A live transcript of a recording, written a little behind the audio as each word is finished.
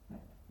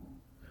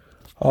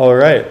All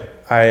right,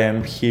 I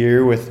am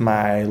here with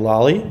my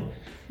Lolli,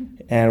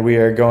 and we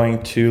are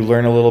going to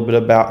learn a little bit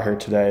about her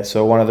today.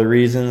 So one of the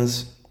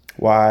reasons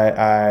why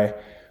I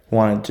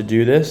wanted to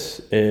do this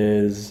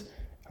is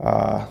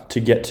to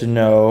get to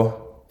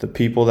know the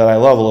people that I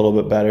love a little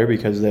bit better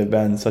because they've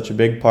been such a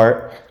big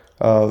part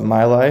of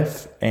my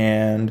life,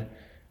 and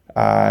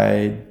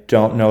I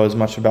don't know as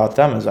much about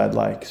them as I'd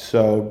like.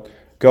 So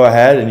go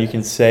ahead and you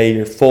can say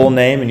your full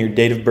name and your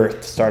date of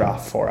birth to start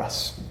off for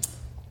us.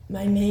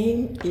 My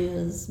name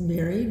is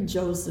Mary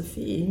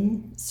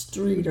Josephine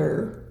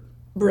Streeter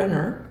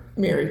Brenner,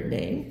 married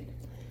name.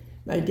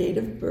 My date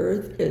of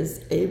birth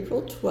is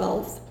April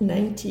 12th,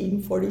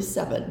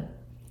 1947.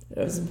 I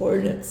was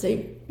born at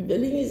St.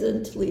 Vinny's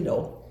in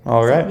Toledo.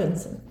 All right. St.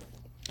 Vincent.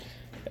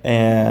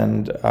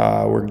 And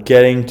we're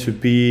getting to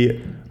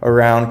be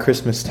around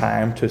Christmas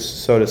time.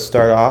 So to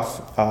start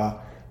off,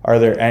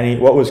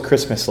 what was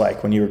Christmas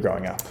like when you were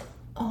growing up?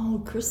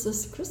 Oh,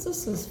 Christmas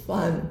was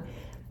fun.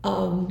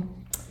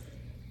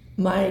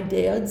 My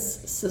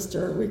dad's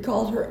sister, we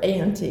called her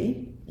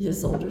Auntie,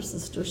 his older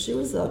sister. She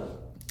was a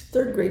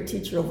third grade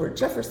teacher over at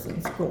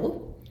Jefferson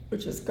School,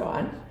 which is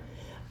gone.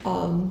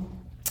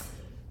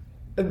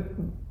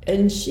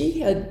 And she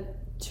had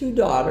two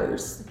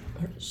daughters.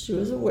 She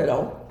was a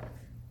widow.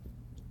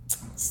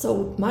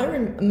 So my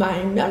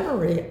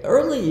memory,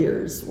 early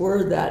years,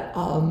 were that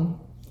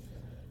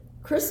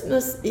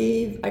Christmas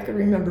Eve, I can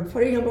remember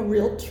putting up a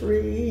real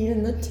tree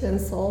and the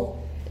tinsel.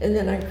 And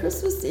then on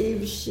Christmas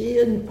Eve, she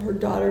and her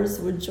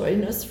daughters would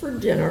join us for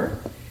dinner.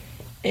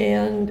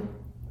 And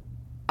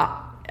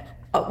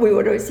we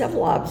would always have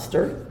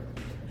lobster.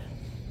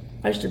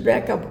 I should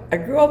back up. I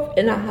grew up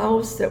in a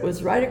house that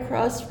was right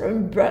across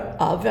from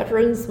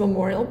Veterans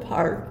Memorial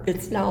Park.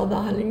 It's now the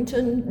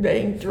Huntington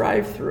Bank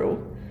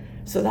drive-through.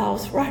 So the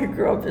house where I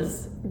grew up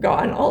is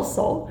gone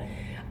also.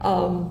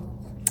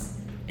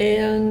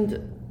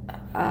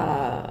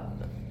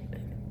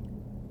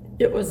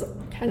 It was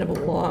kind of a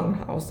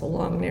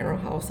long, narrow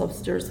house.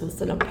 Upstairs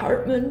was an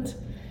apartment.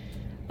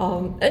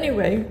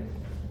 Anyway,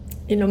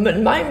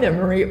 in my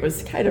memory, it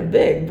was kind of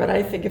big, but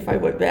I think if I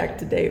went back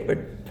today, it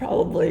would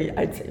probably,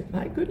 I'd say,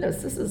 my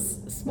goodness, this is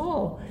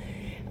small.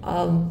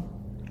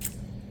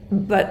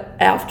 But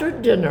after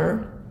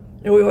dinner,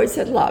 and we always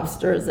had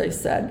lobster, as I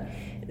said,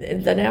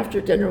 and then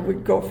after dinner,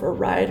 we'd go for a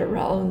ride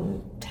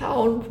around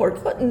town, Port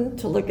Clinton,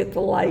 to look at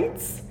the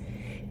lights.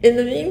 In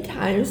the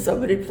meantime,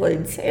 somebody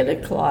played Santa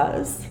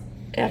Claus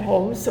at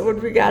home, so when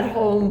we got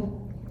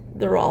home,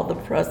 there were all the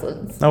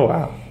presents. Oh,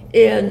 wow.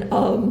 And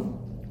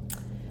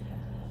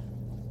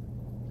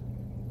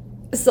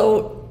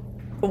so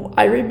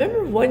I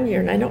remember one year,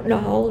 and I don't know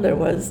how old I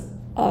was,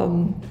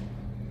 trying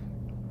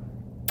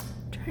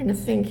to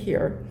think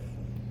here.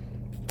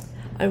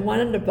 I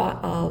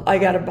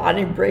got a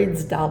Bonnie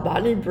Braids doll.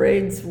 Bonnie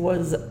Braids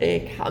was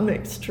a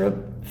comic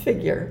strip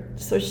figure,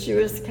 so she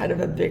was kind of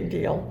a big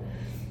deal.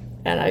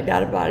 And I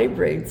got a Bonnie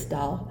Braids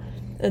doll.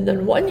 And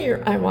then one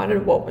year I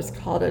wanted what was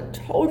called a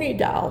Tony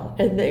doll,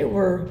 and they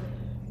were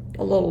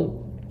a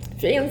little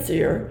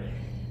fancier.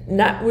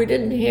 We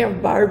didn't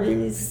have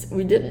Barbies.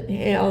 We didn't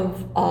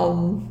have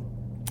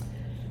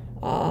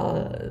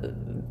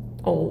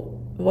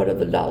what are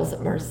the dolls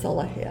that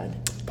Marcella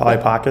had? Polly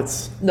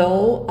Pockets?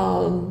 No.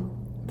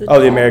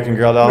 The American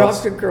Girl dolls?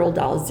 American Girl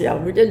dolls, yeah.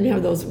 We didn't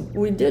have those.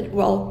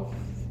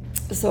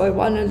 So I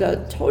wanted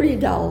a Tony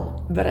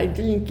doll, but I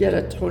didn't get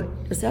a Tony.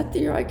 Is that the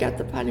year I got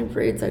the Bonnie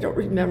Braids? I don't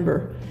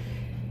remember.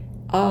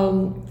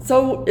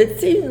 So it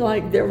seemed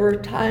like there were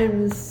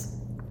times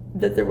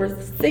that there were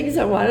things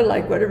I wanted,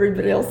 like what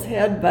everybody else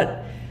had,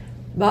 but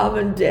Mom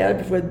and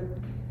Dad would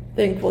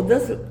think, well,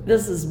 this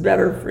is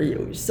better for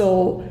you.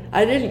 So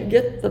I didn't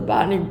get the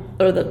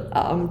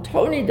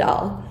Tony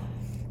doll.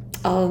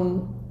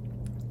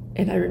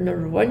 And I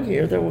remember one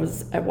year I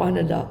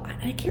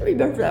can't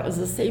remember if that was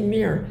the same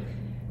year,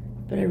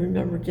 but I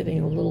remember getting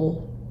a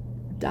little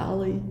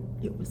dolly.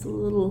 It was a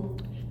little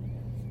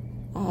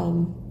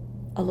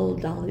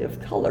dolly of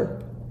color.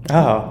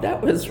 Oh.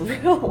 That was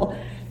real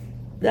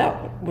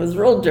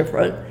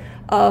different.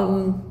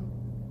 And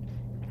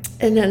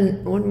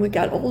then when we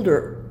got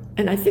older,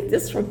 and I think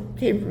this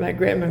came from my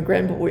grandma and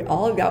grandpa, we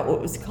all got what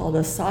was called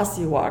a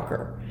saucy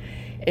walker.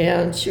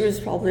 And she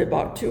was probably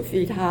about 2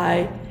 feet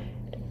high,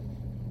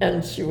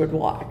 and she would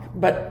walk.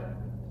 But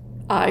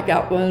I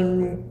got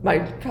one, my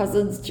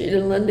cousins, Jean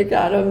and Linda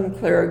got them,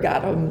 Clara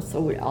got them,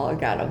 so we all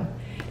got them.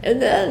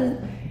 And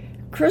then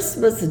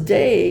Christmas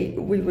Day,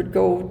 we would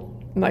go,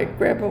 my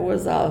grandpa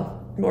was a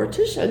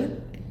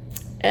mortician,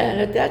 and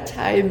at that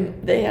time,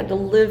 they had to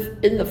live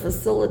in the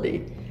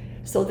facility.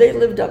 So they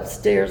lived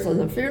upstairs on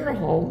the funeral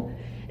home,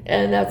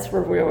 and that's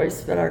where we always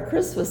spent our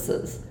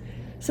Christmases.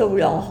 So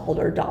we all held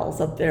our dolls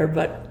up there,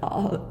 but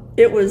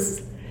it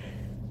was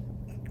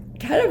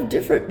kind of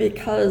different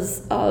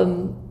because,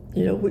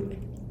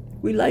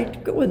 we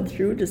liked going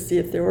through to see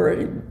if there were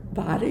any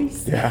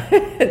bodies. Yeah.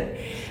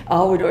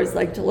 We'd always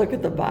like to look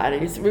at the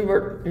bodies. We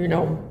were, we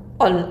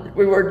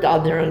were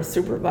down there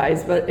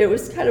unsupervised, but it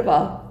was kind of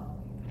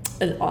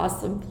an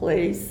awesome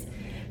place.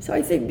 So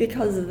I think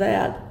because of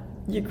that,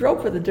 you grow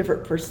up with a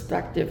different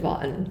perspective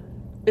on,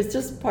 it's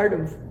just part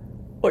of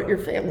what your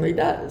family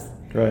does.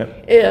 Right.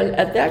 And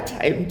at that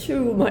time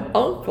too, my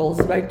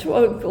two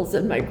uncles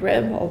and my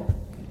grandma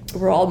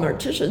were all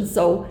morticians,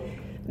 so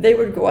they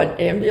would go on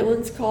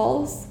ambulance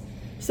calls.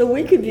 So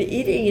we could be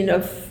eating, and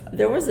if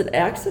there was an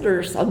accident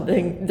or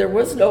something, there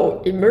was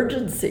no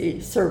emergency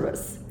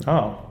service.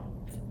 Oh.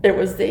 It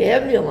was the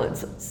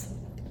ambulances.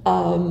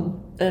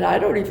 And I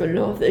don't even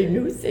know if they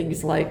knew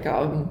things like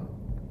how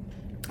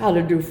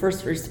to do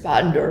first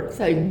responder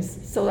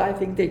things. So I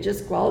think they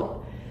just go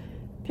out,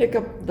 pick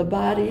up the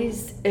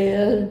bodies,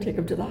 and take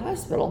them to the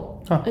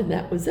hospital. Huh. And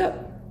that was it.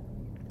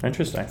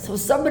 Interesting. So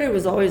somebody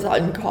was always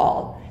on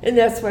call. And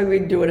that's why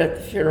we'd do it at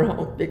the funeral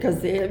home,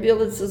 because the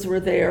ambulances were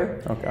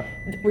there. Okay.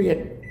 We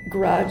had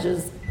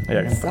garages.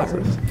 Yeah, I can pass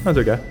Sorry. this. That's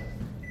okay.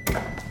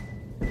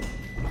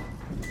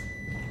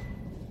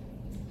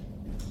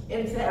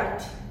 In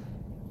fact,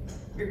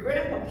 your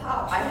grandpa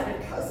Pop, I had a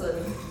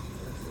cousin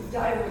who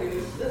died when he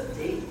was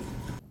 50.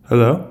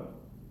 Hello?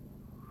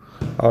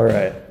 All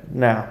right.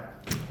 Now,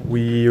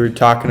 we were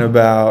talking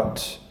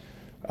about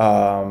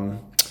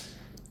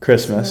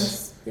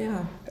Christmas.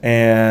 Yeah.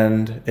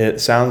 And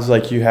it sounds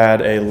like you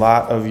had a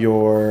lot of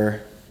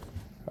your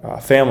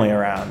family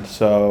around.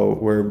 So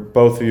were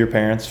both of your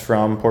parents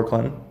from Port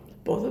Clinton?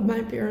 Both of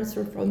my parents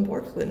were from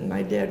Port Clinton.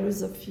 My dad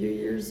was a few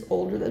years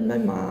older than my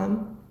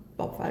mom,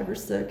 about 5 or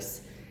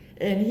 6.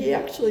 And he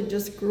actually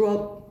just grew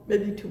up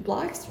maybe 2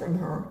 blocks from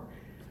her.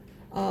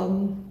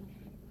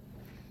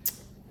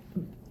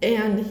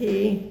 And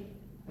he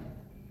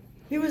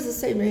was the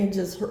same age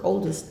as her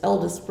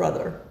eldest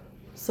brother.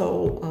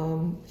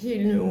 So he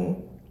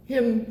knew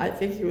him. I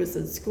think he was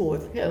in school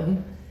with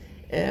him.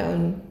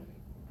 And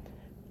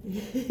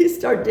he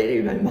started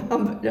dating my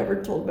mom, but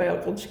never told my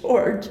Uncle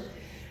George.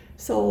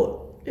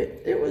 So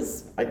it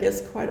was, I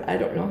guess, I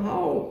don't know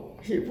how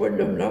he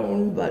wouldn't have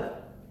known,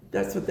 but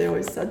that's what they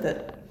always said,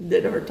 that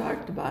they never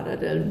talked about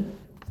it. And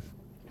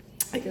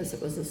I guess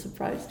it was a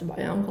surprise to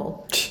my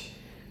uncle.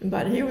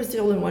 But he was the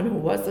only one who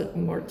wasn't a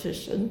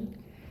mortician.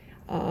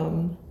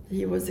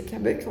 He was a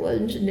chemical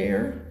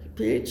engineer,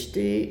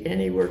 PhD, and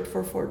he worked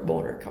for Ford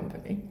Motor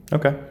Company.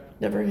 Okay.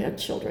 Never had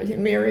children. He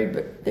married,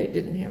 but they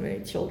didn't have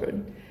any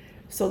children.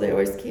 So they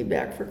always came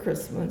back for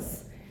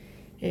Christmas.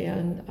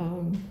 And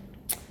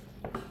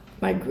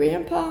my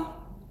grandpa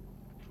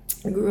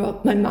grew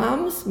up, my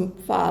mom's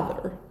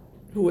father,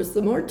 who was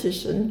the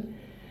mortician,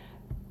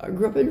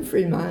 grew up in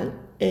Fremont,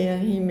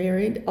 and he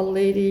married a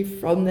lady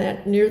from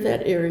near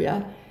that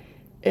area.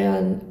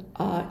 And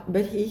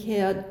but he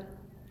had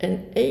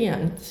an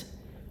aunt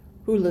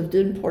who lived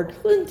in Port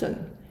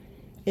Clinton.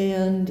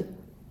 And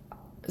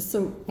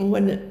so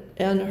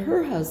and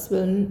her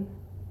husband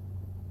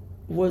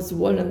was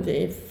one of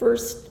the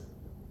first,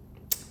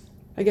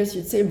 I guess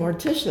you'd say,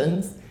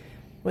 morticians.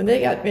 When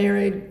they got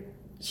married,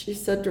 she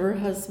said to her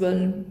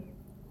husband,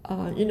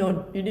 you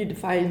need to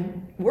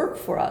find work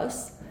for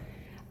us.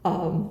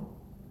 And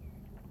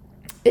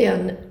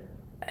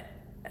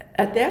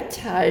at that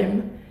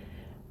time,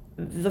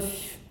 the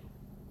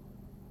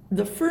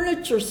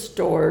furniture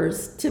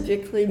stores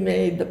typically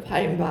made the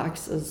pine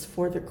boxes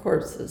for the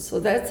corpses. So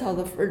that's how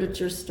the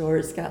furniture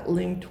stores got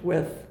linked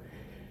with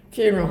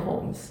funeral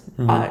homes.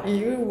 Mm-hmm.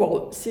 You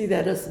won't see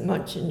that as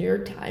much in your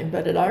time,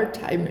 but at our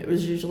time it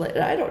was usually, and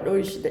I don't know,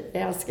 you should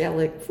ask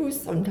Alec Foos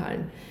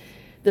sometime.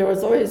 We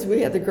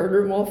had the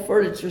Girder Mill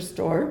Furniture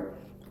Store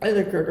and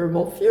the Girder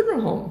Mill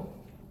Funeral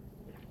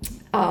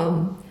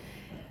Home.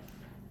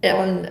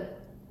 And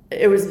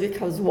it was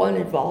because one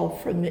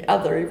evolved from the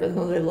other, even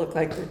though they look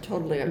like they're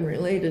totally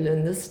unrelated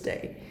in this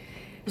day.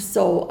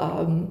 So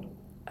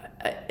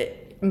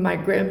my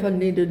grandpa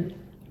needed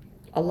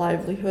a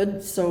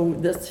livelihood, so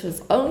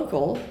his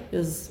uncle,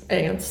 his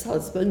aunt's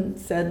husband,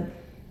 said,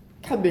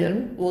 "Come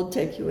in, we'll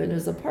take you in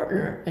as a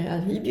partner."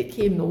 And he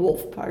became the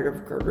wolf part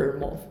of Girder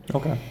and Wolf.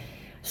 Okay.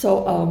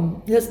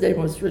 So his name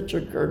was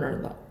Richard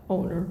Gerner, the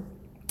owner,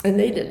 and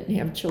they didn't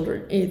have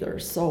children either.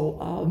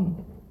 So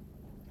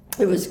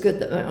it was good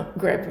that my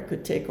grandpa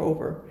could take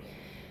over.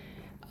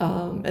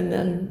 And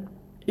then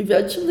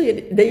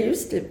eventually,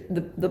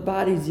 the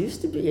bodies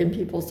used to be in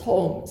people's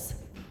homes,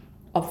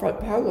 a front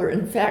parlor.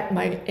 In fact,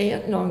 my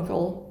aunt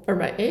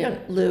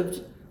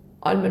lived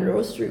on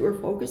Monroe Street where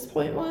Focus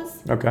Point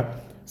was. Okay.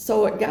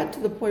 So it got to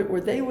the point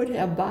where they would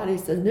have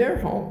bodies in their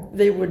home.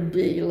 They would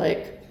be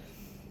like,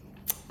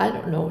 I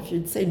don't know if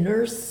you'd say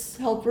nurse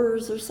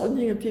helpers or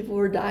something if people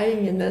were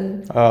dying, and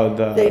then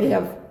they'd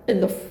have in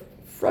the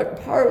front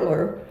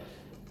parlor,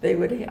 they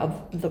would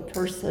have the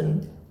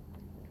person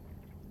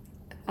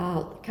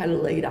kind of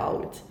laid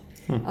out.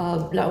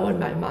 Now, when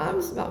my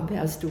mom's mom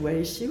passed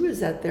away, she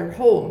was at their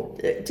home.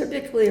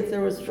 Typically, if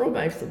there was room,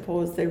 I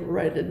suppose they were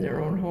right in their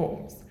own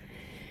homes.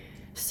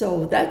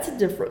 So that's a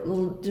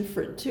little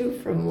different too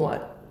from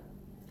what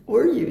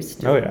we're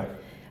used to. Oh yeah.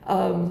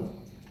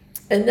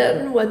 And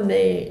then when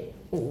they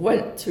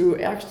went to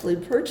actually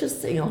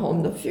purchasing a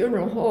home, the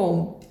funeral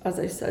home, as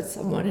I said,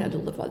 someone had to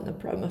live on the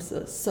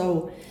premises.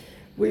 So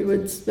we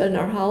would spend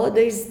our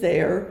holidays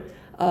there.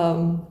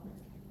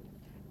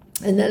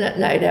 And then at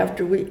night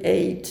after we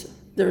ate,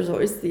 there was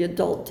always the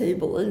adult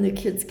table, and the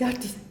kids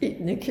got to eat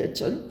in the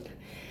kitchen.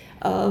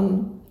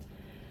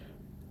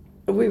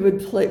 We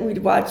would play. We'd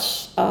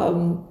watch.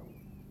 What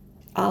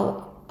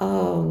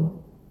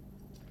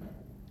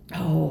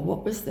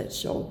was that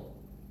show?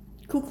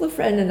 Kukla,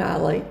 Friend, and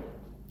Ollie.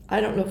 I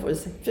don't know if it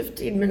was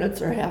 15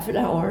 minutes or half an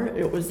hour.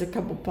 It was a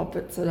couple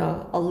puppets and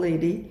a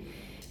lady,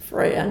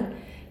 Fran.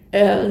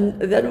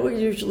 And then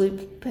we usually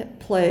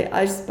play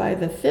I Spy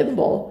the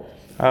Thimble.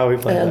 Oh, we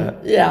played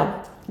that.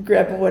 Yeah,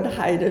 Grandpa would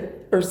hide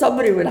it, or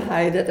somebody would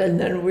hide it, and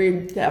then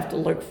we'd have to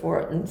look for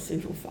it and see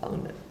who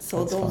found it. So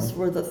That's those fun.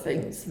 were the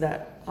things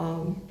that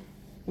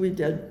we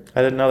did.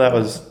 I didn't know that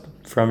was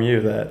from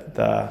you, that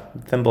the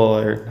thimble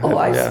or...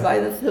 I yeah. Spy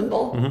the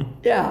Thimble? Mm-hmm.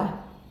 Yeah,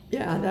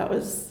 that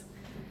was...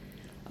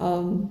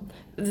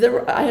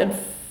 I had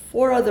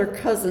 4 other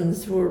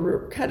cousins who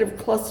were kind of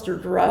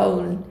clustered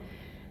around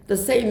the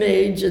same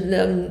age, and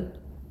then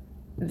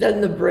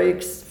the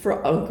breaks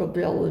for Uncle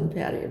Bill and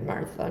Patty and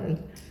Martha.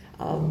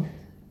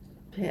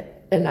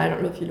 And I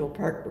don't know if you know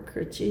Park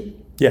McCritchie.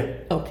 Yeah.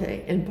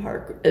 Okay, and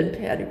Park and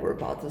Patty were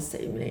about the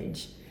same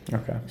age.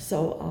 Okay.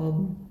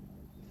 So,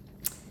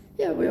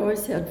 we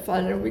always had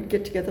fun, and we'd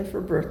get together for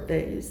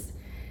birthdays.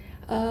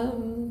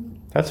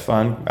 That's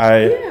fun.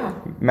 Yeah.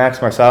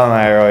 Max, Marcel, and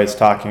I are always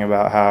talking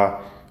about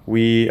how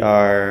we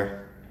are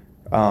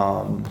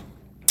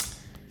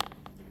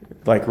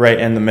like right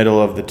in the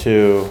middle of the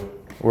two.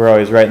 We're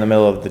always right in the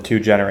middle of the 2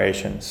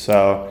 generations.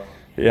 So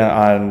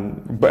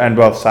on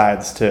both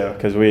sides too,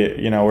 because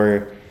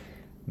we're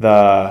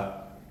the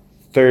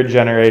 3rd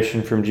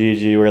generation from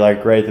Gigi. We're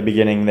like right at the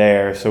beginning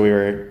there, so we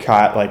were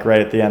caught like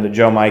right at the end of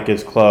Joe Mike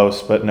is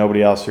close, but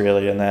nobody else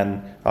really, and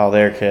then all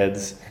their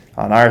kids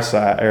on our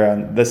side, or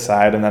on this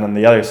side, and then on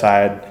the other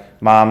side,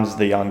 Mom's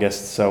the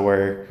youngest, so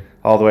we're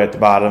all the way at the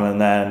bottom, and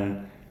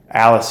then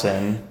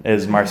Allison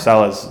is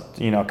Marcella's,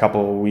 a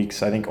couple of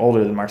weeks, I think,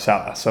 older than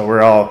Marcella, so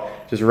we're all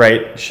just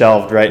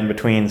shelved right in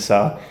between,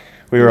 so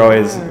we were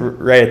always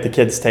right at the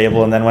kids'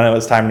 table, and then when it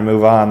was time to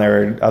move on, there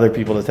were other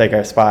people to take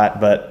our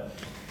spot, but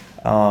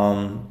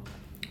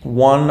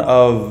one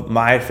of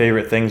my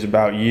favorite things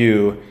about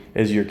you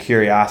is your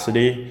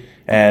curiosity,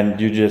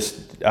 and you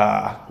just,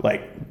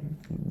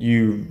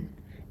 you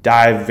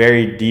dive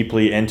very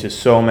deeply into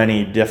so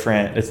many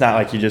different, it's not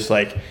like you just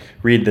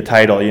read the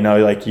title, you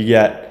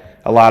get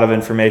a lot of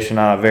information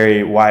on a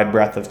very wide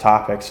breadth of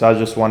topics. So I was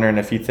just wondering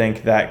if you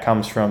think that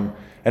comes from,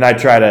 and I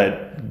try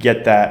to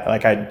get that,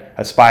 I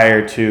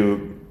aspire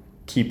to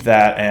keep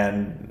that,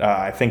 and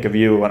I think of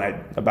you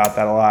about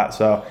that a lot.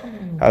 So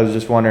I was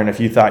just wondering if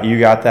you thought you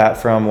got that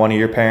from one of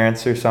your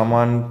parents or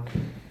someone.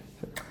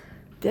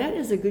 That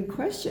is a good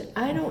question.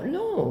 I don't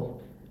know.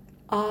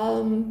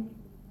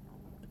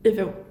 If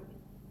it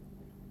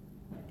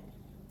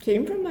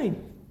came from my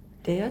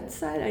dad's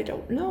side, I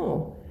don't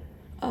know.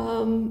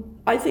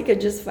 I think I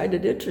just find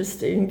it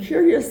interesting.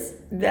 Curious,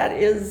 that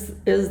is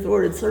the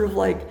word. It's sort of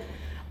like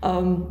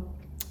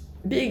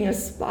being a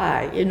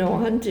spy,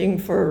 hunting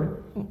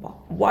for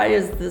why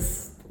is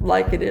this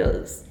like it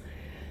is.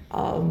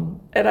 And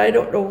I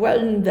don't know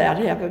when that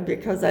happened,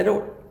 because I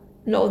don't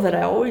know that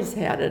I always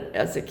had it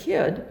as a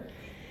kid.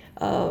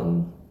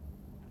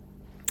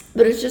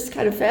 But it's just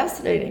kind of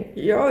fascinating.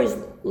 You're always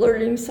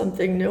learning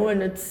something new,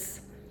 and it's,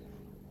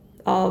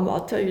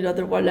 I'll tell you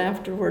another one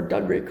after we're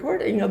done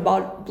recording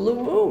about blue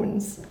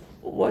moons.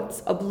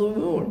 What's a blue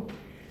moon?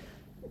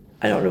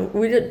 I don't know.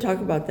 We didn't talk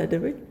about that,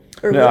 did we?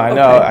 No, I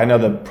know. Okay. I know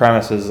the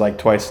premise is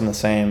twice in the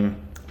same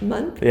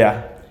month.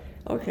 Yeah.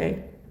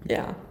 Okay.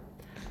 Yeah.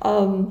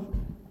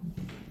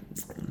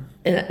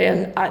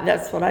 And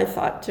that's what I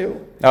thought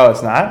too. Oh,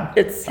 it's not?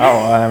 It's.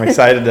 Oh, I'm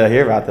excited to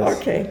hear about this.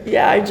 Okay.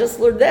 Yeah, I just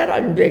learned that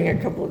on Bing a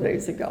couple of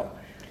days ago.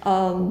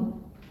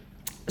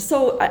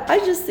 So I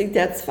just think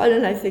that's fun,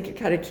 and I think it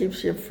kind of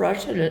keeps you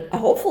fresh and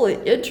hopefully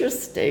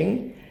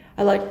interesting.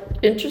 I like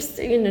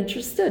interesting and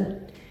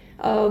interested.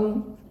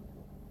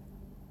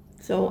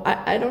 So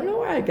I don't know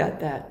where I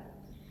got that.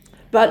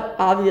 But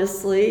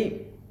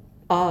obviously,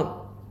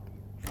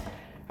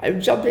 I'm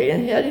jumping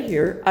ahead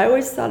here. I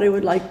always thought I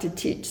would like to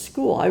teach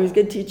school. I was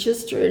going to teach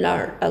history and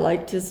art. I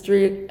liked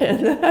history,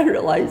 and then I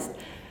realized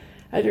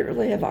I didn't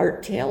really have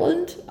art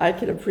talent. I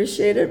could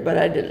appreciate it, but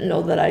I didn't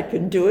know that I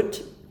could do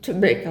it to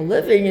make a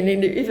living. And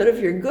even if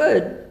you're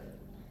good,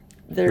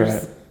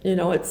 there's,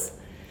 right. It's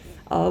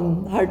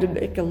hard to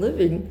make a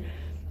living.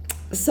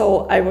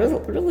 So I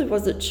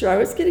wasn't sure. I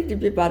was getting to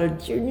be about a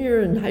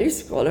junior in high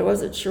school, and I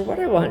wasn't sure what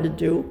I wanted to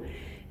do.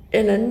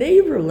 And a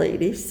neighbor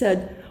lady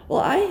said, well,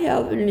 I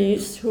have a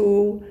niece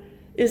who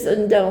is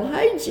in dental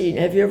hygiene.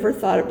 Have you ever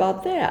thought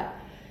about that?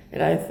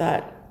 And I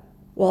thought,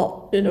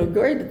 well,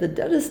 going to the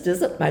dentist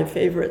isn't my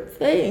favorite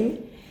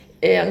thing,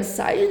 and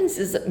science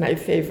isn't my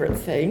favorite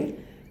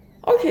thing.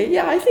 Okay,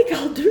 yeah, I think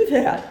I'll do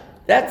that.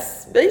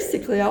 That's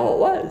basically how it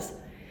was.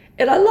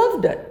 And I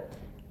loved it.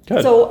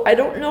 Good. So I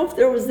don't know if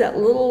there was that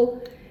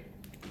little,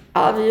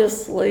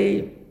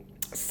 obviously,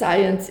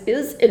 science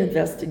is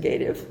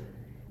investigative,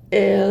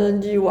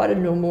 and you want to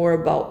know more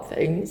about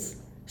things.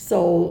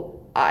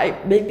 So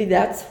maybe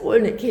that's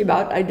when it came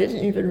out. I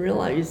didn't even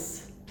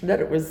realize that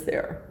it was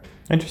there.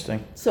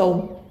 Interesting.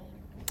 So,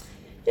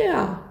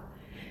 yeah.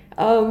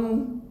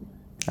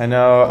 I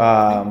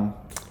know.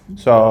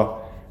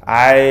 So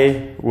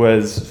I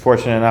was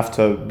fortunate enough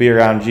to be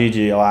around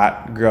Gigi a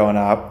lot growing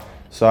up.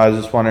 So I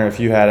was just wondering if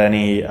you had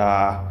any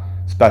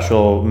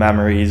special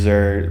memories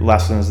or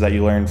lessons that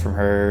you learned from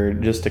her.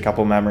 Just a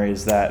couple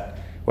memories that,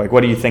 like,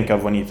 what do you think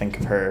of when you think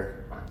of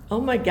her? Oh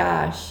my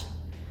gosh.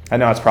 I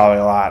know it's probably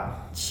a lot.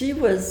 She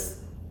was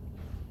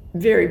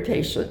very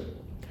patient.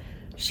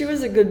 She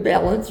was a good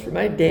balance for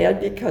my dad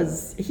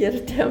because he had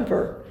a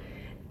temper.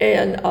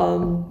 And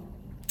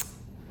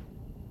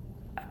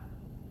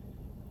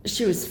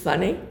she was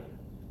funny.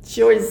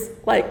 She always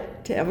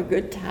liked to have a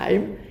good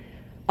time.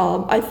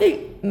 I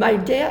think my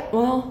dad,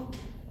 well,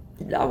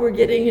 now we're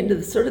getting into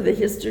the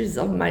histories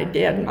of my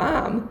dad and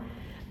mom.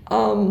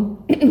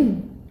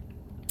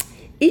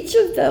 Each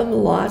of them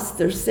lost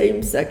their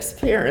same-sex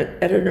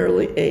parent at an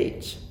early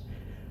age.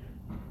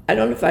 I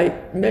don't know if I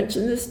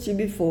mentioned this to you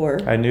before.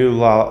 I knew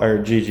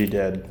Gigi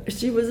did.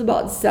 She was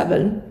about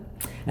 7.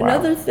 Wow.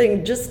 Another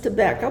thing, just to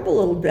back up a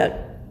little bit,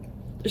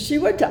 she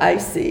went to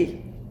IC.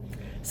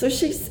 So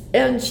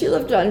she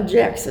lived on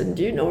Jackson.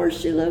 Do you know where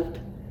she lived?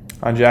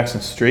 On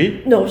Jackson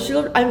Street? No, she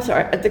lived, I'm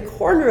sorry, at the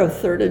corner of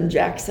 3rd and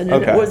Jackson,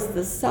 and Okay. It was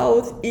the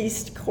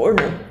southeast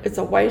corner. It's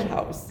a White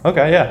House.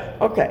 Okay, yeah.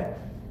 Okay.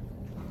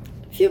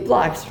 A few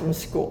blocks from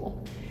school.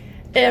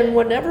 And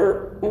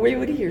whenever we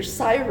would hear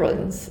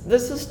sirens,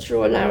 this was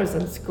true when I was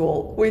in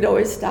school, we'd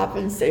always stop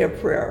and say a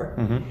prayer.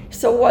 Mm-hmm.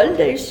 So one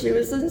day she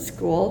was in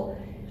school,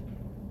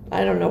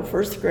 I don't know,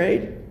 1st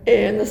grade,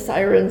 and the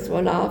sirens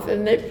went off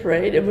and they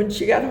prayed, and when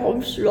she got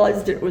home she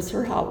realized it was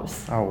her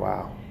house. Oh,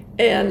 wow.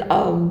 And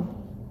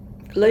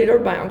later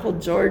my Uncle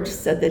George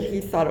said that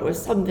he thought it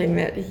was something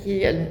that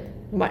he and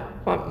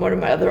one of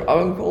my other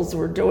uncles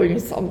were doing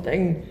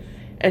something,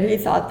 and he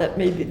thought that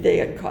maybe they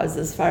had caused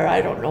this fire.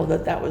 I don't know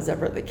that that was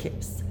ever the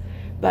case.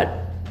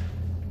 But,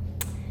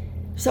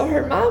 so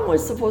her mom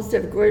was supposed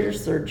to have goiter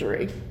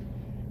surgery.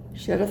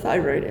 She had a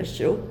thyroid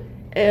issue,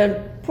 and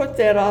put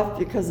that off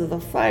because of the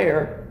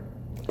fire.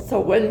 So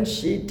when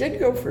she did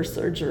go for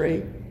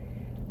surgery,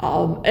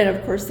 and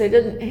of course they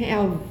didn't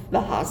have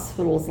the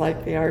hospitals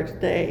like they are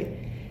today,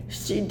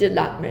 she did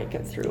not make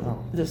it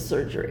through the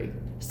surgery.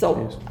 So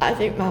Jeez. I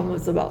think Mom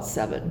was about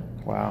 7.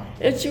 Wow.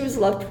 And she was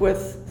left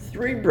with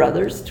 3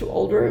 brothers, 2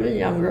 older and a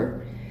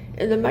younger.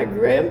 And then my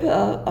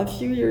grandpa, a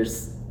few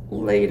years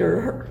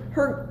later,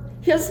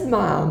 his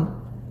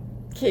mom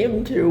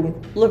came to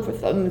live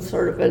with them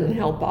sort of and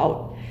help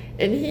out.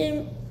 And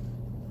he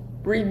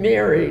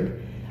remarried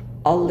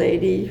a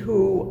lady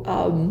who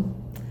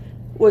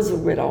was a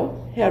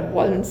widow, had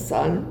 1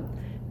 son,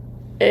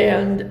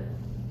 and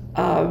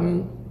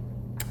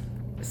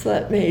so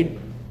that made,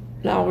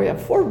 now we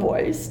have 4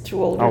 boys,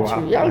 2 older, Oh, wow.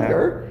 2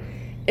 younger.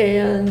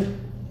 And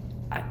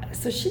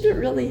so she didn't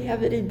really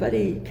have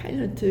anybody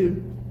kind of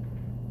to,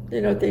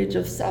 at the age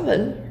of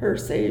 7, her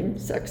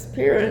same-sex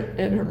parent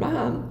and her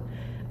mom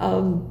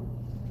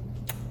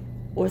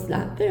was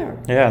not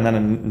there. Yeah, and then a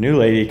new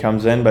lady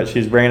comes in, but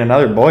she's bringing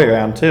another boy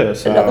around too.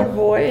 So Another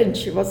boy, and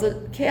she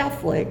wasn't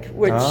Catholic,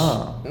 which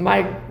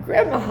my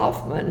grandma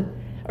Hoffman,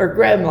 or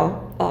grandma,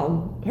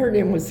 her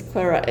name was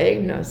Clara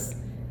Agnes,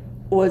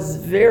 was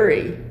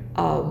very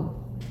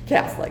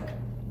Catholic.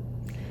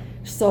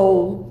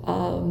 So,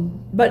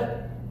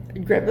 but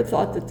Grandpa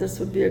thought that this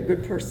would be a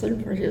good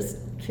person for his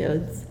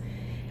kids.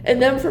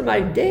 And then for my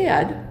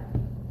dad,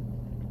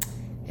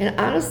 and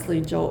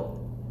honestly, Joe,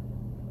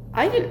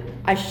 I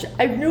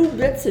knew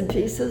bits and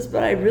pieces,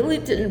 but I really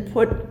didn't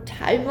put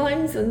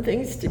timelines and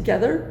things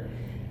together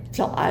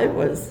till I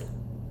was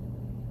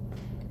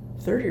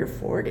 30 or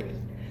 40.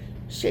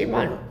 Shame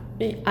on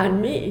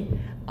me.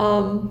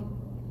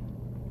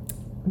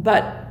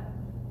 But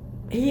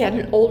he had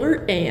an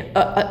older aunt,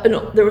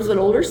 there was an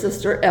older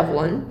sister,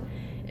 Evelyn,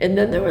 and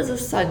then there was a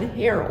son,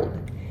 Harold.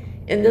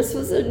 And this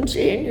was in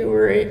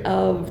January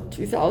of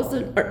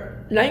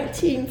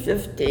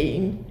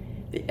 1915,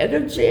 the end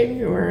of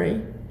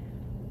January.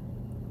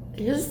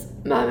 His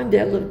mom and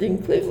dad lived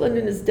in Cleveland,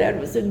 and his dad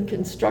was in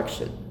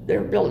construction. They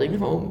were building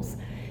homes.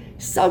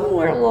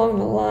 Somewhere along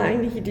the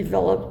line, he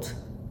developed,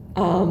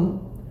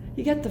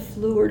 he got the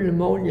flu or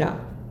pneumonia,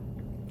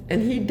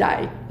 and he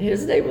died.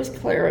 His name was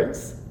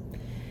Clarence.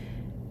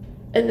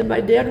 And then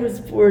my dad was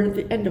born at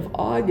the end of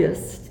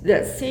August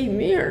that same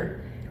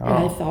year. Oh. And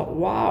I thought,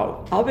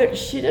 wow, I'll bet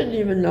she didn't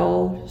even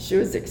know she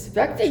was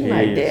expecting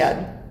my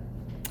dad.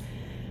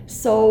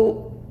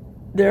 So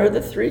there are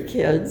the 3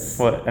 kids.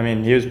 Well, I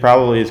mean, he was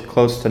probably as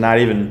close to not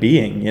even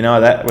being,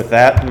 that with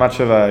that much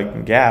of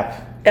a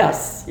gap.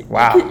 Yes.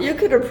 Wow. You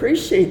could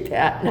appreciate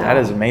that now. That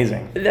is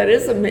amazing. That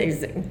is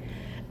amazing.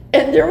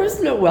 And there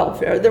was no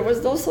welfare. There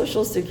was no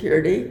Social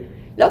Security,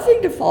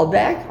 nothing to fall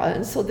back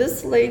on. So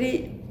this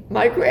lady,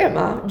 my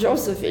grandma,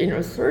 Josephine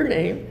was her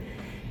name,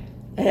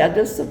 had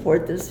to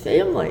support this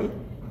family.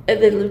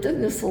 And they lived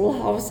in this little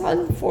house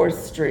on 4th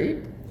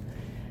Street.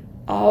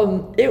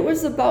 It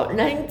was about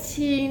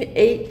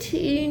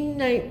 1918,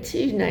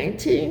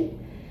 1919.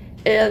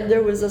 and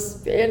there was a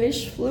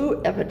Spanish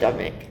flu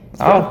epidemic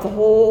throughout the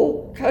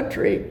whole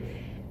country,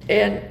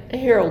 and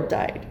Harold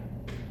died.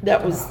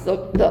 That was the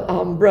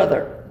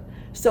brother.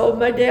 So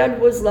my dad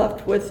was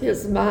left with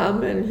his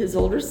mom and his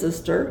older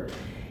sister,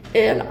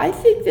 and I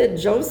think that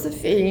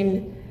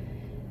Josephine,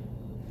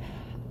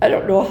 I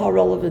don't know how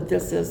relevant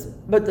this is,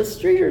 but the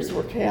Streeters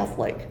were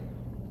Catholic.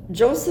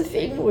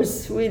 Josephine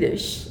was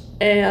Swedish,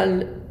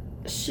 and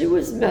she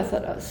was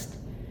Methodist.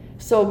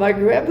 So my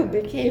grandpa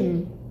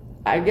became,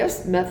 I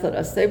guess,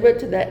 Methodist. They went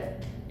to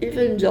that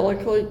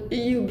evangelical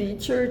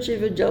EUB church,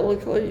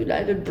 Evangelical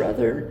United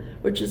Brethren,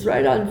 which is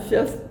right on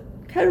 5th,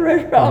 kind of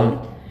right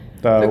around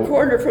the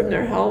corner from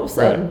their house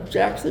on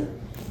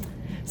Jackson.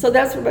 So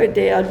that's where my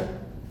dad,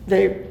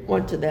 they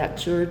went to that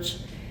church.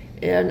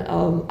 And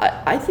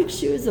I think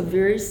she was a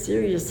very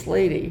serious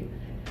lady,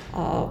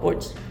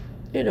 which,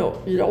 you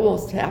know, you'd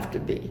almost have to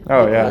be.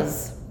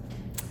 Because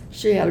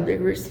she had a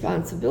big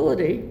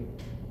responsibility.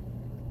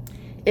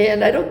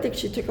 And I don't think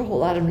she took a whole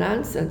lot of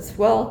nonsense.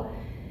 Well,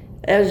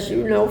 as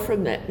you know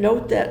from that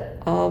note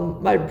that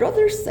my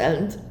brother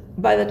sent,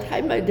 by the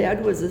time my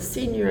dad was a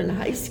senior in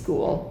high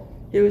school,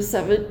 he was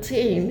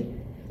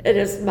 17, and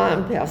his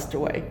mom passed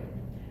away.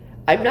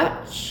 I'm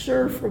not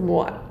sure from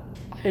what.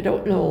 I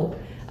don't know.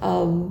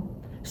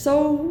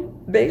 So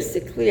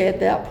basically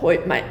at that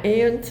point, my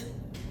aunt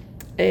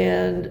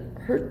and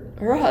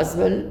her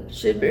husband,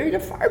 she had married a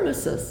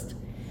pharmacist.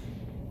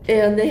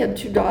 And they had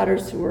 2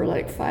 daughters who were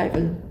like 5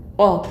 and,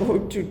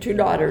 two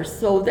daughters.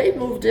 So they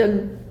moved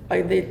in,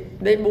 like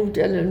they moved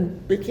in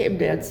and became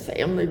Dad's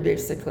family,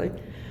 basically.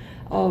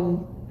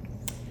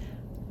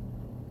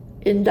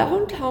 In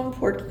downtown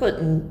Port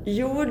Clinton,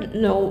 you would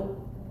know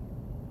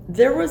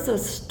there was a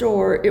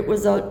store, it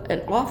was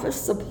an office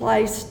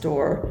supply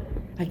store.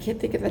 I can't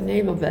think of the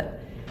name of it.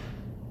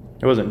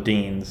 It wasn't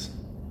Dean's.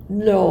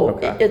 No,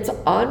 Okay. It's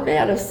on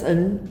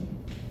Madison.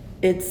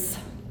 It's,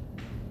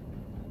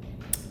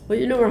 well,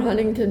 you know where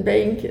Huntington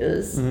Bank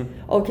is?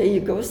 Mm-hmm. Okay, you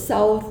go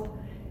south,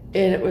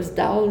 and it was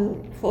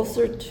down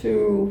closer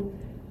to,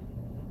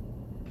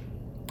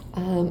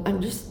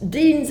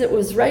 Dean's, it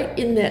was right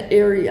in that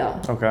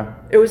area. Okay.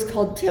 It was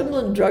called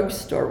Timlin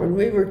Drugstore when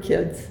we were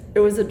kids. It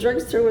was a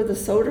drugstore with a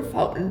soda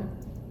fountain.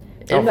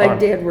 And my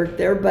dad worked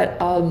there, but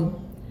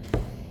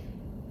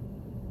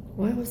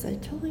why was I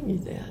telling you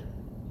that?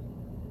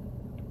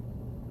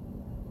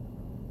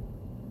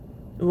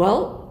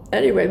 Well,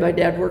 anyway, my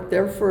dad worked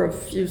there for a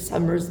few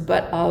summers,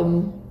 but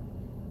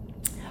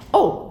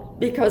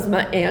because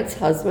my aunt's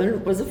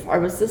husband was a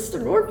pharmacist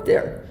and worked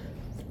there.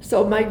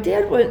 So my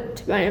dad went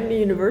to Miami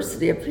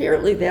University.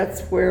 Apparently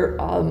that's where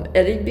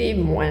Eddie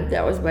Beam went.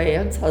 That was my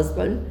aunt's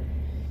husband.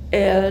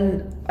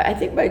 And I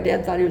think my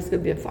dad thought he was going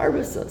to be a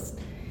pharmacist.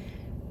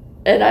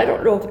 And I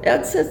don't know if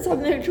Ed said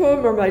something to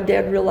him or my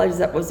dad realized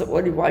that wasn't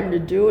what he wanted to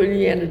do, and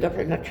he ended up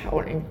in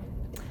accounting.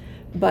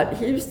 But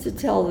he used to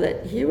tell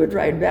that he would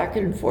ride back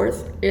and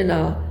forth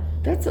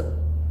that's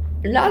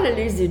not an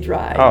easy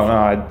drive. Oh,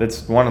 no,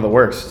 it's one of the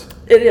worst.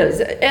 It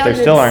is. And there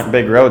still aren't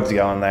big roads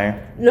going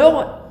there.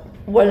 No,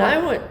 when I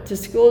went to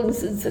school in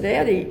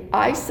Cincinnati,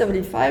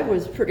 I-75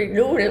 was pretty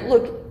new, and it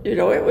looked,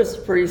 it was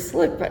pretty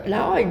slick. But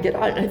now I get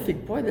on and I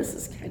think, boy, this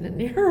is kind of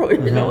narrow.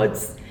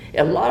 It's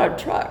a lot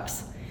of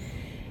trucks.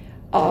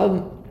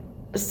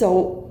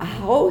 So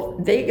how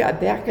they got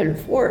back and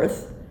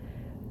forth,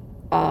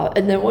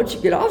 and then once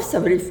you get off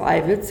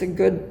 75, it's a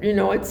good,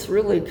 it's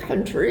really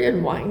country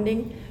and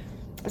winding.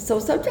 So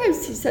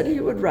sometimes he said he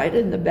would ride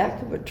in the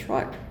back of a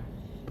truck.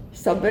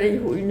 Somebody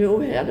who he knew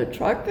had a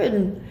truck,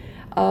 and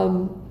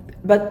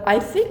but I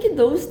think in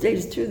those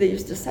days too, they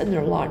used to send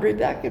their laundry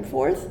back and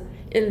forth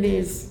in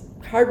these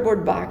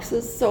cardboard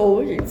boxes. So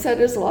he'd send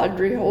his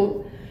laundry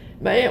home.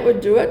 My aunt would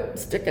do it,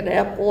 stick an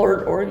apple or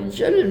an orange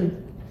in,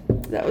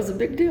 and that was a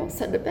big deal,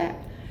 send it back.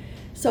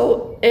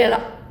 So, and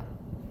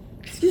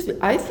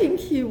I think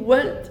he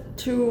went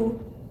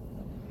to,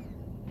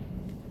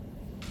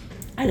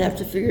 I'd have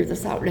to figure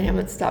this out, and I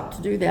haven't stopped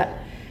to do that.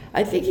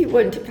 I think he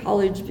went to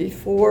college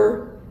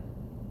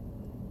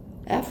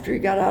after he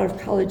got out of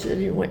college, then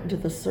he went into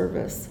the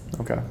service.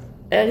 Okay.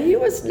 And he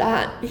was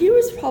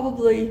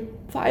probably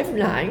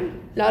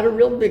 5'9", not a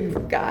real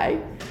big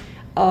guy,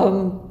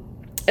 and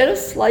a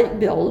slight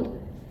build.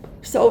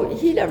 So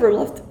he never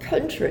left the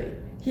country.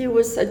 He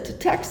was sent to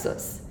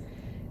Texas.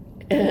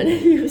 And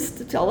he used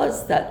to tell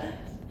us that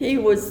his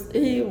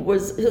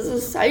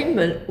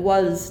assignment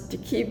was to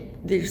keep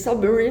the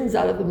submarines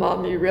out of the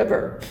Maumee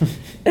River.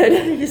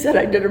 And he said,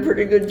 I did a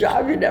pretty good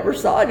job. You never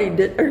saw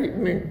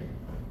it.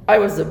 I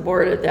wasn't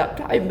born at that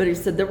time, but he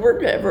said there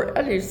weren't ever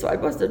any, so I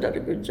must have done a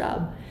good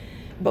job.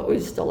 But we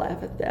still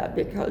laugh at that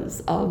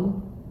because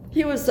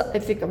he was, I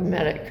think, a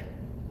medic,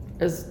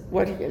 is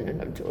what he ended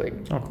up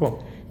doing. Oh,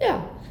 cool.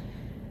 Yeah.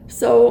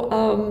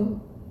 So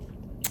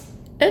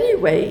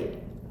anyway,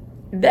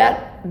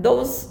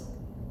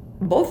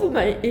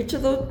 each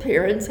of those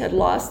parents had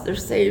lost their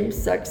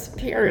same-sex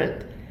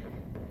parent.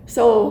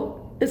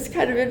 So it's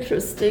kind of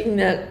interesting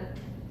that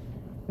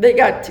they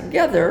got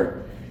together.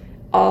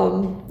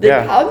 They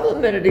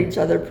complemented each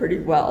other pretty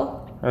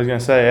well. I was gonna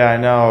say, yeah, I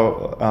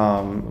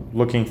know.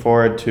 Looking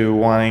forward to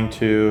wanting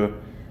to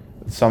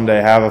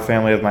someday have a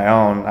family of my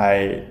own.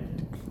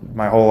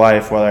 My whole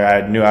life, whether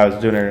I knew I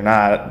was doing it or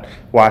not,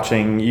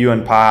 watching you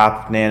and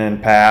Pop, Nan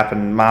and Pap,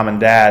 and Mom and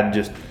Dad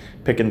just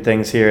picking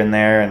things here and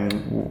there, and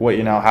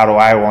how do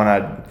I want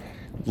to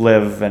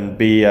live and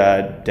be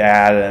a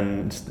dad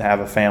and have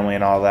a family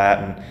and all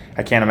that. And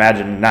I can't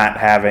imagine not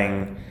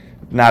having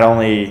not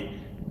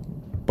only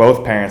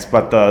both parents,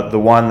 but the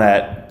one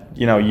that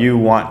you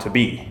want to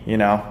be.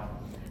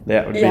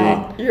 That would be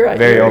you're right.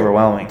 very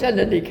overwhelming.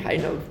 Identity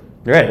kind of.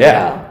 Right.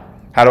 Yeah.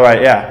 How do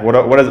I? Yeah.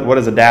 What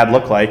does a dad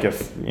look like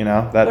if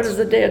that's what does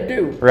a dad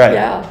do? Right.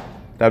 Yeah.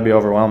 That'd be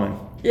overwhelming.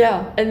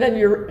 Yeah, and then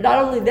you're not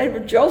only that,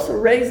 but you're also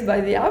raised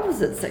by the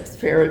opposite sex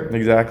parent.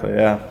 Exactly.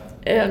 Yeah.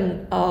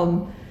 And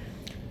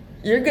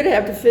you're going to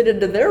have to fit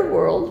into their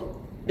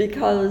world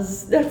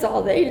because that's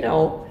all they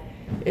know.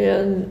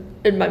 And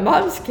in my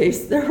mom's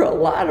case, there were a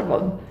lot of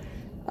them.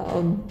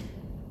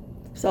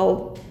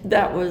 So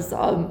that was,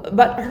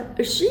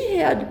 but she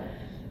had,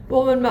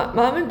 well, when my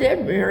mom and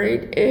dad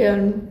married,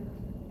 and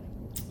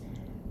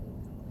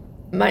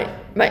my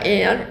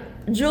aunt,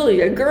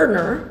 Julia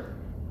Gerner,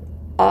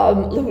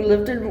 who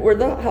lived in where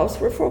the house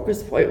where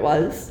Focus Point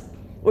was,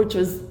 which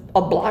was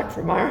a block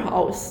from our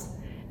house.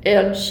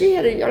 And she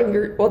had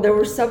there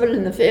were 7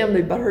 in the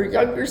family, but her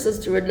younger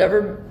sister who had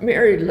never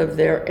married lived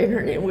there, and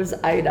her name was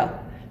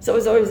Ida. So it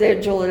was always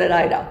Aunt Julia and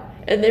Ida.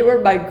 And they were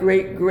my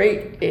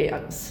great-great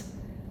aunts.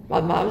 My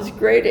mom's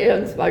great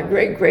aunts, my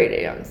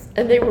great-great aunts.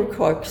 And they were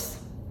cooks.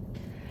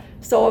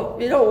 So,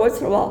 once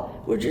in a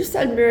while, would you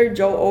send Mary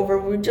Jo over?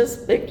 We'd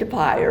just make the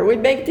pie, or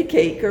we'd make the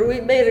cake, or we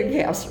made a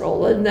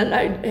casserole, and then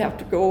I'd have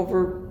to go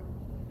over,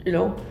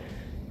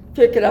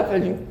 pick it up,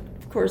 and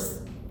of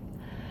course,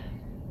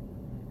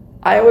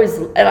 I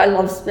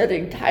love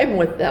spending time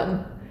with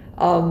them.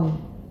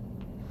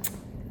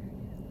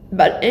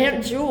 But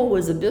Aunt Jewel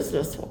was a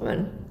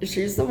businesswoman.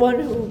 She's the one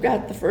who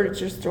got the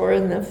furniture store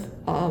and the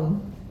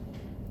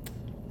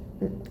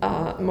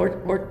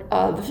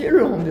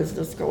funeral home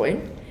business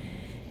going.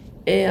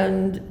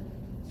 And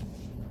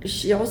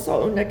she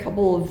also owned a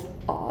couple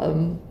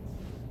of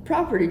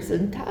properties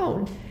in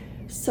town.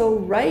 So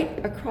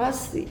right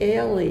across the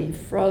alley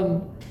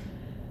from,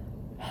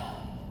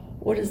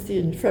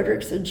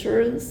 Frederick's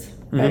Insurance,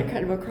 mm-hmm. Right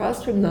kind of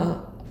across from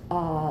the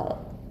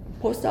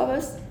post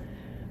office,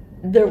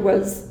 there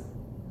was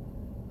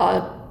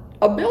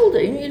a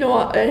building,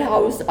 a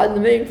house on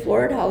the main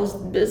floor. It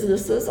housed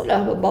businesses, and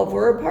up above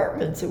were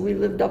apartments, and we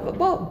lived up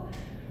above.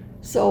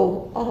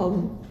 So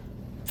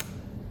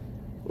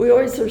we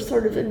always were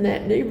sort of in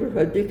that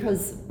neighborhood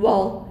because,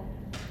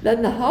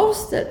 then the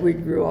house that we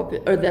grew up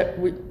in, or that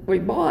we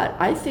bought,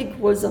 I think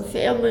was a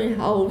family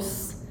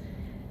house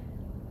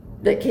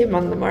that came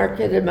on the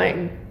market, and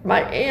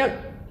my aunt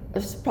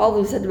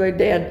probably said to my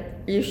dad,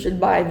 "You should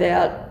buy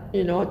that.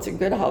 It's a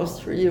good house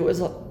for you." It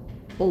was a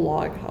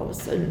log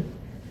house, and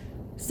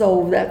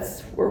so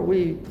that's where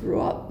we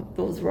grew up.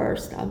 Those were our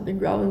stomping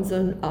grounds,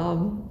 and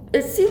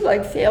it seemed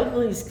like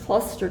families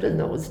clustered in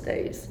those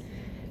days.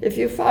 If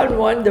you found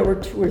one, there were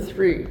 2 or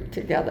 3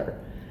 together,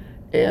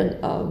 and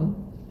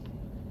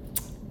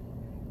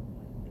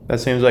that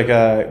seems like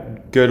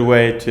a good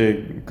way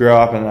to grow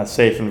up in a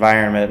safe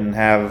environment and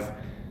have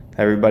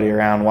everybody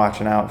around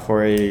watching out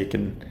for you. You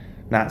can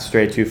not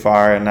stray too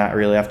far and not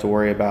really have to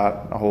worry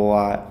about a whole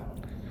lot.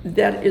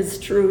 That is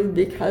true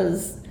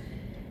because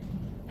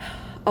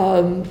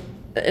and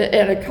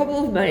a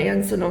couple of my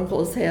aunts and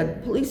uncles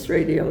had police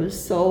radios,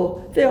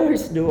 so they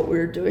always knew what we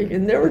were doing.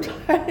 And there were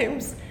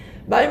times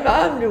my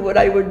mom knew what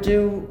I would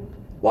do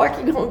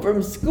walking home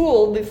from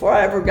school before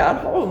I ever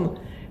got home.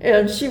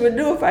 And she would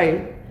know if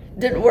I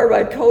didn't wear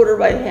my coat or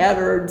my hat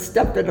or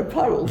stepped in a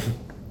puddle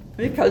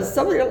because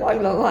somebody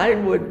along the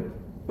line would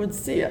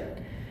see it.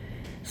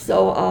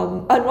 So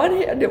on one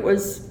hand, it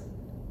was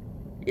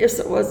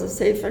a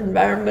safe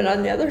environment.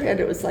 On the other hand,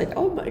 it was like,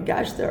 oh my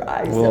gosh, their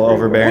eyes. A little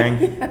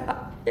overbearing.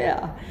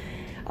 Yeah.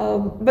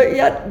 But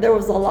yet there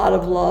was a lot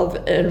of love,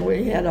 and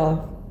we had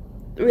a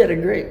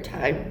great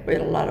time. We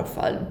had a lot of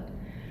fun.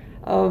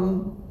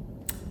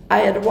 I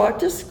had to walk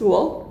to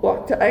school,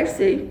 walk to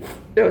IC.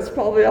 It was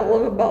probably all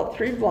of about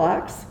 3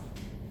 blocks.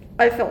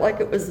 I felt like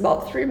it was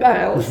about 3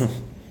 miles.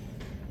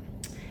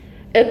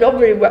 And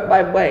nobody went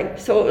my way.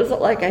 So it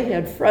wasn't like I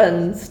had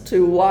friends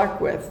to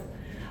walk with.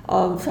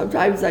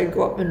 Sometimes I'd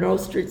go up Monroe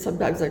Street,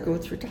 sometimes I'd go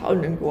through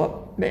town and go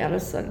up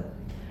Madison.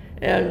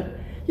 And,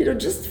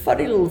 just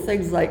funny little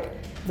things like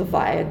the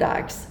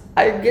viaducts.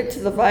 I'd get to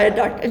the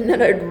viaduct and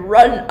then I'd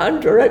run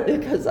under it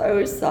because I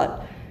always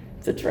thought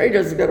the train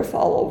isn't going to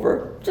fall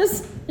over.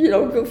 Just,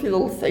 goofy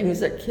little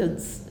things that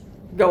kids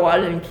go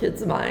on in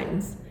kids'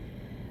 minds.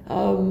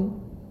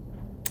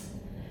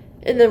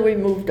 And then we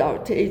moved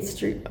out to 8th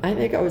Street. I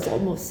think I was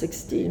almost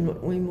 16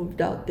 when we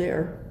moved out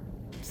there.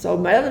 So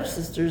my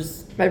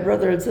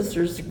brother and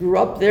sisters grew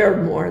up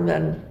there more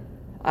than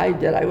I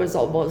did. I was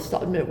almost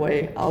on my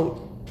way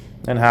out.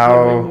 And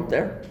how, when we moved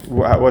there.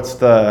 What's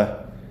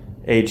the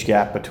age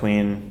gap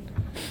between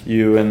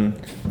you and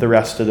the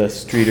rest of the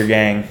streeter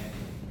gang?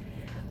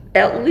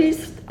 at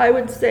least I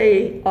would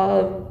say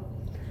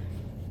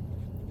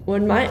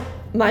when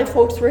my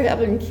folks were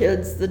having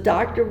kids, the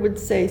doctor would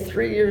say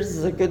 3 years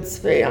is a good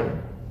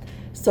span.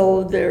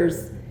 So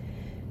there's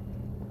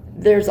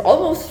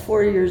almost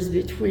 4 years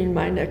between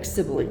my next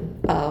sibling.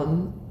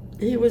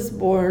 He was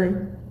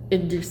born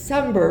in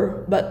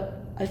December,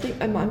 but I think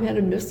my mom had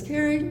a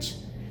miscarriage.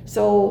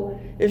 So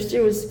if she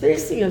was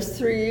facing us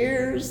 3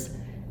 years,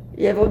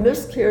 you have a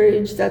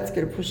miscarriage, that's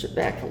going to push it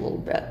back a little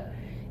bit.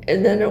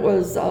 And then it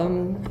was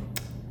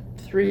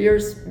 3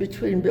 years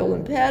between Bill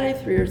and Patty,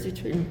 3 years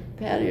between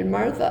Patty and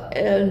Martha,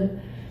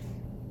 and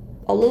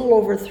a little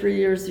over 3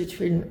 years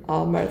between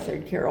Martha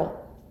and Carol.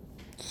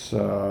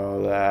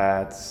 So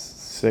that's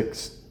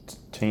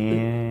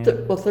 16?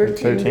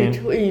 13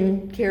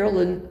 between Carol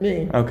and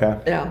me. Okay.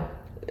 Yeah.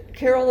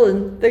 Carol,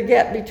 and the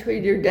gap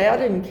between your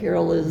dad and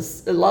Carol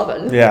is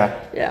 11. Yeah.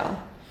 Yeah.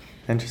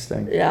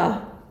 Interesting.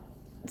 Yeah.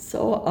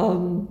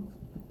 So,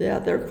 yeah,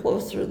 they're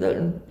closer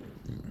than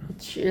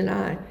she and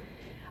I.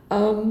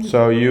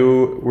 So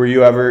were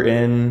you ever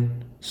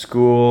in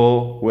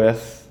school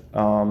with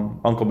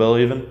Uncle Bill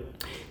even?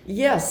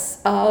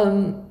 Yes.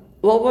 Well,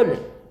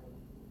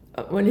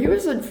 when he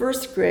was in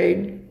first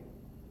grade,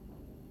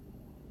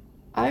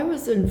 I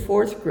was in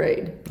fourth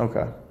grade.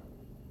 Okay.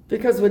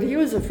 Because when he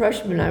was a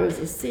freshman, I was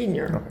a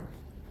senior.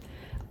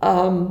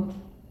 Okay.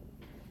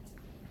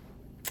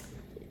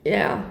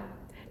 Yeah.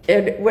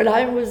 And when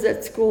I was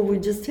at school, we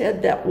just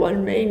had that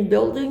one main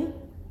building.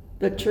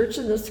 The church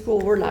and the school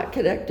were not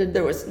connected.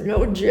 There was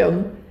no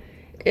gym.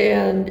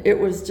 And it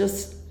was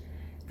just,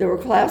 there were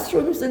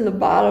classrooms in the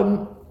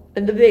bottom,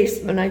 in the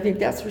basement. I think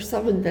that's where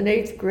 7th and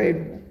 8th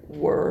grade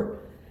were.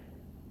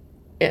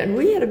 And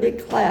we had a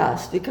big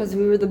class because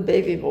we were the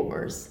baby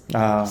boomers.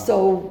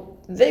 So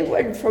they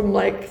went from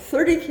like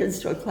 30 kids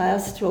to a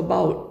class to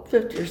about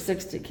 50 or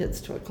 60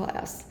 kids to a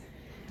class.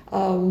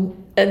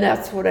 And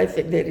that's what I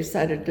think they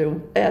decided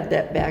to add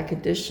that back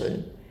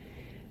addition.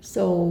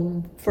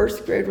 So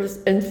first grade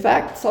was, in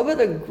fact, some of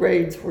the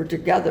grades were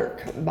together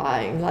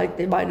combined, like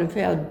they might have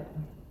had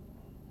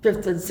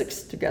 5th and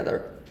 6th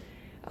together.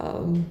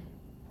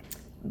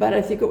 But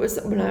I think it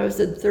was when I was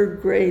in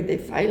 3rd grade, they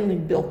finally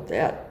built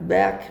that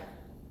back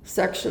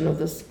section of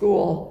the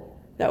school.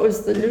 That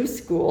was the new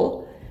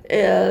school.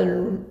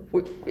 And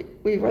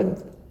we were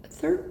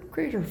 3rd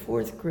grade or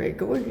 4th grade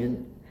going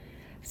in.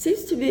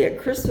 Seems to be at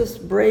Christmas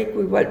break,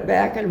 we went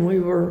back and we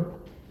were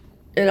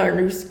in our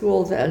new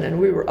school then, and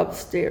we were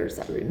upstairs,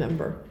 I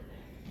remember.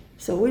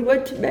 So we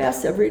went to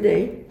Mass every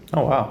day.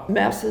 Oh, wow.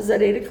 Mass was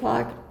at 8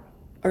 o'clock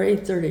or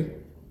 8:30.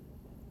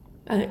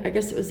 I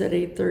guess it was at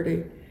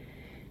 8:30.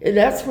 And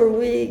that's where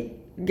we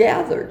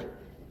gathered.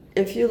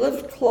 If you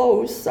lived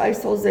close, I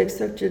suppose they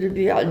expect you to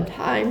be on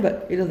time,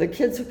 but the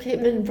kids who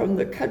came in from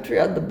the country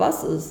on the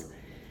buses,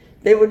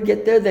 they would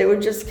get there, they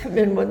would just come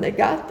in when they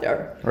got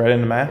there. Right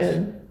into Mass?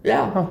 And,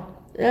 yeah, Huh.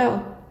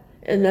 yeah.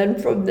 And then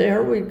from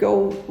there, we'd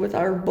go with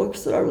our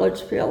books and our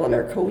lunch pail and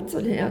our coats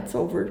and hats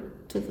over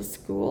to the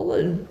school,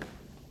 and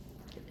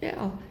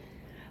yeah.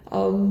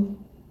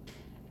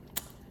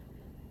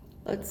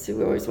 Let's see,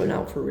 we always went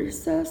out for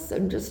recess.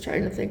 I'm just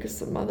trying to think of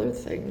some other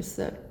things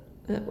that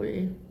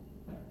we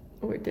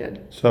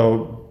did.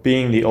 So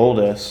being the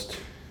oldest,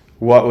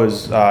 what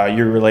was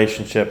your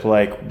relationship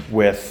like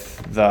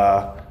with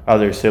the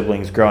other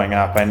siblings growing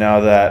up? I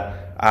know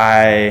that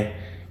I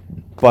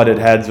butted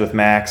heads with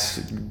Max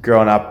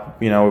growing up,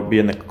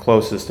 being the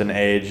closest in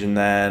age, and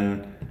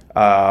then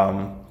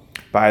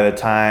by the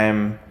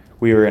time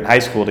we were in high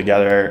school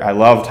together, I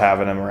loved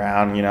having him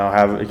around. We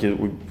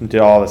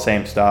did all the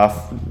same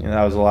stuff.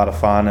 That was a lot of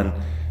fun. And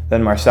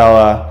then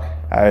Marcella,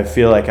 I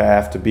feel like I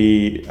have to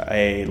be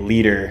a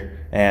leader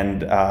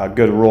and a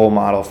good role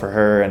model for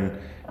her, and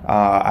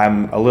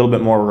I'm a little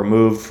bit more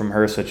removed from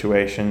her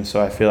situation,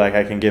 so I feel like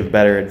I can give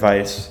better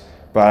advice.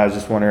 But I was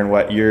just wondering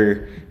what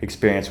your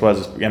experience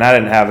was, and I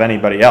didn't have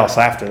anybody else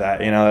after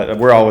that.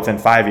 We're all within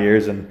 5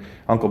 years, and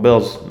Uncle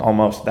Bill's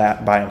almost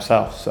that by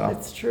himself. So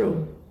that's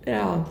true.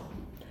 Yeah.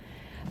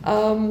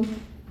 I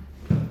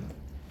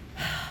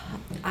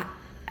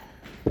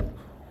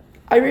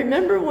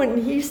remember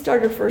when he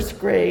started first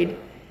grade,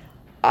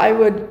 I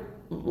would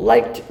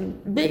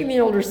being the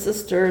older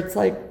sister. It's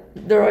like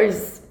they're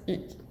always,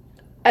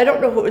 I don't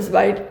know if it was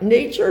by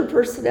nature or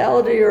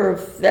personality or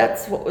if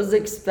that's what was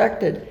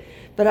expected,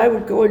 but I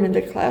would go into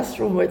the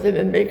classroom with him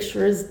and make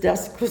sure his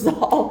desk was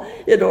all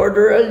in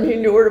order and he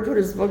knew where to put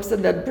his books.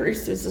 And then pretty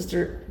soon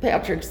Sister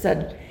Patrick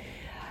said,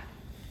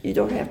 "You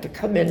don't have to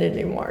come in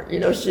anymore."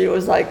 She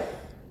was like,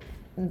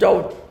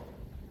 "Don't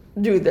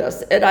do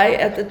this." And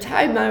at the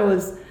time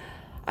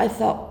I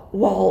thought,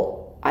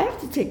 well, I have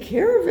to take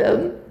care of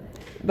him.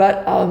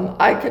 But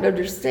I could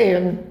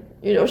understand,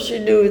 she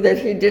knew that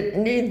he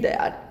didn't need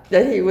that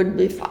he would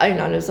be fine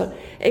on his own.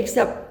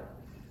 Except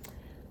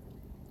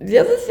the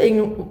other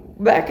thing,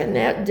 back in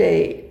that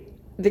day,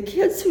 the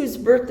kids whose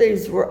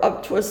birthdays were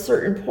up to a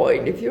certain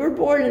point, if you were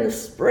born in the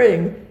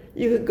spring,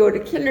 you could go to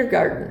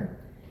kindergarten.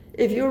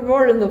 If you were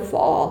born in the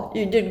fall,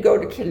 you did go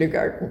to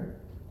kindergarten.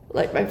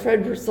 Like my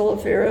friend Priscilla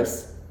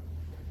Ferris,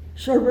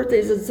 So her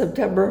birthday's in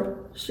September.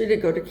 She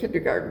didn't go to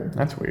kindergarten.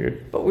 That's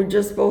weird. But we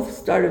just both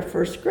started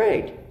first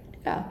grade.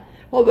 Yeah.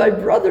 Well, my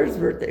brother's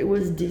birthday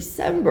was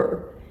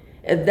December.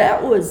 And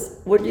that was,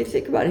 what do you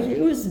think about it?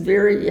 He was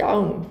very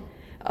young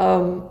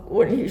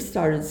when he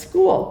started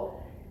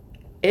school.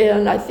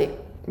 And I think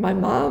my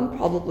mom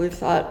probably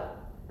thought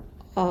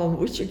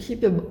we should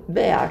keep him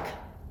back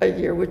a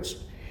year, which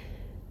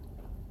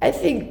I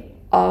think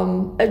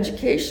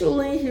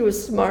educationally he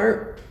was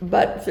smart,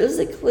 but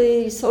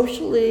physically,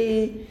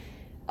 socially,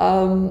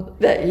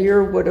 that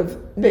year would have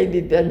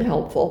maybe been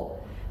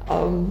helpful.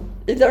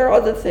 There are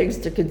other things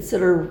to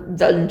consider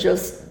than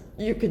just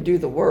you could do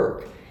the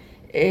work.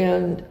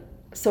 And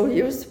so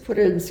he was put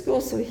in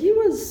school, so he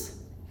was,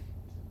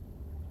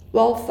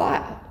 well,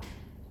 5.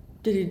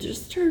 Did he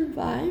just turn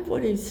 5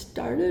 when he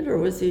started, or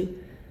was he,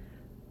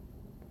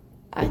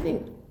 I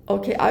think,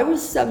 okay, I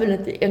was 7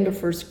 at the end of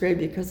first grade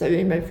because I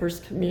made my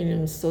first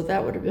communion, so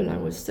that would have been, I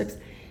was 6.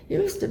 He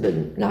must have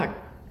been not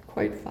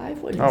quite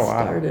 5 when he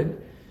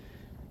started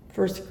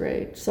first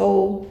grade.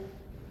 So,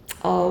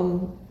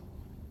 and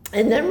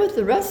then with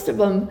the rest of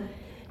them,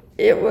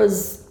 it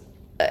was,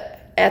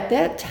 at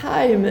that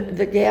time,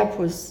 the gap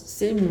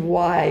seemed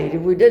wide.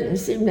 We didn't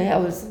seem to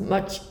have as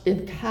much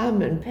in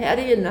common.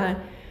 Patty and I,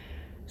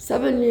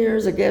 7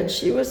 years, again,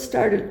 she was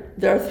started,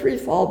 there are 3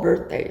 fall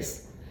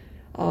birthdays.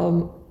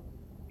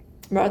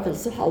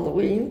 Martha's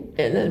Halloween,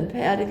 and then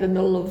Patty the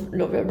middle of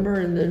November,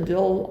 and then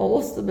Bill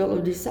almost the middle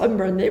of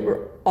December, and they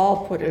were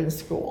all put in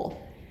school.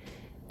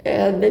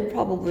 And they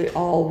probably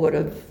all would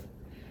have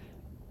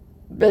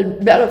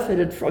been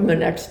benefited from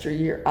an extra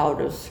year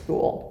out of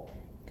school.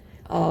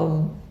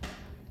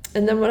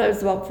 And then when I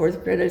was about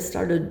 4th grade,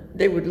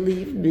 they would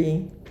leave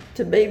me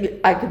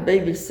I could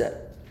babysit.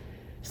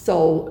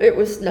 So it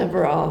was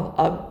never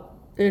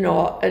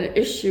an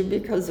issue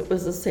because it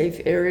was a safe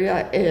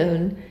area,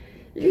 and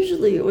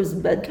usually it was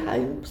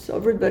bedtime, so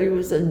everybody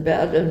was in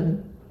bed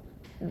and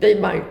they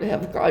might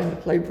have gone to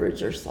play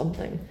bridge or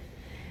something.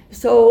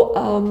 So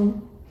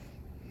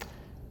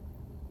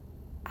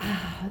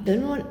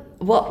then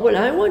when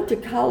I went to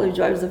college,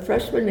 I was a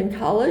freshman in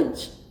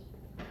college.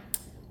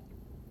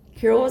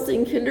 Carol was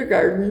in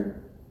kindergarten,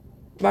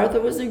 Martha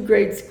was in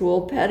grade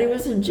school, Patty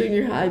was in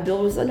junior high,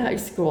 Bill was in high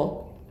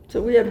school.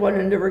 So we had one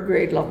in every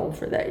grade level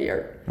for that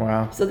year.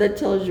 Wow. So that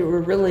tells you we're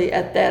really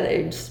at that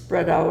age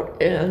spread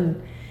out.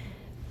 And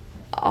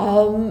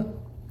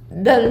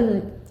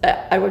then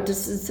I went to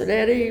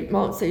Cincinnati,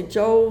 Mount St.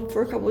 Joe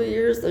for a couple of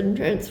years, then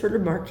transferred to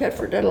Marquette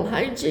for dental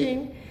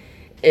hygiene.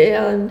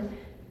 And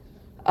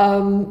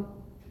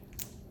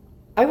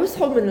I was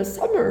home in the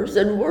summers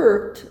and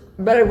worked,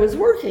 but I was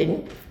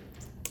working.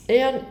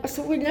 And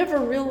so we never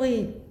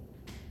really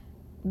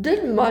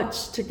did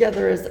much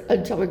together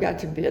until we got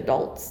to be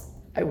adults,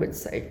 I would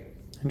say.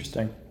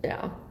 Interesting.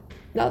 Yeah.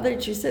 Now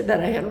that you said that,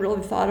 I hadn't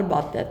really thought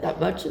about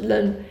that much. And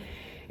then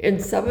in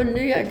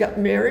 70, I got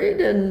married,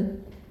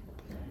 and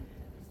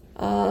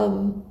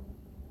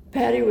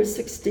Patty was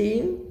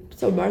 16,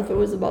 so Martha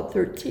was about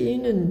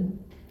 13,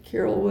 and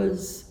Carol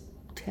was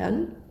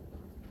 10.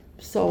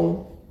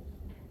 So,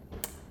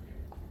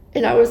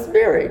 and I was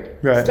married,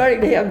 starting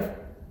to have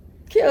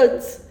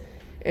kids,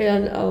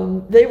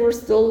 and they were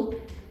still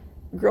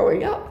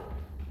growing up.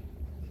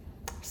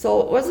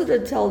 So it wasn't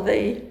until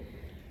they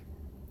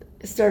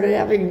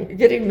started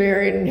getting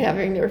married and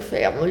having their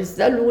families,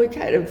 then we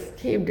kind of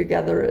came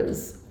together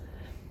as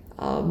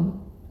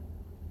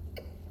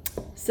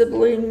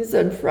siblings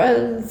and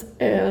friends,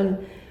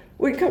 and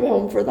we'd come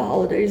home for the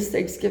holidays,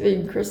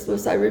 Thanksgiving,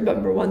 Christmas. I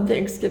remember one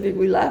Thanksgiving,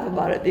 we laugh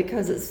about it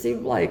because it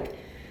seemed like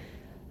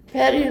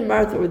Patty and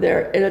Martha were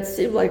there, and it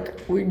seemed like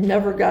we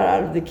never got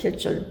out of the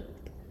kitchen.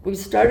 We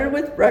started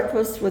with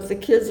breakfast with the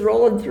kids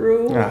rolling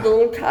through, the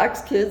little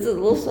Cox kids and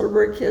the little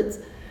Sudbury kids,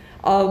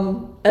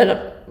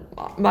 and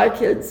my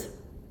kids.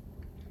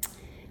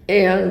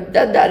 And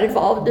then that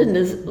evolved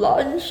into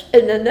lunch,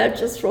 and then that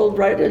just rolled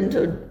right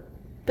into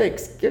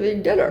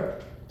Thanksgiving dinner.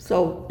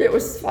 So it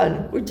was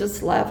fun. We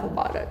just laugh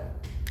about it.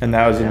 And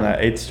that was in the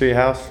 8th Street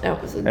house?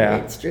 That was in the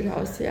 8th Street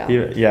house, yeah.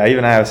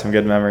 Even I have some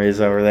good memories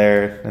over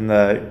there in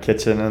the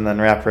kitchen, and then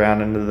wrap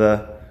around into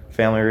the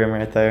family room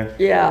right there.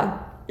 Yeah.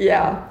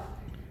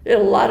 We had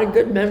a lot of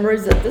good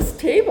memories at this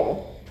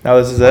table. Oh,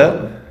 this is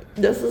it?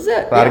 This is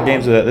it. A lot of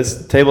games with it.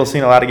 This table's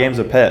seen a lot of games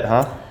of Pitt,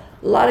 huh?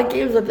 A lot of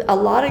games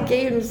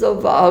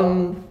of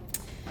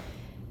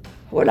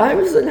when I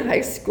was in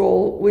high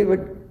school, we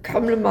would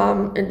come to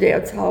Mom and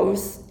Dad's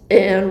house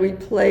and we'd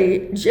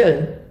play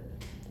gin.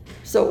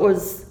 So it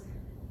was,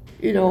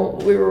 we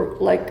were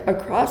like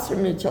across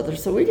from each other.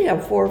 So we'd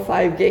have 4 or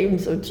 5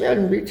 games of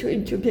gin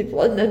between 2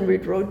 people, and then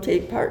we'd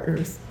rotate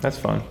partners. That's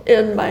fun.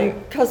 And my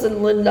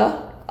cousin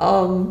Linda,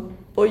 you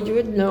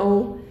would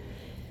know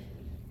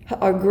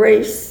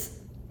Grace,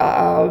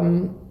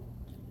 John,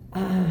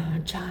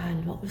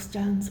 what's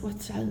John's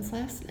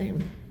last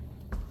name?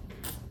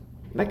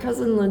 My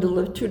cousin Linda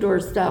lived 2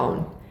 doors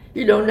down.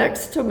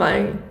 Next to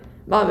my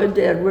mom and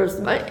dad was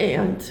my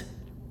aunt,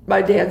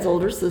 my dad's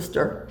older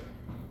sister,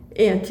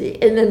 Auntie,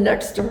 and then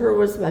next to her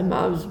was my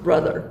mom's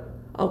brother,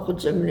 Uncle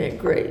Jim and Aunt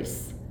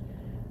Grace.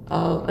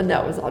 And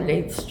that was on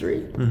 8th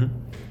Street.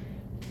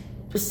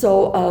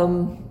 So,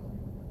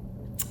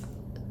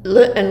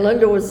 and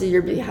Linda was the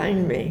year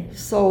behind me.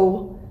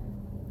 So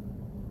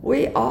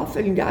we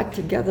often got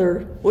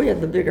together. We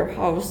had the bigger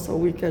house so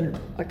we could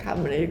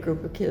accommodate a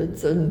group of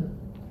kids. And,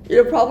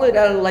 probably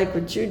not like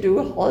what you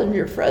do, hauling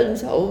your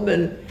friends home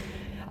and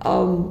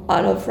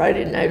on a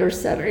Friday night or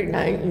Saturday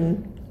night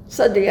and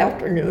Sunday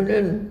afternoon.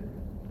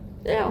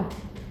 And,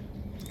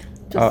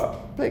 just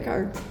play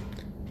cards.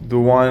 The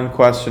one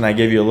question I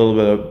gave you a little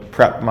bit of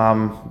prep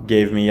Mom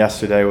gave me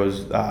yesterday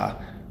was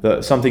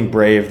something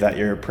brave that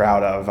you're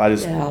proud of. I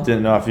just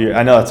didn't know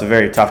I know that's a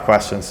very tough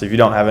question, so if you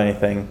don't have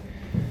anything.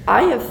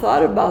 I have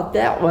thought about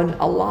that one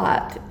a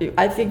lot.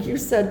 I think you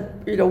said,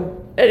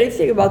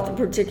 anything about the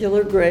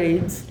particular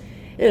grades.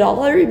 And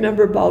all I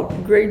remember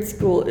about grade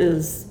school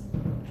is,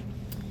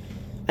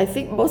 I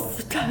think most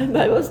of the time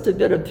I must have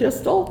been a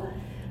pistol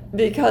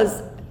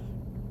because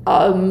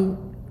the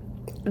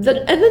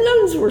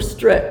nuns were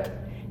strict.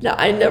 Now,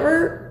 I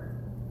never,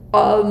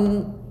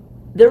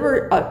 there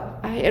were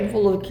a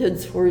handful of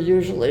kids who were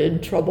usually in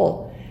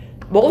trouble.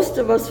 Most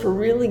of us were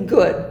really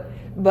good,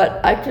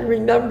 but I can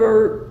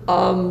remember,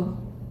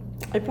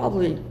 I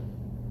probably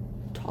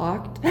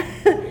talked.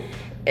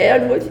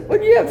 And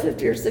when you have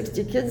 50 or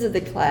 60 kids in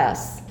the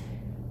class,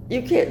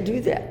 you can't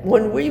do that.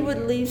 When we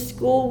would leave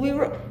school, we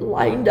were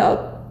lined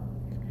up,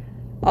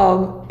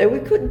 and we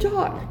couldn't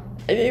talk.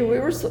 I mean,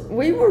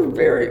 we were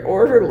very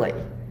orderly.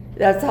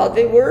 That's how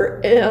they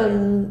were,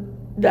 and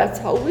that's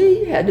how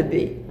we had to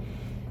be.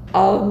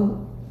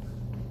 And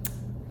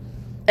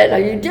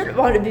you didn't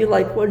want to be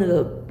like one of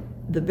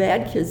the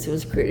bad kids who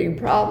was creating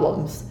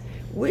problems.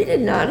 We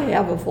did not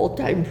have a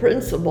full-time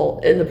principal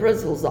in the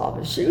principal's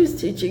office. She was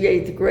teaching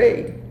 8th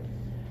grade.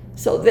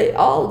 So they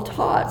all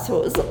taught.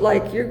 So it wasn't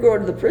like you're going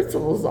to the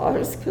principal's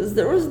office because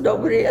there was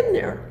nobody in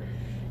there.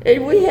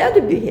 And we had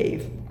to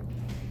behave.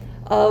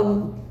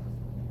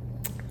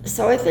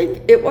 So I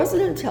think it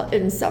wasn't until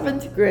in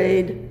 7th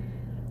grade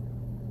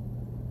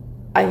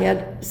I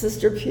had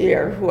Sister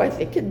Pierre, who I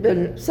think had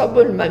been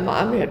someone my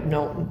mom had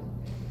known.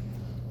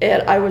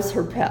 And I was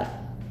her pet.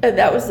 And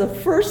that was the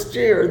first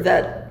year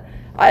that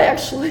I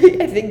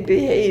actually, I think,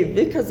 behaved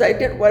because I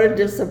didn't want to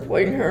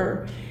disappoint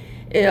her.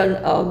 And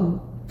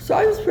so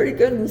I was pretty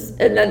good.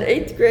 And then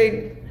 8th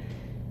grade,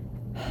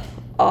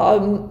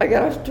 I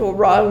got off to a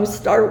wrong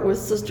start with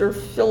Sister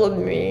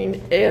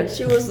Philomene, and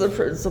she was the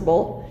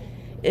principal.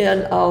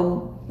 And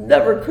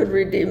never could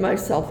redeem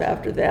myself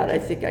after that. I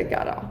think I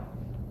got a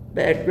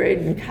bad grade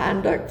in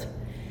conduct.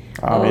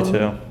 Me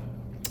too.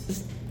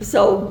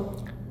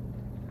 So,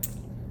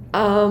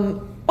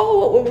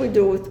 what would we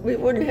do we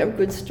wouldn't have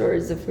good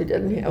stories if we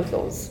didn't have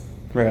those.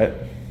 Right.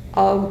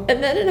 And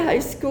then in high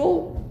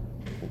school,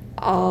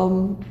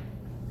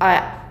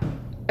 I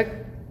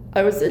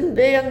was in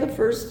band the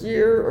first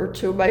year or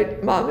two. My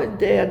mom and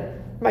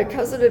dad, my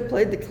cousin had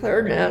played the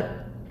clarinet,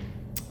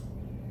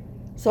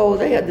 so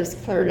they had this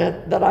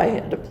clarinet that I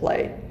had to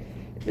play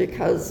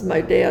because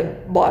my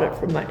dad bought it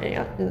from my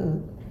aunt.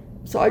 And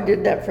so I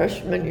did that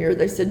freshman year.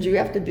 They said, you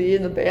have to be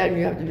in the band,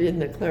 you have to be in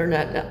the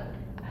clarinet. Now,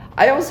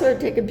 I also had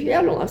taken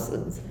piano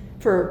lessons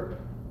from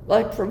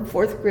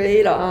 4th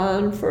grade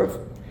on for a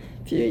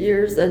few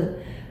years, and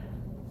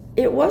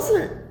it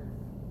wasn't,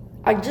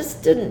 I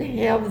just didn't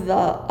have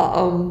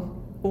the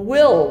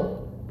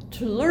will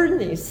to learn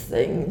these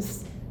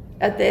things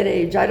at that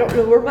age. I don't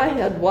know where my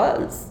head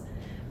was,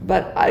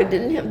 but I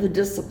didn't have the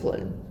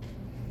discipline.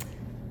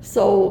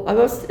 So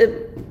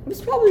it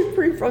was probably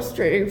pretty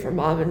frustrating for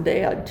Mom and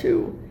Dad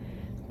too.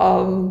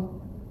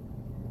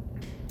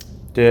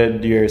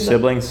 Did your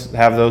siblings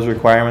have those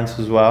requirements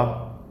as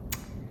well?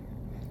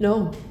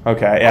 No.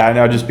 Okay, yeah, I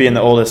know just being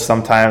the oldest,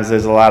 sometimes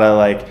there's a lot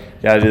of you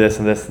gotta do this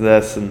and this and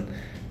this, and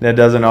it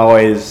doesn't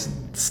always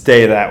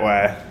stay that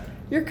way.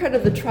 You're kind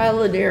of the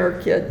trial and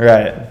error kid.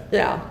 Right.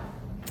 Yeah.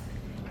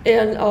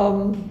 And,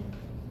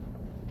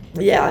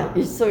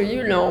 so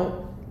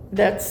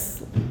that's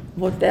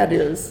what that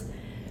is.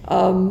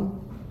 And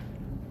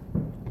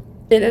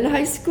in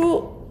high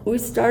school, we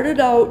started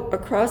out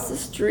across the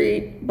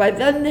street. By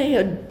then they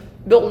had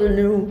built a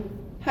new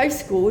high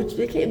school, which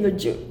became it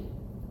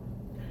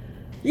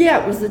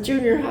was the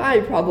junior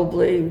high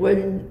probably.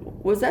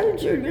 Was that a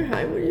junior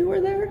high when you were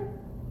there?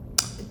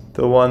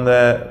 The one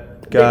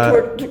that got...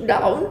 They tore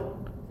down?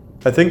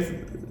 I think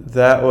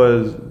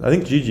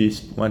Gigi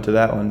went to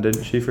that one,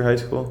 didn't she, for high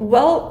school?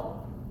 Well,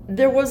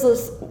 there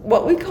was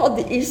what we called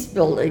the East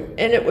Building,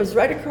 and it was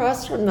right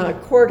across from the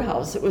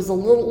courthouse. It was a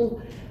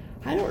little,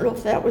 I don't know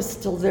if that was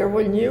still there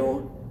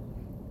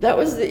that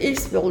was the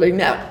East Building.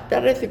 That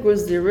I think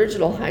was the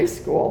original high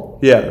school.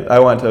 Yeah, I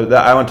went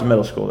to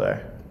middle school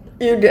there.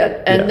 You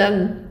did, and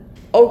then,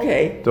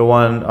 okay. The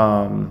one,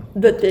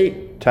 that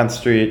they... 10th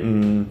Street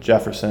and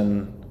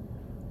Jefferson,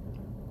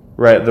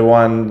 right, the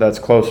one that's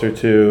closer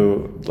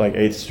to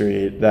 8th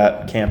Street,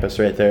 that campus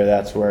right there,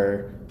 that's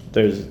where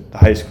there's the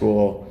high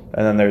school,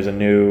 and then there's a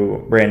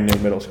brand new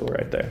middle school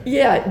right there.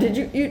 Yeah, did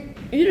you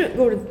didn't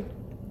go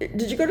to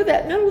did you go to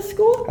that middle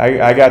school?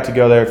 I got to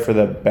go there for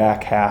the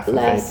back half of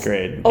 8th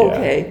grade.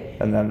 Okay.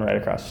 Yeah, and then right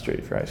across the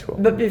street for high school.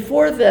 But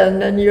before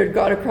then you had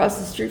gone across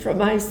the street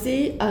from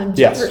IC on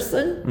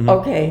Jefferson? Yes. Mm-hmm.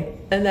 Okay.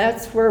 And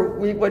that's where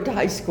we went to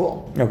high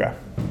school. Okay.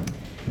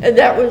 And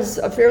that was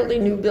a fairly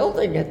new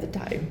building at the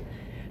time.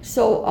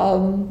 So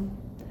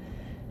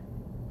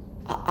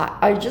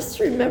I just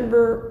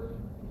remember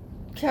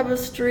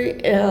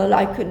chemistry, and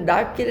I could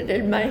not get it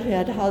in my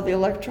head how the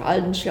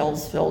electron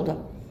shells filled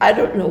up. I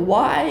don't know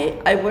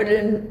why. I went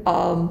in,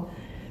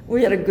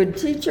 we had a good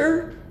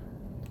teacher.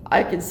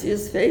 I can see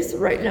his face.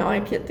 Right now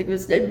I can't think of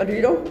his name, but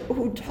you know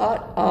who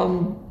taught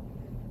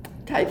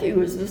typing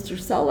was Mr.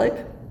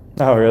 Selleck.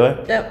 Oh, really?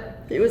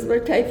 Yep, he was my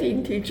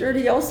typing teacher, and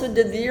he also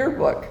did the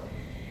yearbook.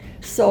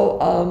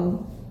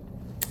 So,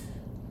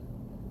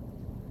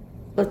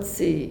 let's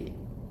see.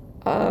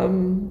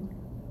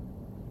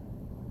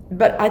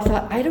 But I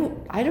thought, I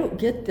don't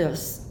get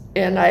this.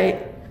 And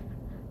I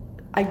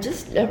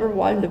just never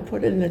wanted to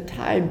put in the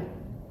time.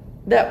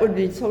 That would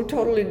be so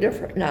totally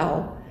different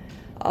now.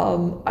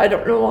 I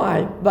don't know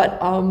why, but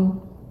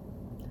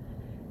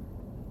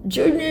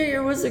junior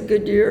year was a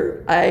good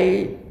year.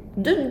 I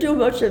didn't do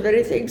much of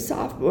anything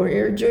sophomore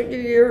year. Junior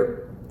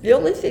year, the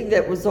only thing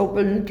that was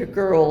open to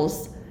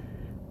girls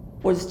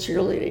was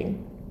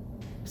cheerleading.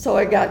 So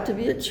I got to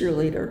be a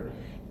cheerleader.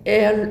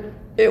 And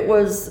it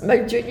was my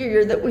junior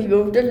year that we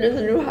moved into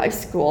the new high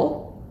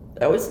school.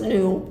 That was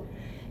new.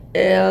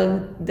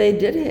 And they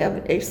did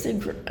have a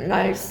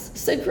synchronized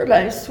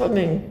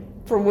swimming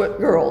for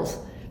girls.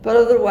 But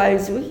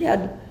otherwise, we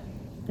had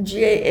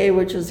GAA,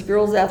 which is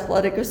Girls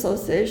Athletic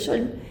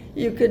Association.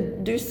 You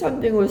could do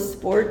something with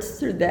sports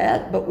through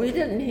that, but we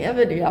didn't have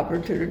any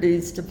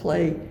opportunities to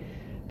play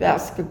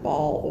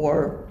basketball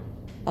or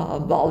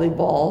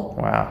volleyball.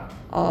 Wow.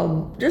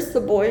 Just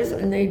the boys,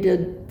 and they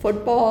did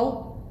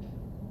football,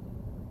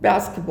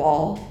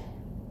 basketball.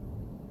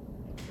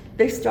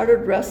 They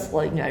started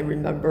wrestling, I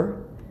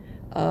remember.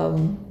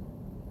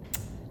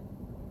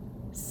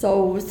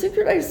 So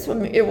synchronized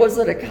swimming, it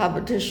wasn't a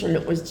competition,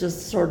 it was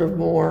just sort of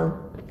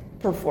more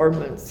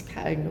performance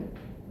kind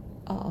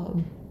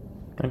of.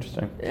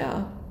 Interesting.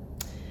 Yeah.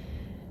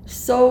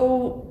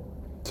 So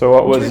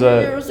what was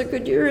junior year was a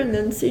good year, and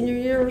then senior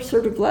year,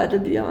 sort of glad to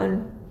be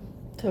on.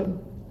 So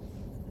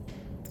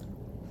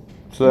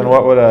then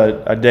what would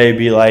a day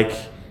be like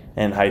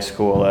in high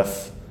school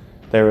if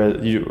there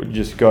was, you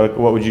just go,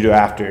 what would you do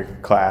after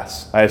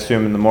class? I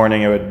assume in the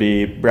morning it would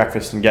be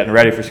breakfast and getting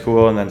ready for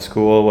school, and then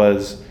school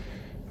was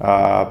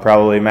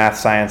probably math,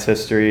 science,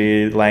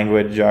 history,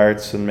 language,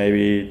 arts, and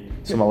maybe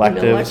some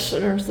electives. An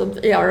election or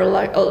something, yeah, or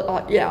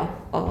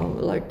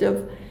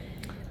elective.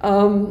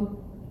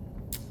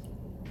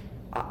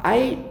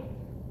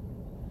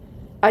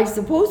 I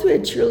suppose we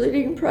had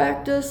cheerleading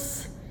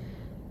practice,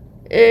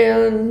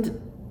 and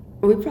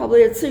we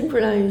probably had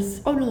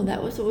synchronized. Oh no,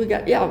 that was what we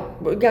got. Yeah,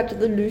 we got to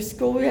the new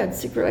school. We had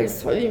synchronized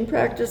swimming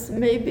practice,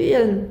 maybe,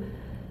 and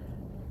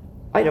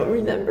I don't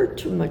remember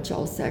too much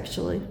else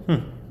actually.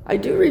 I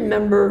do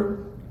remember.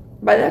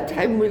 By that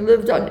time, we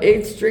lived on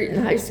 8th Street,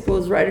 and high school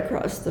was right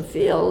across the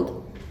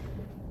field.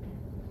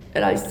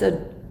 And I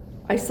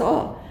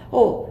saw.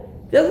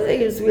 The other thing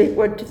is we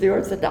went to the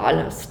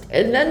orthodontist,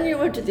 and then you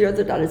went to the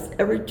orthodontist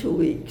every 2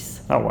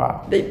 weeks. Oh,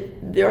 wow. The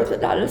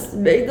orthodontist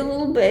made the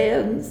little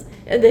bands,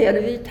 and they had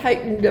to be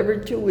tightened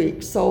every 2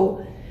 weeks.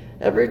 So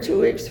every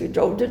 2 weeks we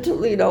drove to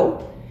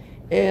Toledo,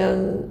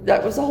 and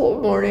that was a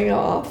whole morning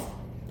off.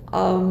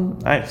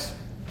 Nice.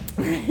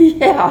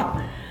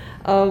 Yeah.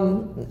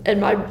 And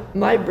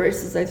my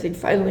braces, I think,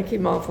 finally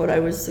came off when I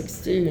was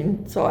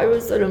 16. So I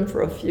was in them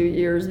for a few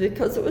years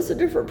because it was a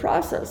different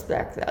process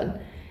back then.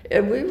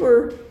 And we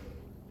were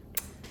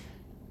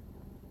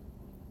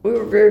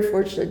very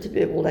fortunate to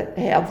be able to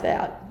have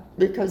that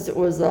because it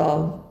was,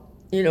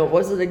 it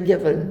wasn't a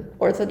given.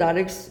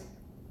 Orthodontics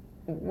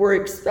were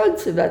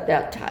expensive at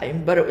that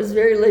time, but it was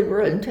very labor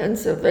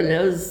intensive. And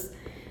as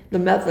the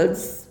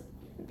methods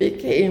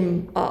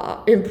became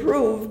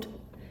improved,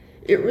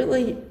 it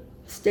really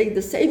stayed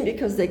the same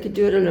because they could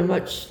do it in a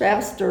much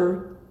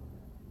faster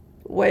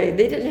way.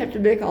 They didn't have to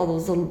make all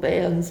those little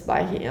bands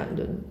by hand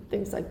and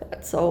things like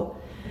that. So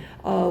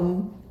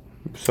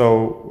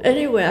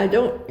anyway, I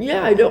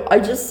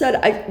just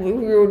said we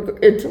were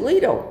in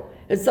Toledo,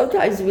 and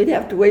sometimes we'd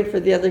have to wait for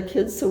the other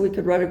kids so we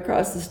could run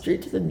across the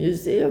street to the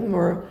museum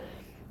or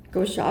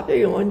go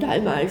shopping. And one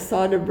time I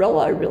saw an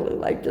umbrella I really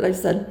liked, and I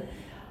said,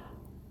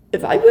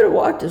 if I'm going to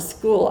walk to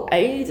school,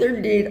 I either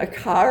need a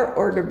car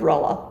or an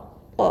umbrella.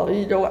 Well,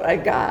 you know what I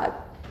got?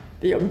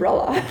 The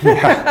umbrella.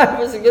 I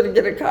wasn't going to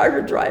get a car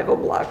to drive a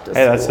block to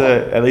school.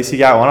 Hey, at least you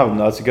got one of them.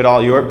 That's a good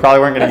all. You probably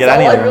weren't going to get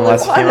any of them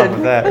unless you came up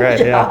with that, right?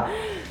 Yeah.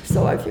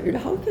 So I figured,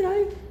 how could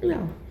I?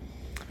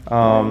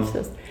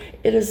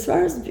 And as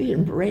far as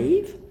being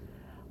brave,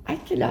 I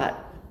cannot.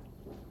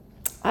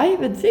 I have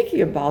been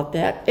thinking about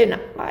that, and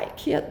I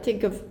can't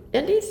think of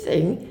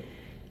anything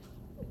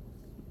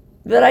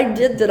that I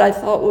did that I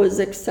thought was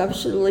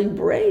exceptionally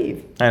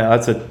brave. I know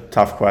that's a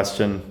tough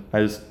question.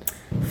 I just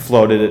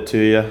floated it to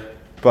you.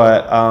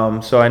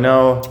 But so I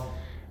know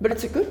but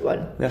it's a good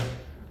one. Yeah.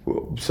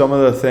 One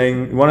of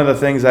the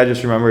things I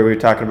just remember, we were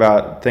talking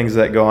about things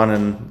that go on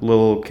in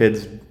little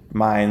kids'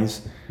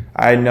 minds.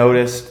 I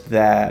noticed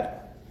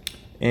that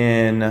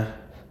in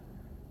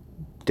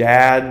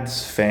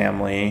Dad's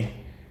family,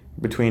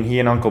 between he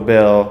and Uncle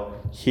Bill,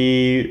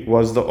 he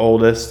was the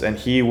oldest and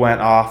he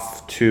went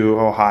off to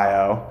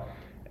Ohio,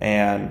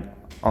 and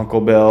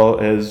Uncle Bill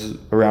is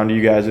around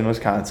you guys in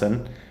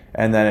Wisconsin.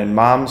 And then in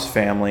Mom's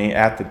family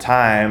at the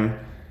time,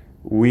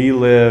 we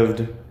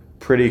lived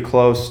pretty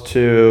close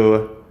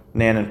to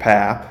Nan and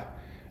Pap,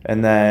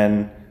 and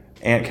then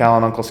Aunt Cal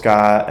and Uncle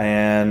Scott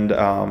and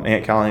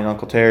Aunt Callie and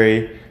Uncle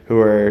Terry, who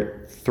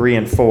are 3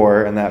 and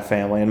 4 in that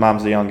family, and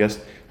Mom's the youngest,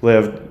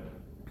 lived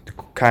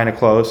kind of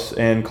close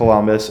in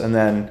Columbus. And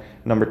then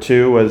number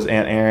 2 was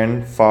Aunt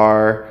Erin,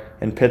 far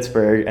in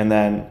Pittsburgh, and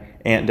then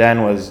Aunt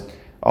Den was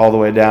all the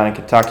way down in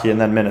Kentucky, and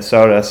then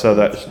Minnesota, so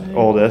that's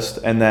oldest.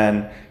 And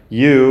then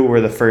you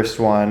were the first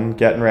one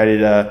getting ready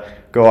to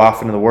go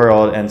off into the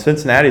world, and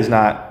Cincinnati's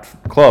not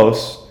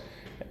close,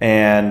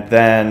 and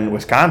then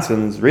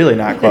Wisconsin's really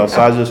not close.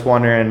 So I was just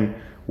wondering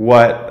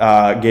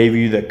what gave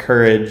you the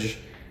courage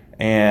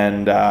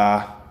and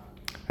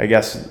I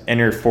guess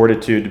inner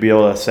fortitude to be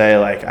able to say,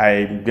 like,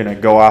 I'm gonna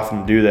go off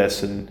and do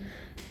this, and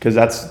because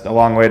that's a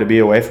long way to be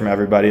away from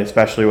everybody,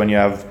 especially when you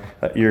have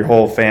your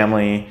whole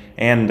family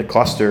and the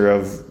cluster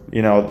of,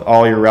 you know,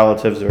 all your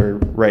relatives are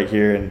right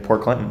here in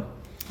Port Clinton.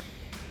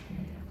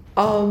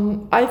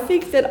 I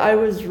think that I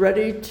was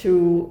ready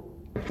to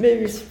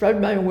maybe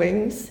spread my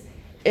wings,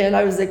 and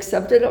I was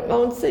accepted at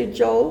Mount St.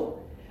 Joe.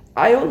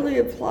 I only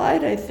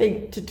applied, I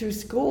think, to 2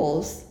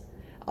 schools.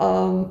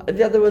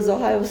 The other was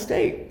Ohio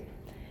State.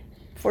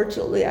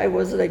 Fortunately, I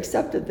wasn't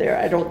accepted there,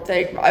 I don't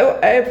think. I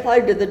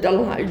applied to the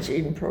dental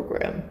hygiene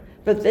program,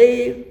 but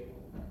there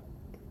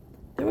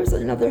was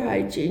another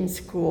hygiene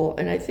school,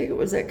 and I think it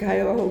was at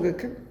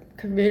Cuyahoga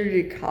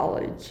Community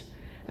College.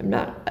 I'm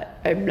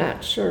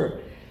not sure.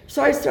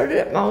 So I started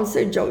at Mount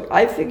St. Joe.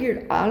 I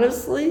figured,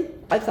 honestly,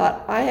 I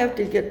thought I have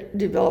to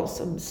develop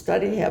some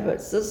study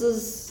habits. This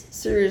is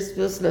serious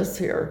business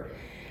here.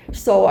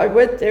 So I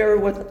went there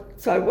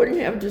so I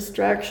wouldn't have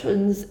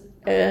distractions,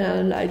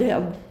 and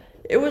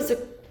it was a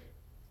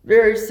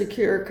very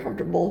secure,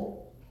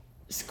 comfortable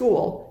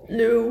school.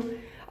 New,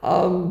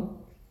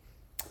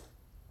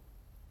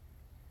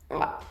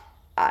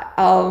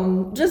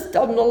 just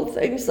dumb little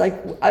things,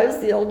 like I was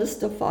the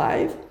oldest of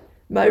 5.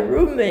 My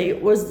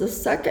roommate was the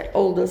second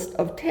oldest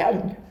of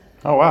 10.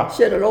 Oh, wow.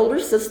 She had an older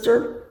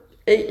sister,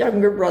 8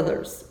 younger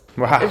brothers.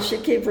 Wow. And she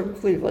came from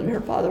Cleveland.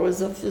 Her father was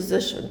a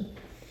physician.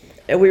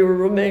 And we were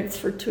roommates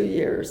for 2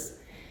 years.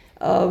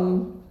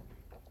 And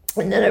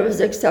then I was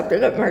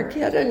accepted at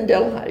Marquette in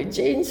dental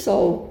hygiene,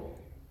 so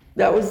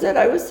that was it.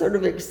 I was sort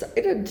of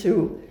excited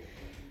to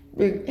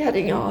be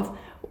heading off.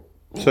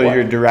 So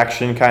your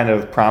direction kind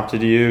of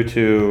prompted you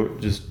to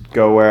just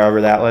go wherever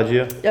that led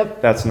you?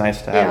 Yep. That's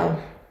nice to have.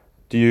 Yeah.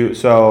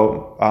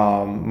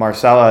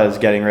 Marcella is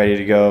getting ready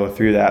to go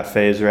through that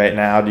phase right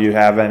now. Do you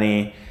have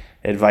any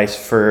advice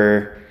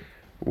for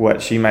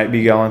what she might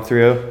be going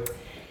through?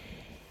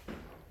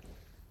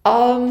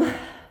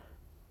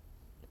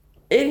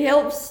 It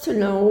helps to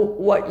know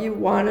what you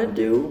want to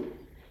do,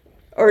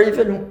 or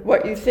even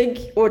what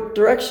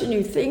direction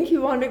you think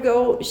you want to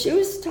go. She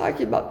was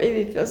talking about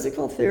maybe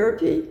physical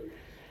therapy,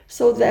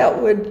 so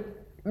that would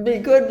be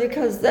good,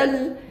 because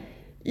then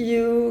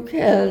you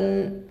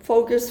can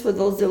focus for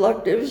those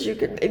electives. You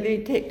could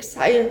maybe take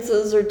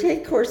sciences or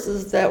take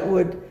courses that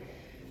would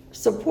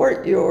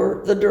support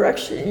the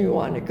direction you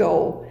want to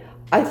go.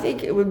 I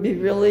think it would be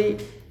really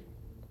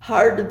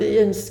hard to be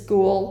in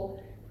school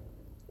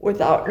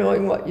without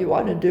knowing what you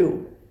want to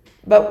do.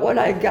 But when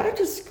I got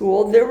to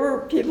school, there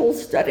were people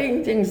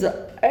studying things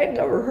that I'd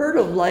never heard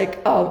of,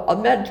 like a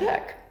med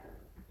tech.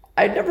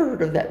 I'd never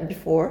heard of that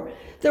before.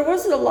 There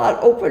wasn't a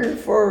lot open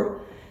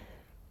for,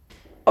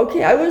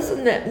 I was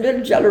in that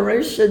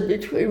mid-generation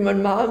between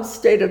when Mom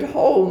stayed at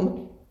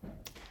home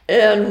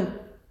and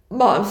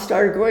Mom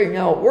started going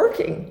out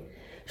working.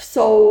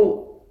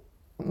 So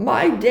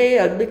my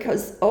dad,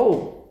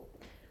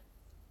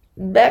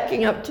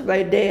 backing up to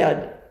my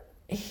dad,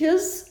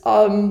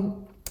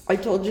 I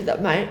told you that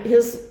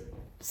his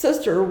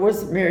sister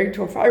was married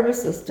to a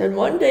pharmacist, and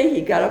one day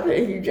he got up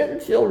and he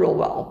didn't feel real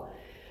well.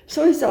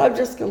 So he said, I'm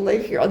just gonna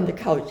lay here on the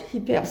couch. He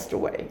passed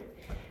away.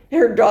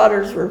 Her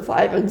daughters were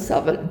 5 and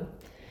 7.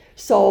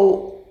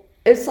 So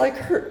it's like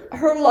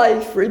her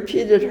life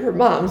repeated her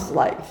mom's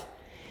life.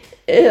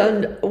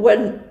 And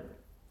when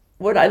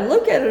I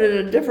look at it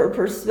in a different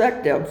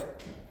perspective,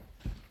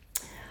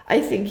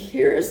 I think,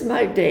 here's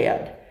my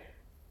dad,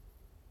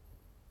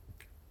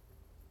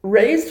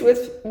 raised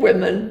with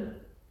women,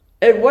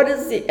 and what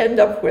does he end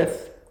up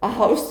with? A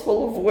house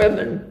full of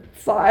women,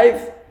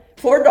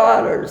 4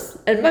 daughters,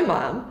 and my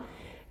mom.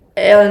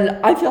 And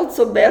I felt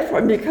so bad for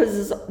him,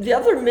 because the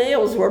other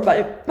males were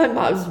my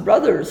mom's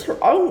brothers,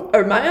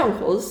 my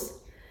uncles.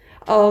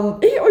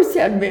 He always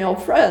had male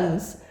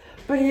friends,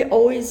 but he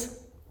always,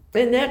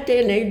 in that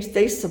day and age,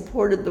 they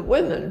supported the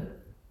women.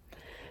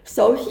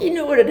 So he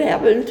knew what had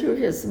happened to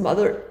his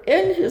mother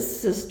and his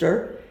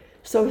sister.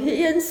 So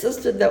he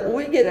insisted that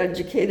we get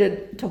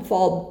educated to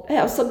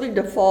have something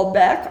to fall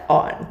back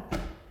on.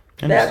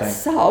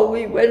 That's how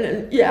we went,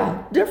 and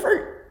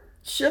different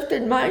shift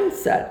in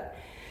mindset.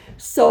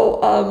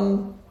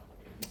 So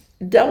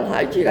dental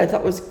hygiene I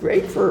thought was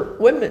great for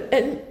women,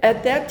 and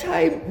at that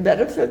time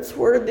benefits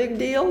were a big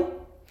deal.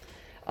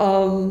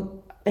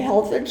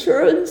 Health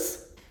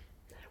insurance,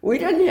 we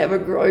didn't have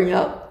it growing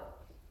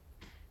up,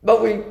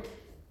 but we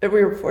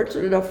were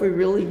fortunate enough we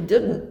really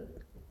didn't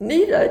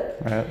need it.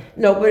 Right.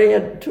 Nobody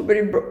had too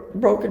many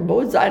broken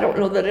bones. I don't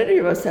know that any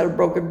of us had a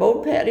broken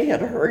bone. Patty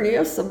had a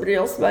hernia. Somebody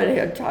else might have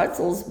had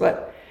tonsils,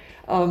 but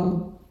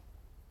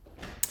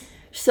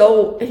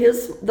so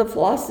the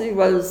philosophy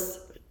was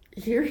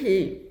here.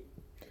 He,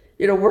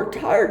 worked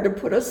hard to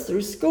put us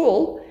through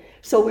school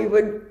so we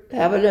would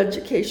have an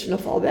education to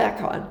fall back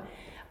on,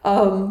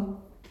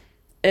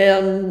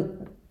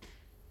 and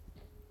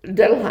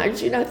dental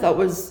hygiene I thought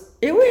we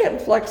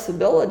had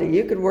flexibility.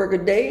 You could work a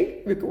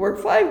day, you could work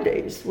 5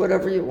 days,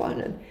 whatever you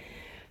wanted.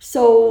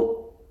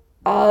 So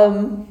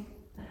I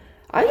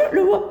don't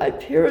know what my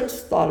parents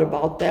thought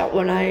about that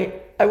when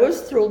I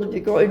was thrilled to be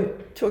going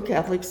to a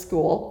Catholic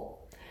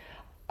school.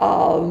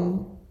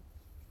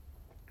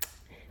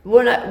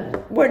 When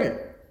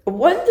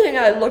one thing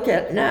I look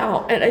at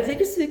now, and I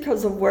think it's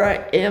because of where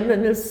I am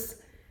in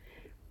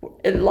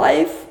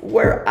life,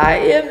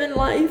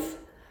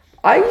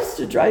 I used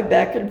to drive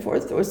back and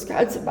forth to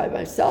Wisconsin by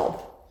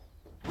myself.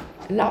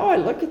 And now I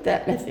look at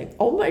that and I think,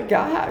 oh my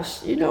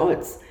gosh,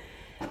 it's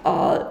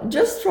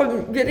just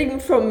from getting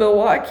from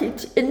Milwaukee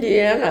to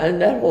Indiana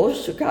and that whole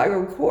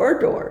Chicago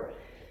corridor,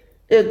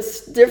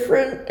 it's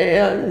different.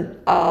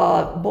 And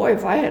boy,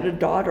 if I had a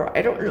daughter,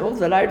 I don't know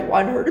that I'd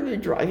want her to be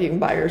driving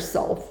by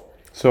herself.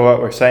 So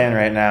what we're saying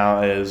right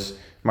now is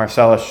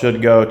Marcella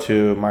should go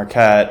to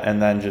Marquette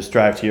and then just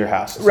drive to your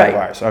house instead of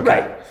ours. Okay.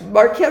 Right.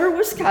 Marquette or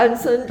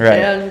Wisconsin,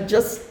 and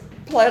just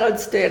plan on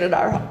staying at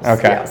our house.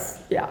 Okay.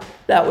 Yes. Yeah.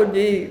 That would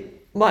be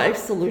my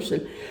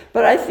solution.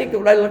 But I think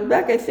when I look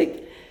back, I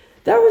think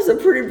that was a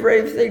pretty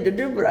brave thing to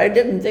do, but I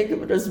didn't think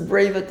of it as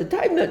brave at the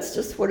time. That's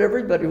just what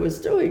everybody was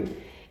doing.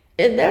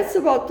 And that's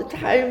about the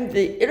time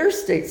the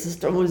interstate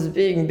system was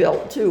being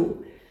built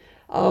too.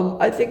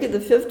 I think in the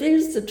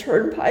 50s, the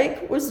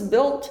turnpike was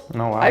built.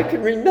 Oh, wow. I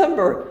can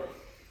remember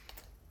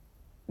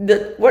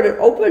that when it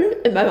opened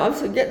and my mom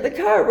said, get in the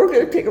car, we're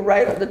going to take a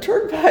ride on the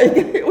turnpike.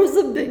 It was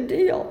a big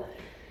deal.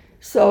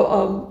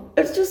 So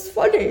it's just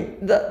funny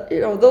that,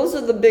 those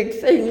are the big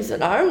things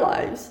in our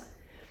lives.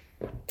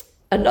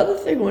 Another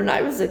thing, when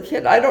I was a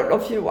kid, I don't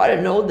know if you want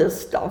to know this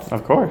stuff.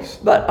 Of course.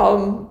 But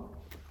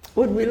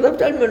when we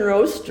lived on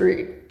Monroe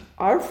Street,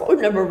 our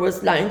phone number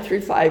was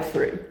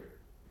 9353.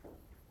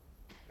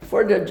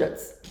 4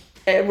 digits.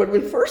 And when we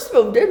first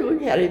moved in,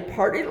 we had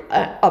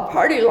a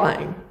party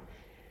line.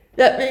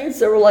 That means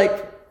there were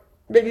like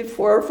maybe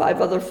 4 or 5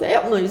 other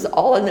families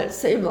all in that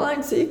same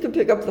line, so you could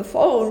pick up the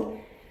phone.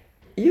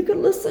 You could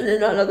listen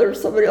in on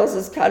somebody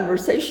else's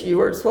conversation. You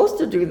weren't supposed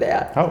to do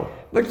that. Oh.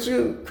 But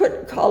you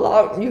couldn't call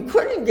out, and you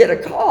couldn't get a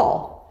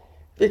call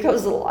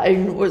because the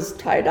line was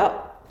tied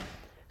up.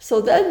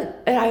 So then,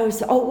 and I always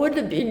said, wouldn't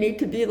it be neat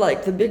to be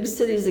like the big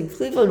cities in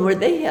Cleveland where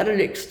they had an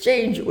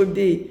exchange? It would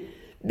be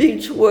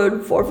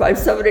Beechwood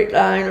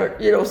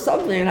 45789 or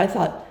something. And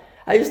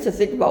I used to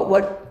think about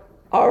what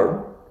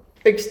our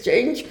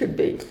exchange could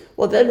be.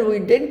 Well, then we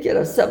did get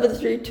a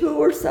 732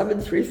 or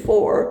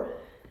 734,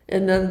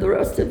 and then the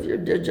rest of your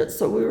digits.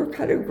 So we were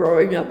kind of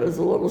growing up as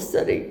a little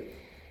city.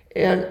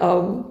 And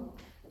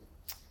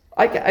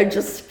I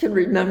just can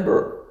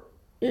remember,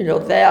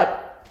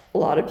 that a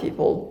lot of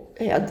people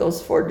had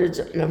those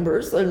 4-digit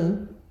numbers,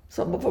 and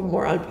some of them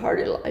were on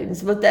party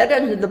lines, but that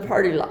ended the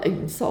party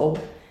line. So,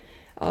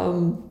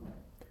 and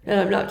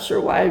I'm not sure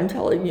why I'm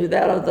telling you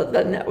that, other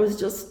than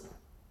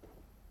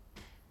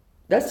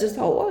that's just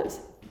how it was.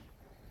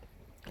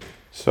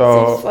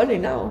 So seems funny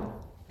now.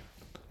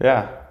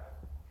 Yeah.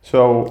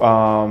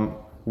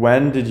 So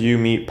when did you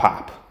meet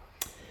Pop?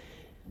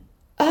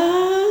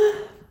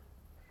 I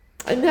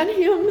met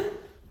him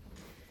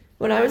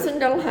when I was in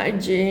dental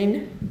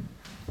hygiene.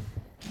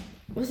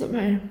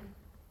 It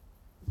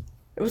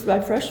was my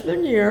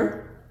freshman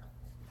year.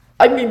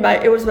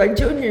 It was my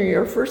junior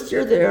year, first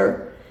year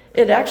there.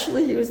 And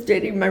actually, he was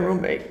dating my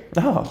roommate.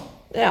 Oh.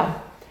 Yeah.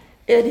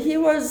 And he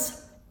was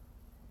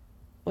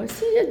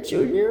he a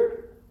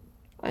junior?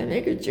 I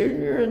think a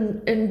junior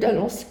in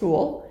dental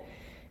school.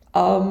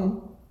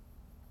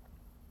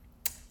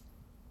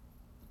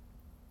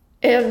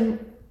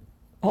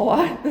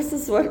 This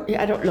is what,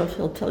 I don't know if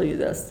he'll tell you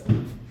this.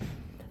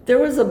 There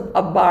was a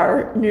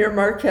bar near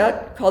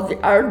Marquette called the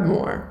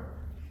Ardmore.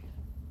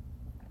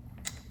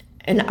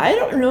 And I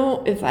don't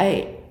know if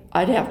I'd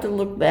have to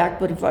look back,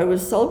 but if I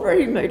was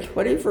celebrating my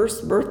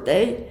 21st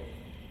birthday,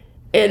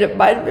 and it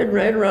might have been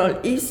right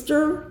around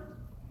Easter,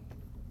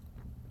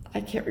 I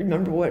can't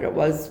remember what it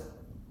was,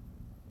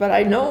 but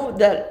I know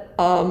that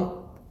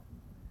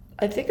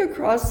I think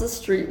across the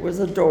street was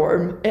a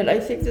dorm, and I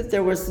think that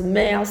there was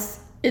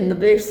mass in the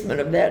basement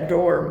of that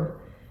dorm.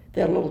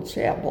 that little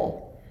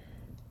chapel.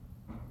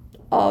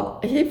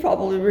 He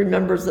probably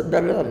remembers it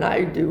better than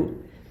I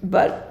do,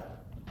 but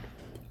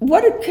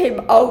what it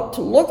came out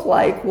to look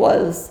like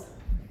was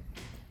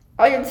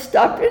I had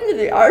stopped into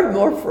the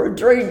Ardmore for a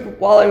drink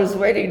while I was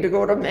waiting to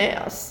go to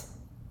Mass.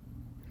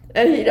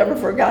 And he never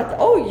forgot,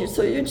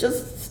 so you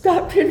just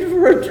stopped in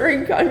for a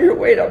drink on your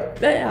way to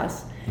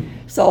Mass.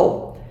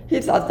 So he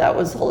thought that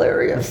was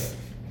hilarious.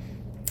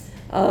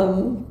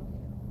 And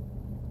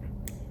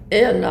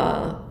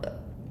I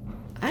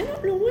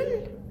don't know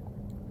when,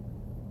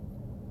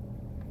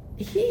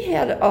 he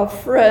had a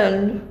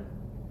friend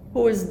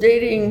who was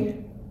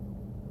dating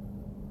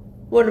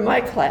one of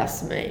my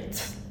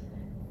classmates.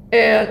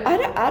 And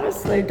I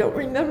honestly don't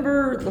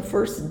remember the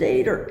first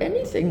date or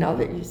anything now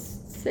that you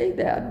say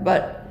that,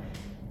 but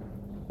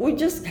we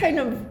just kind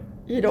of,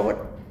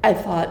 I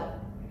thought,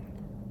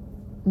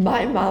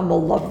 my mom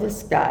will love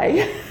this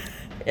guy.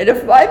 And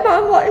if my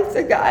mom likes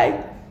a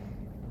guy,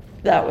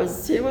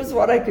 he was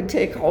what I could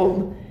take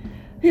home.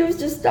 He was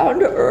just down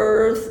to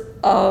earth,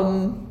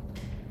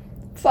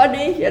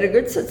 funny, he had a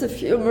good sense of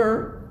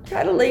humor,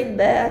 kind of laid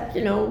back,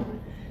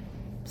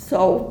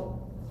 So,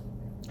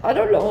 I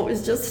don't know,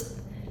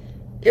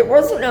 it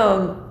wasn't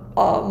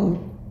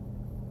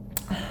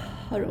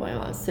how do I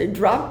want to say,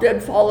 drop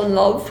dead, fall in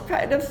love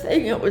kind of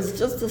thing. It was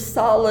just a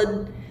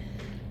solid,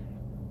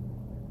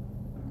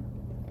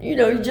 you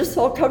just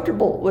felt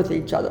comfortable with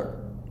each other.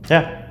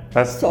 Yeah,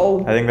 I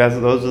think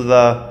those are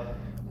the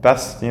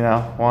best,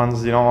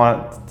 ones. You don't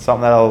want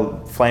something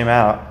that'll flame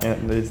out.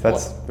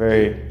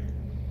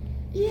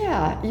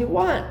 Yeah, you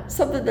want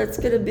something that's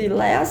going to be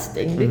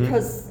lasting,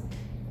 because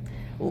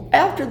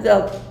after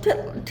the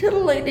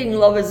titillating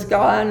love is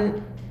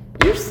gone,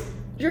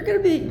 you're going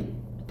to be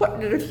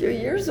putting in a few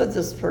years with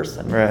this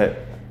person. Right.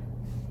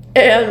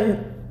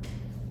 And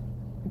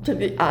to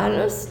be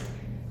honest,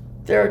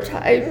 there are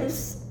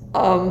times,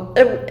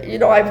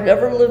 I've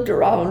never lived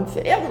around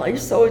family,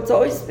 so it's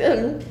always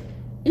been,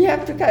 you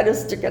have to kind of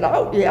stick it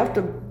out. You have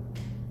to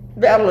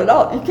battle it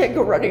out. You can't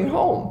go running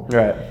home.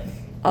 Right.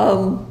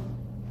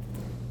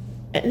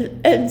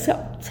 And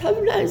so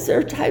sometimes there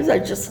are times I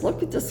just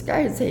look at this guy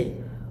and say,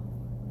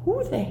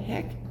 who the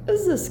heck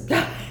is this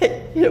guy?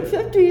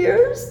 50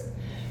 years?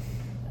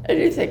 And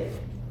you think,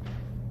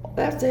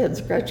 that's a head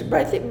scratcher.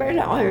 But I think by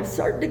now I'm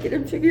starting to get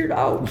him figured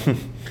out.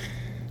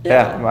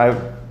 Yeah, my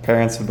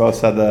parents have both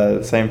said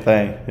the same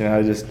thing.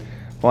 Just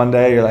one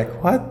day you're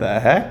like, what the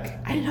heck?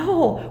 I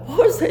know.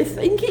 What was I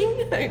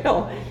thinking? I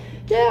know.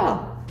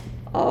 Yeah.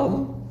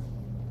 But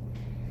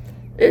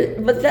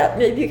that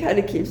maybe kind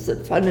of keeps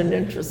it fun and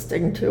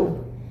interesting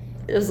too.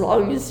 As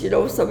long as,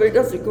 somebody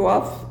doesn't go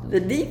off the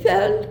deep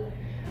end,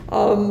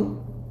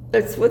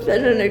 it's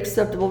within an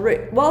acceptable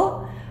rate.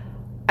 Well,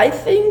 I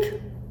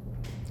think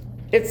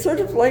it's sort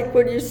of like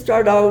when you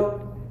start out,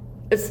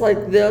 it's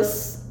like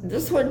this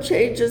one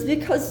changes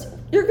because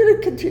you're going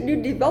to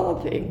continue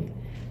developing.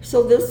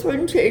 So this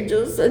one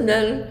changes, and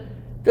then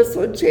this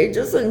one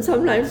changes, and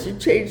sometimes you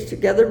change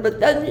together, but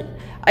then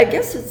I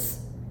guess it's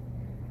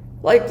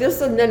like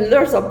this, and then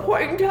there's a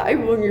point in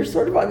time when you're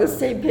sort of on the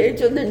same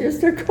page, and then you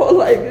start going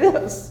like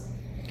this.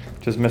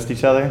 Just missed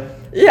each other?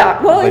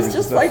 Yeah, well, it's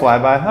just like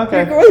flyby.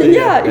 Okay.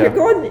 You're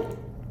going the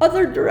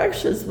other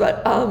directions,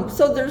 but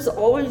so there's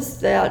always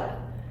that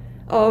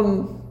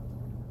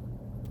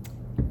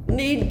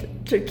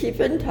need to keep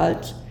in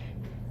touch.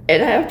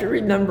 And I have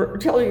to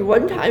tell you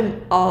one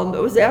time,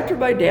 it was after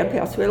my dad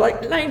passed away,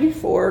 like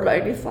 94,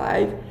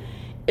 95,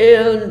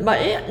 and my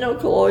aunt and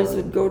uncle always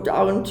would go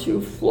down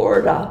to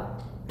Florida.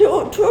 Two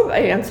of my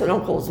aunts and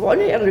uncles, one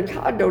had a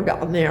condo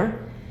down there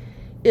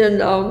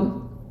in,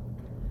 oh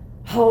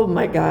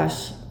my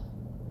gosh.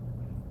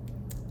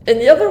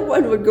 And the other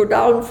one would go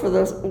down for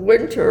the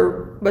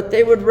winter, but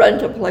they would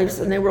rent a place,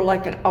 and they were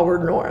like an hour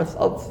north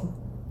of,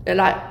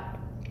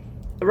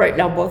 right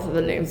now both of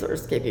the names are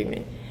escaping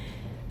me.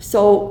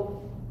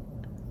 So,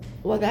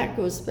 well, that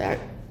goes back.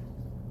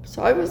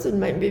 So I was in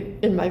my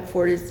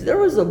 40s. There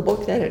was a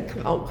book that had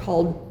come out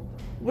called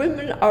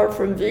Women Are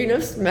From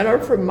Venus, Men Are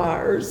From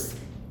Mars.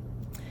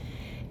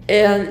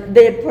 And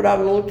they had put out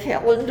a little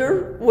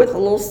calendar with a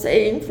little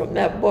saying from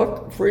that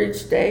book for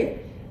each day.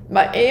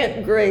 My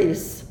Aunt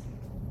Grace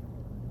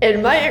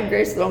and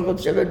Uncle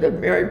Jim had been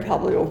married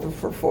probably over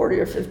for 40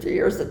 or 50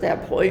 years at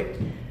that point.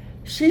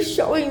 She's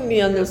showing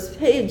me on this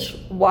page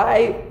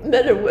why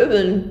men and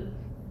women,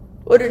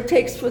 what it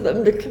takes for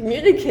them to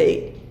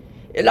communicate.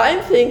 And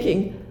I'm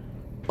thinking,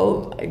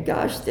 oh my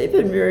gosh, they've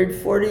been married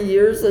 40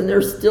 years and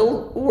they're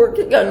still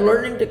working on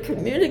learning to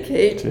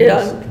communicate.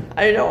 Jeez. And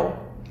I know,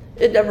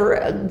 it never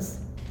ends.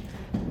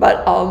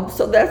 But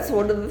so that's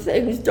one of the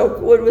things, don't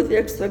go in with the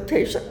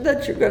expectation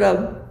that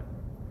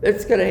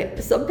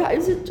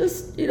sometimes it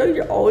just,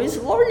 you're always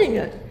learning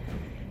it.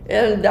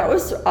 And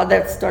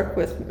that stuck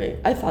with me.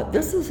 I thought,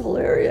 this is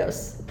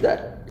hilarious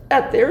that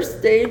at their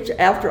stage,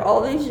 after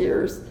all these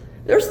years,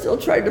 they're still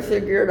trying to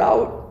figure it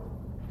out.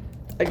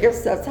 I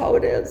guess that's how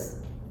it is.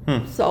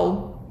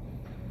 So.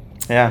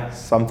 Yeah,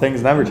 some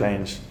things never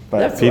change, but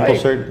that's people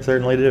right.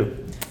 certainly do.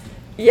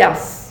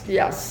 Yes.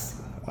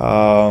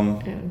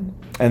 And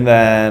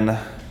then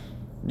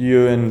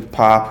you and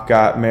Pop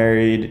got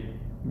married.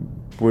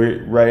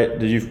 Right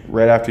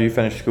after you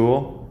finished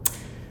school?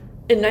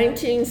 In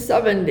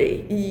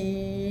 1970,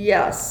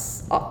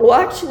 yes. Well,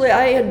 actually,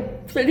 I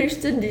had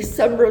finished in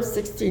December of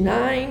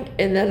 '69,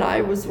 and then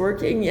I was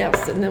working,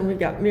 yes, and then we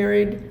got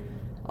married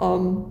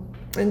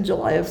in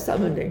July of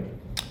 '70.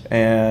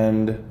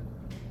 And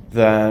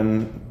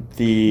then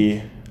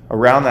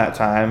around that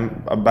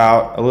time,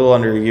 about a little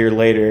under a year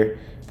later,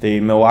 the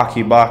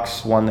Milwaukee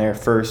Bucks won their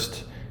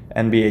first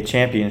NBA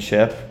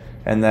championship.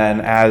 And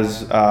then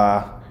as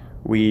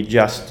we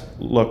just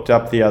looked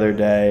up the other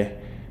day,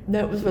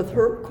 That was with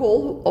Herb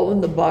Cole, who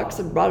owned the Bucks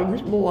and brought him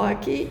to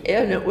Milwaukee,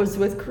 and it was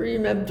with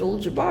Kareem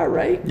Abdul-Jabbar,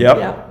 right? Yep.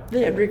 Yeah,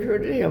 they had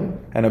recruited him.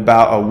 and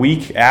about a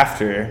week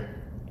after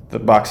the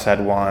Bucks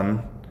had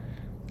won,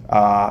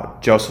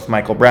 Joseph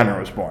Michael Brenner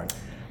was born.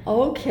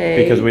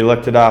 Okay. Because we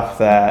looked it up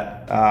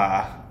that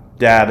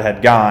Dad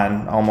had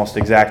gone almost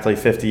exactly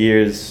 50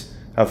 years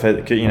of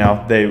it.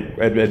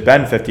 It had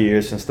been 50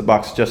 years since the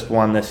Bucks just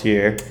won this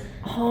year,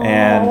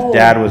 and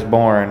Dad was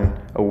born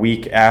a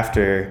week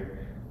after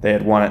they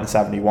had won it in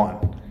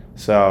 '71.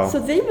 So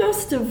they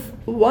must have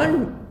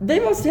won. They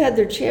must have had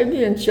their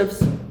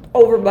championships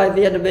over by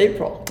the end of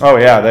April. Oh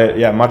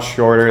yeah, much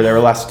shorter. There were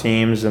less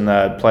teams, and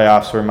the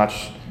playoffs were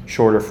much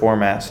shorter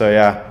format. So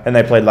yeah, and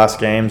they played less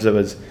games.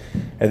 I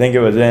think it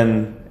was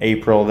in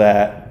April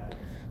that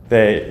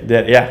they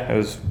did. Yeah, it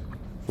was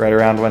right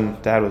around when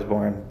Dad was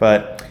born.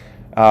 But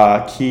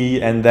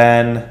and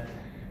then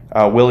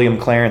William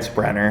Clarence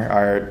Brenner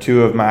are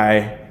two of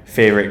my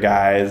favorite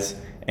guys.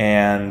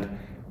 And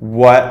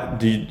what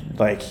do you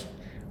like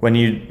when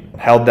you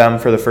held them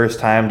for the first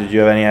time? Did you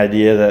have any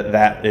idea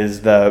that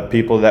is the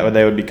people that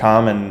they would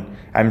become? And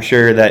I'm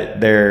sure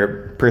that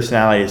their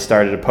personalities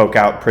started to poke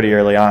out pretty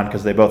early on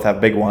because they both have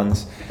big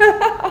ones.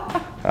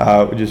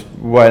 Just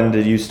when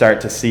did you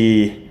start to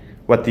see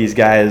what these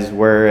guys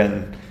were,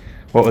 and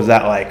what was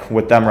that like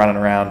with them running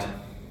around?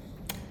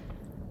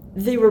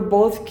 They were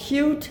both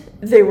cute.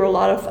 They were a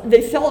lot of fun.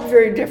 They felt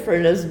very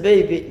different as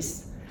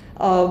babies.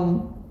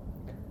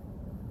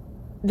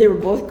 They were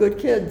both good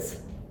kids.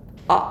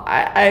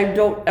 I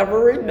don't ever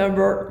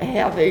remember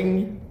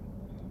having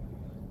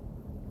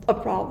a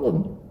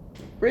problem,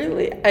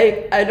 really.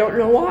 I don't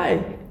know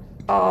why.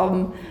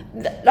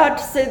 Not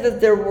to say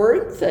that there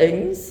weren't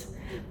things,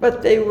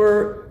 but they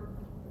were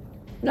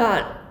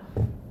not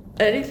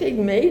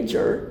anything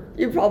major.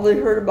 You probably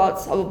heard about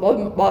some of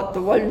them, about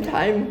the one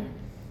time,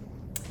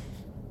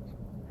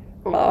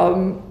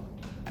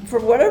 for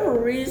whatever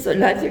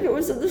reason, I think it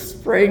was in the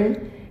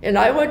spring, and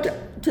I went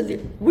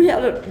we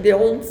had the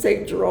old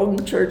St.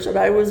 Jerome church, and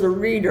I was a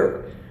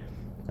reader.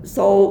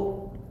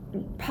 So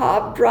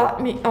Pop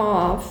dropped me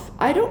off.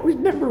 I don't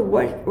remember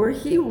where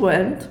he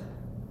went.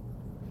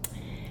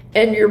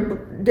 And your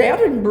dad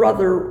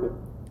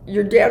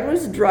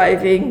was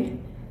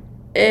driving,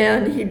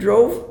 and he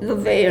drove the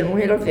van.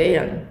 We had a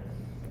van.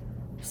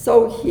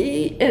 So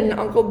he and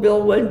Uncle Bill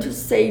went to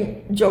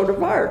St. Joan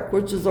of Arc,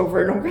 which is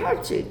over in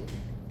Okauchee.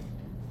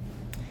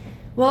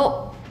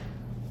 Well,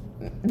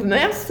 the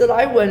mass that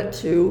I went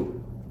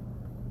to,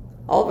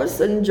 all of a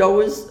sudden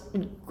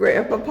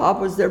Grandpa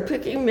Pop was there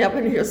picking me up,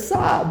 and he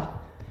sobbed.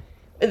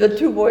 And the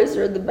two boys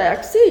are in the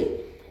back seat.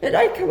 And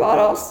I come out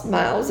all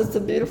smiles. It's a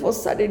beautiful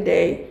sunny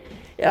day.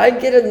 And I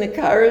get in the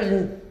car,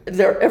 and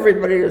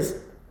everybody is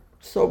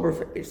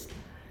sober-faced.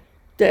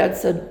 Dad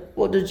said,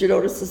 "Well, did you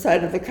notice the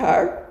side of the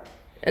car?"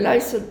 And I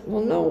said,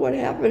 "Well, no, what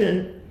happened?"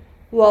 And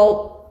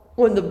well,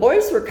 when the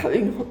boys were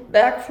coming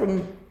back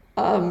from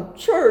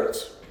church,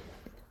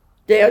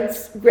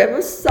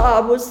 Grandma's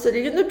Saab was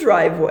sitting in the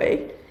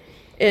driveway,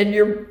 and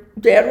your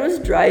dad was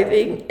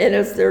driving, and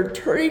as they're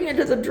turning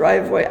into the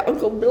driveway,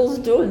 Uncle Bill's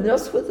doing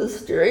this with the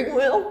steering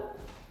wheel,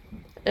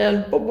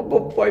 and boop, boop,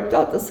 boop, wiped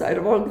out the side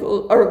of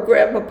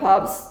Grandma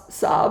Pop's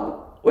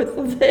Saab with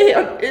the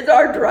van in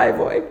our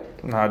driveway.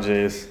 Oh,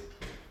 jeez.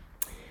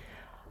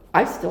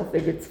 I still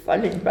think it's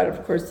funny, but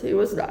of course he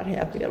was not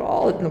happy at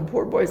all, and the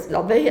poor boys,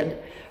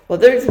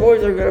 these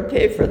boys are going to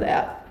pay for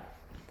that.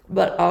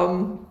 But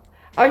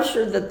I'm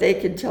sure that they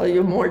could tell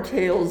you more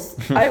tales.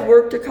 I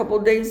worked a couple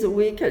days a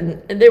week,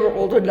 and they were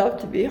old enough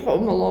to be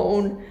home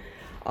alone.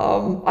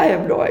 I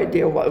have no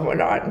idea what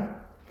went on.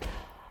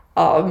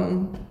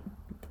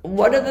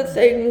 One of the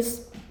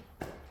things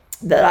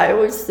that I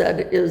always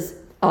said is,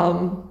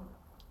 I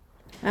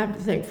have to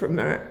think for a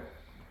minute.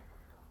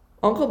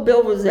 Uncle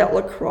Bill was at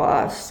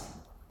lacrosse,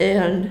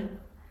 and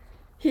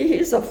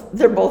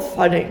they're both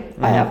funny.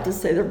 Mm-hmm. I have to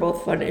say they're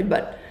both funny,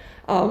 but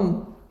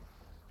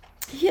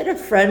he had a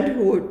friend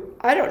who,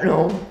 I don't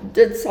know,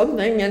 did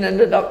something and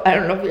ended up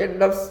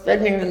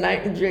spending the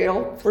night in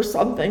jail for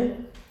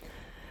something,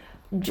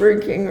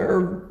 drinking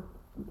or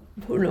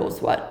who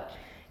knows what.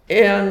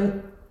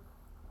 And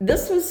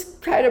this was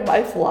kind of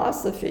my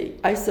philosophy.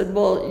 I said,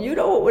 "Well, you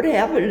know what would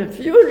happen if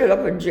you ended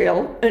up in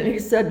jail?" And he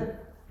said,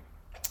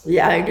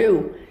 "Yeah, I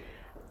do."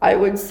 I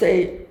would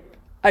say,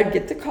 I'd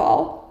get the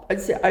call.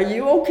 I'd say, "Are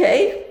you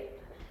okay?"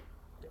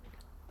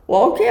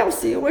 "Well, okay, I'll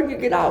see you when you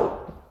get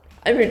out."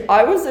 I mean,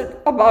 I wasn't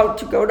about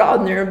to go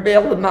down there and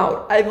bail them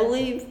out. I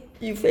believe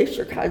you face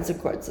your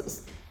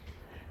consequences.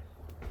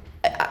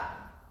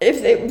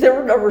 If there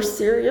were never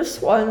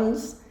serious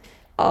ones,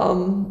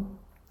 but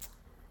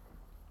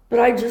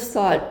I just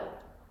thought,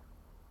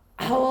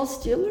 how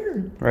else do you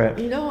learn? Right.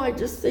 You know, I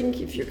just think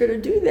if you're going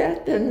to do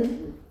that,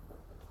 then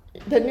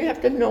you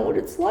have to know what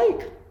it's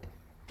like.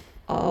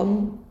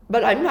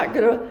 But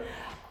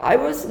I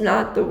was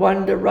not the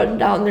one to run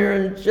down there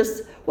and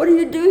just, what are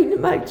you doing to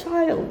my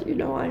child? You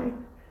know,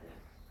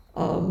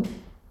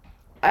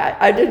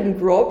 I didn't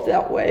grow up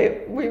that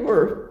way.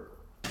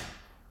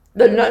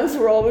 The nuns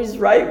were always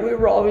right, we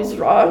were always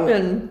wrong,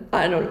 and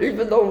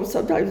even though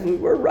sometimes we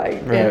were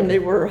right. And they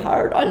were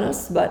hard on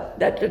us, but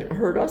that didn't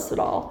hurt us at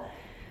all.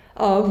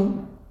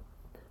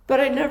 But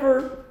I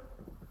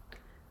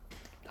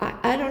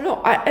don't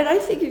know, and I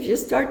think if you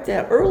start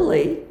that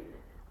early,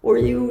 where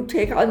you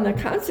take on the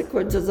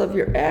consequences of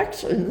your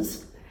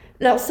actions,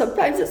 now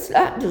sometimes it's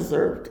not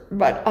deserved,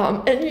 but,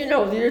 and you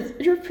know,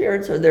 your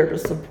parents are there to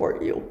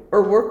support you,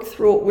 or work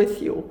through it with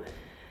you,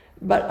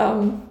 but,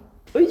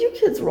 well, you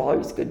kids were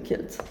always good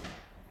kids,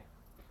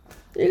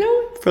 you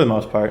know? For the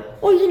most part.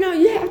 Well, you know,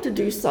 you have to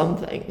do some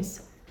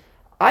things.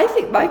 I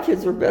think my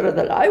kids were better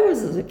than I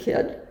was as a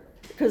kid,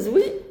 because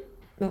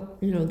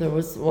there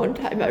was one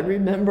time I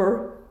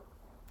remember,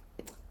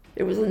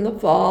 it was in the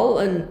fall,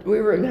 and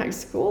we were in high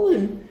school,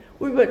 and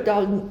we went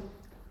down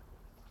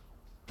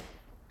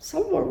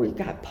somewhere. We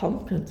got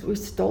pumpkins. We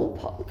stole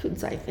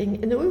pumpkins, I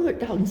think, and then we went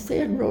down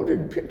Sand Road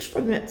and pitched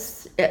them at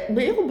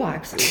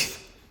mailboxes.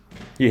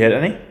 You hit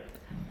any?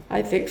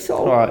 I think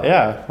so.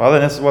 Yeah. Well,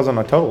 then this wasn't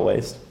a total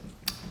waste.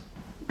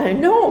 I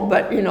know,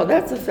 but you know,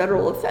 that's a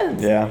federal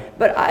offense. Yeah.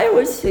 But I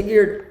always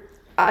figured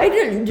I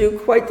didn't do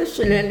quite the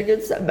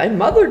shenanigans that my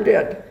mother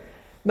did.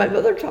 My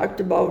mother talked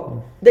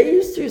about, they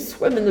used to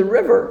swim in the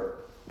river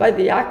by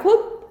the yacht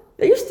club.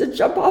 They used to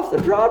jump off the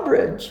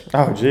drawbridge.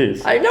 Oh,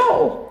 geez. I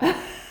know.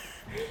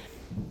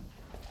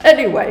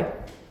 Anyway,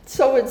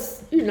 so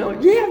it's, you know,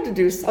 you have to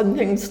do some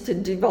things to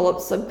develop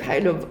some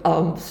kind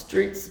of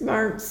street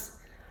smarts.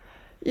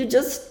 You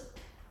just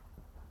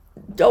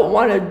don't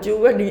want to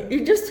do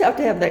you just have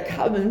to have that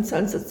common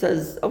sense that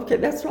says, okay,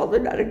 that's probably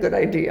not a good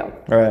idea.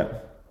 Right.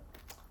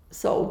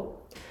 So,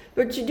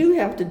 but you do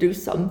have to do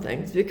some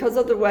things, because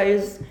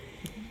otherwise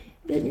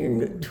then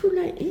you're too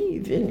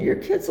naive and your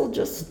kids will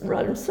just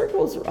run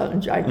circles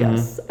around you, I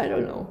guess. I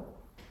don't know.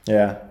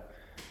 Yeah.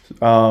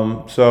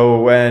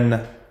 So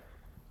when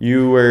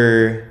you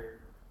were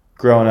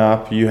growing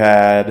up, you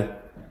had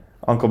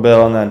Uncle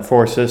Bill and then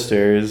 4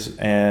 sisters,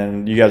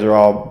 and you guys are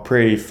all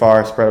pretty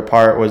far spread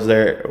apart. Was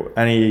there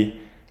any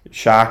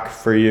shock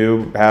for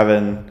you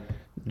having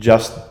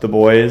just the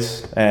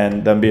boys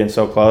and them being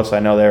so close? I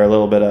know they were a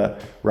little bit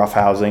of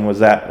roughhousing. Was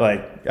that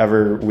like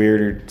ever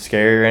weird or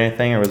scary or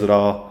anything, or was it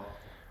all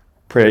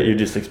pretty, you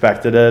just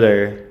expected it?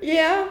 Or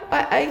yeah,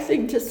 I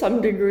think to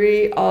some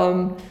degree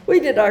we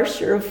did our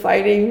share of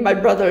fighting. My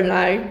brother and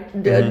I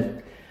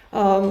did.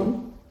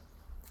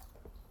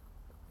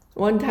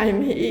 One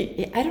time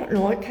I don't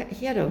know what kind,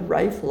 he had a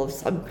rifle of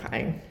some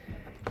kind,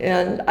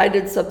 and I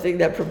did something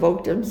that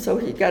provoked him, so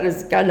he got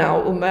his gun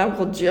out. Well, my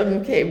Uncle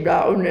Jim came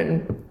down,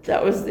 and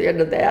that was the end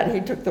of that.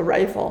 He took the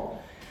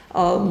rifle.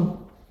 And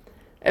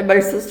my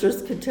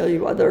sisters could tell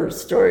you other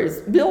stories.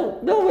 Bill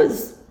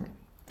was,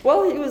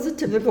 well, he was a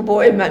typical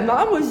boy, and my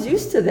mom was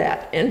used to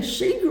that, and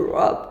she grew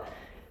up,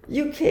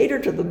 you cater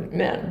to the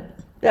men.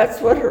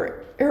 That's what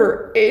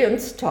her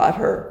aunts taught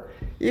her.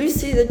 You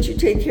see that you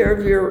take care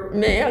of your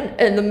man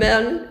and the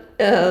men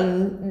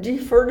and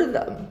defer to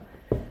them.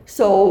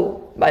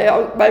 So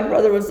my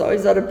brother was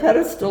always on a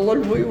pedestal,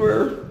 and we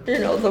were, you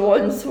know, the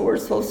ones who were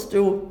supposed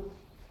to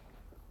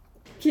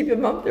keep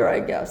him up there, I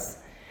guess.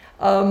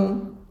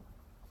 But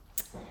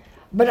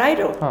I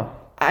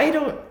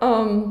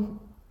don't,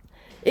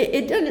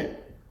 it didn't,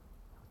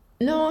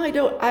 no, I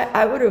don't,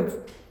 I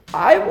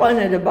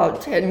wanted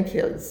about 10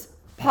 kids.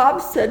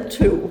 Pop said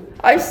 2.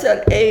 I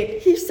said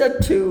 8. He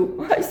said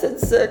 2. I said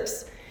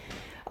 6.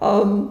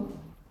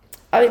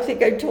 I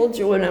think I told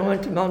you when I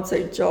went to Mount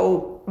St.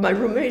 Joe, my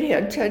roommate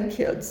had 10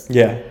 kids.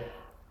 yeah.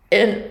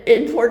 And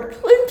in Fort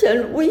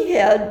Clinton, we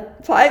had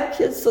 5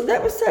 kids, so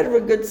that was kind of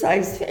a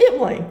good-sized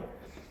family.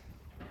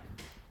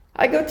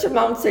 I go to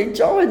Mount St.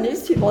 Joe, and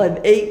these people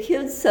have 8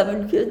 kids,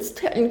 7 kids,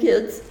 10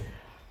 kids.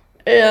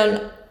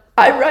 And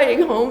I'm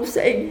writing home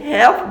saying,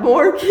 have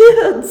more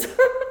kids.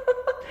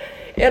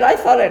 And I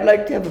thought I'd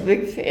like to have a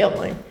big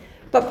family.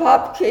 But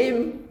Pop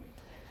came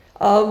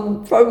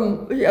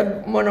he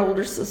had one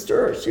older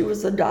sister, she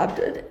was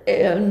adopted,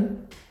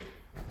 and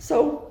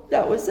so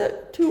that was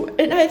it too.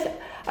 And I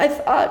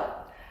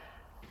thought,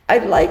 I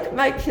like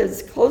my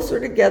kids closer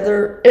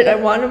together, and I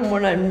want them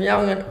when I'm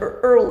young and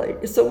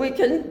early, so we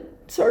can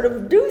sort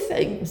of do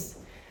things.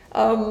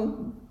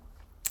 And,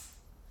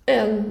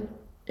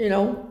 you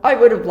know, I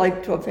would have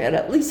liked to have had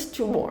at least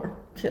 2 more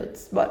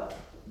kids, but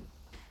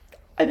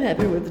I'm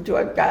happy with the 2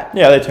 I've got.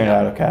 Yeah, they turned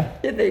out okay.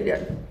 Yeah, they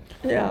did.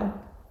 Yeah.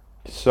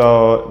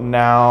 So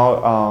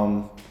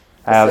now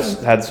I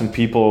have had some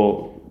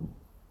people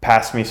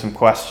pass me some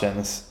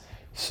questions.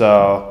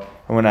 So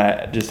I'm going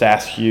to just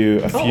ask you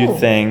a few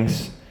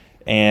things.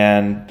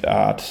 And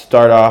to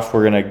start off,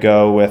 we're going to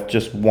go with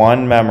just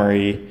one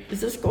memory. Is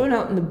this going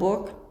out in the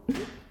book?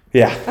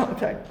 Yeah.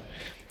 Okay.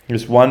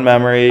 Just one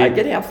memory. I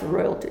get half the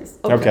royalties.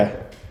 Okay.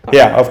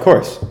 Yeah, of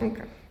course.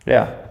 Okay.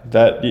 Yeah,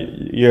 that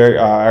you're.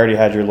 I already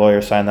had your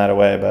lawyer sign that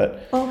away,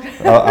 but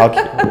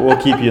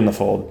we'll keep you in the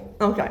fold.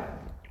 Okay.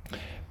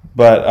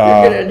 But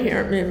you're gonna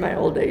inherit me in my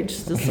old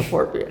age to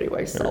support me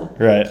anyway. So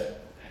right.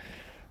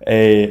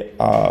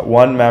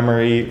 One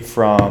memory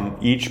from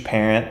each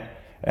parent,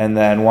 and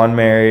then one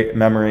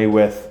memory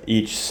with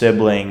each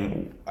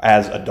sibling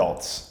as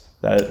adults.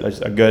 That is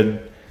a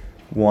good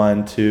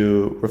one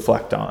to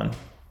reflect on.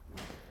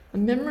 A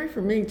memory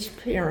from each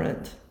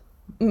parent,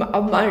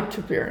 of my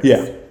two parents.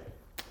 Yeah.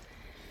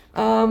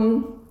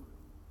 Oh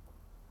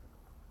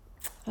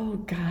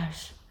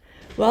gosh.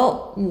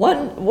 Well,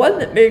 one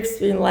that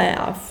makes me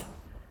laugh.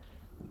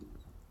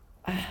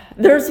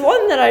 There's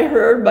one that I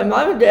heard. My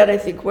mom and dad, I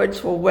think, went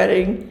to a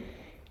wedding,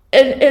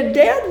 and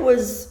Dad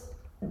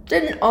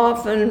didn't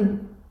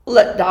often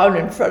let down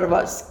in front of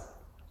us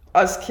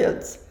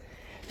kids.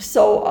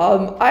 So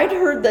I'd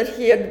heard that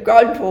he had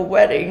gone to a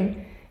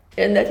wedding,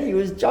 and that he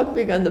was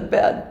jumping on the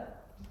bed,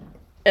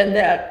 and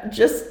that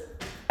just,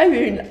 I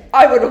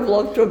would have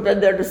loved to have been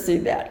there to see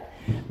that.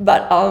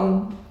 But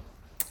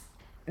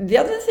the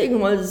other thing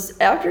was,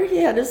 after he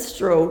had a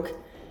stroke,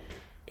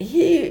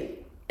 it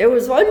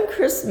was one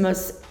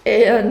Christmas,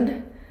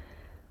 and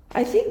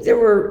I think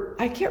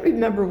I can't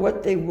remember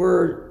what they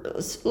were,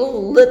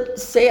 little lit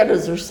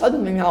Santas or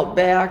something out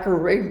back, or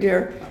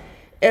reindeer,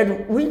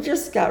 and we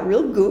just got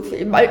real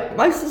goofy.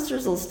 My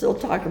sisters will still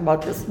talk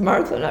about this.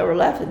 Martha and I were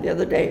laughing the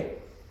other day,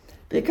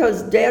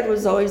 because Dad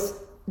was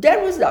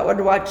not one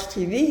to watch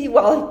TV,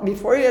 well,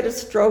 before he had a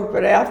stroke,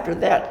 but after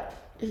that,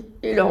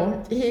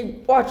 he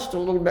watched a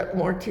little bit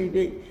more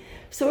TV.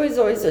 So he's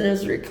always in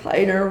his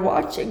recliner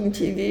watching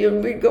TV,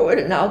 and we'd go in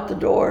and out the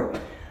door.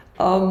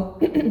 I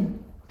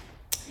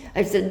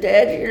said,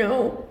 Dad,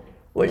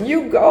 when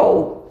you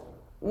go,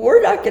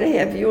 we're not going to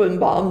have you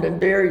embalmed and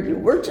bury you.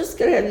 We're just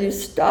going to have you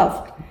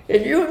stuffed.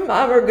 And you and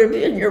Mom are going to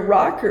be in your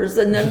rockers,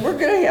 and then we're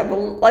going to have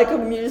a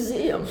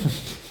museum.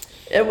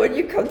 And when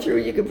you come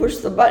through, you can push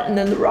the button,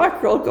 and the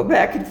rocker will go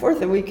back and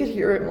forth, and we could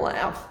hear him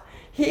laugh.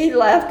 He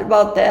laughed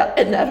about that,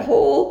 and that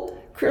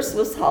whole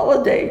Christmas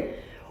holiday,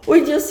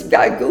 we just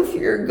got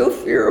goofier and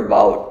goofier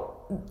about,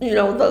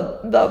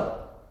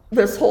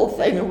 this whole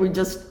thing, and we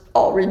just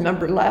all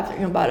remember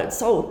laughing about it.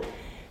 So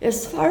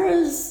as far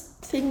as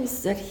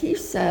things that he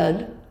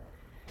said,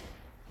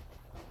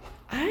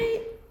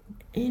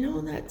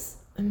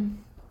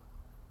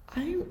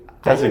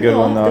 that's a good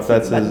one, though,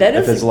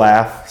 if his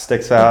laugh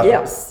sticks out.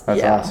 Yes.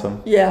 That's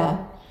awesome.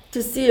 Yeah.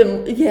 To see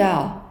him,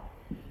 yeah.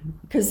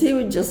 Because he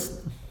would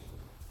just,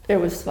 it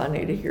was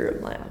funny to hear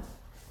him laugh.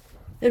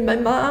 And my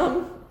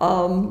mom,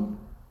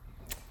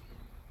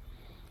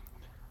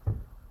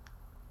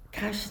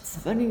 gosh, it's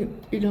funny,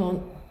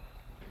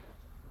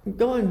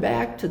 going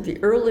back to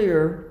the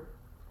earlier,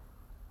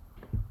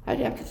 I'd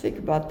have to think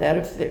about that.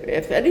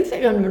 If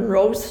anything on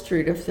Monroe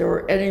Street, if there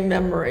were any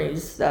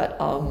memories that,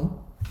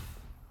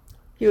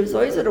 he was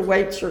always in a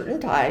white shirt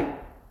and tie.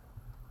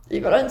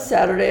 Even on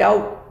Saturday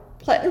out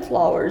planting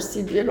flowers,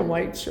 he'd be in a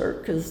white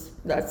shirt, because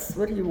that's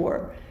what he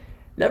wore.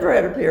 Never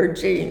had a pair of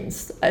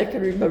jeans. I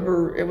can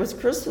remember it was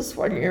Christmas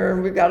one year,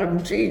 and we got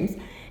him jeans.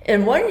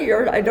 And one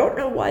year, I don't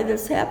know why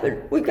this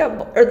happened, they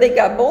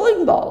got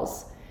bowling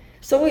balls.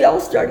 So we all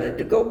started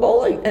to go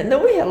bowling, and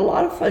then we had a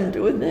lot of fun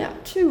doing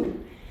that too.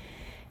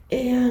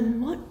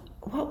 And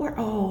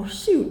oh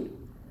shoot.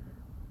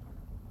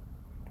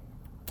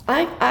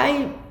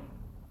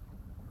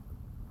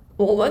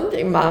 Well, one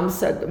thing Mom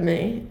said to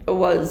me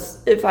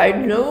was, if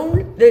I'd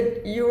known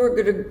that you were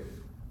going to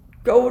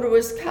go to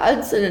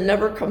Wisconsin and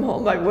never come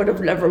home, I would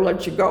have never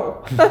let you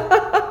go.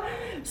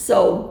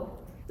 So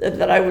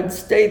that I would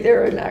stay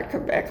there and not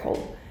come back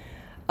home.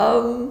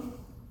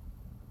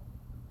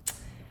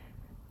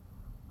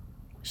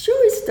 She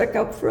always stuck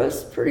up for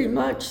us pretty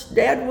much.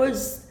 Dad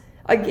was,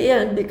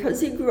 again, because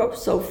he grew up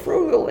so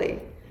frugally,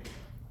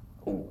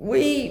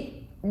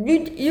 you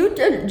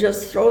didn't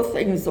just throw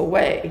things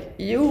away.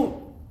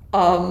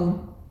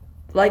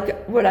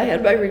 Like when I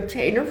had my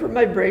retainer for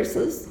my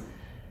braces,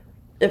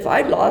 if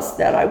I'd lost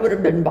that, I would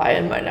have been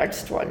buying my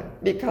next one,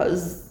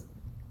 because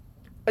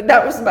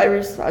that was my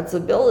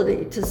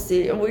responsibility to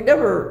see. And we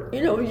never,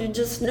 you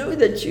just knew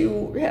that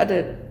you had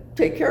to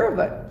take care of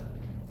it.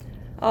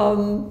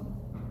 I'll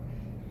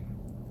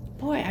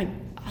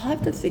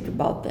have to think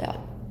about that.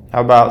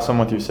 How about some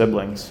with your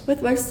siblings?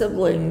 With my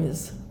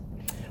siblings,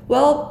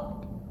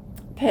 well,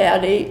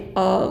 Patty,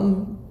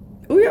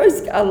 we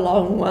always got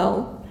along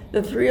well.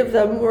 The three of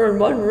them were in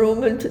one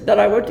room, and that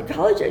I went to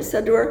college, I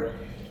said to her,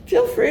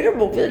 feel free to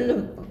move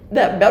into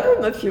that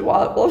bedroom if you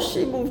want. Well,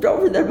 she moved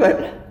over there,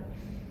 but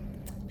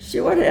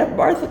she wanted to have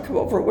Martha come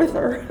over with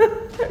her.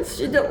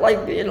 She didn't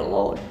like being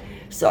alone.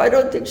 So I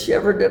don't think she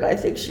ever did. I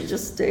think she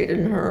just stayed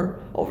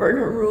over in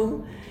her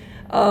room.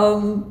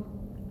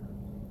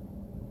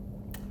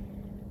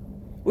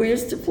 We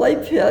used to play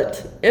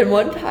pit, and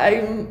one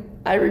time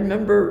I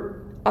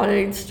remember on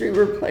 8th Street we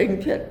were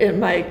playing pit, and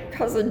my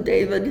cousin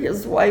David,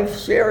 his wife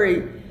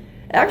Sherry,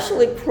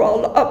 actually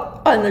crawled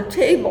up on the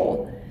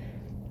table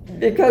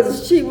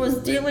because she was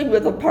dealing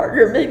with a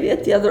partner maybe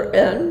at the other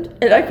end,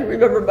 and I can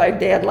remember my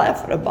dad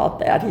laughing about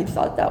that. He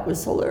thought that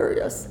was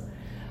hilarious.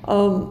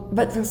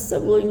 But the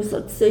siblings,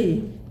 let's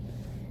see.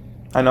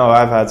 I know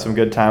I've had some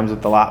good times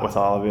at the lot with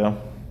all of you.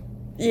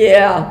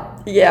 Yeah,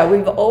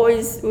 we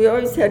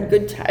always had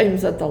good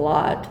times at the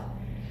lot.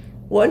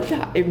 One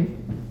time,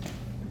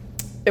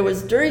 it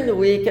was during the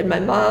week, and my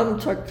mom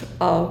took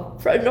a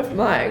friend of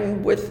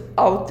mine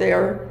out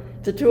there,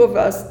 the two of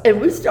us,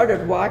 and we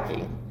started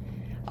walking.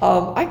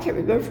 I can't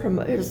remember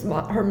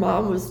her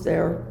mom was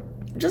there.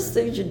 Just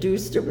things you do,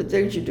 stupid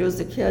things you do as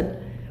a kid.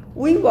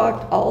 We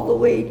walked all the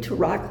way to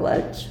Rock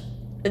Ledge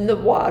in the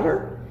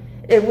water,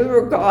 and we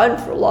were gone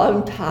for a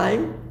long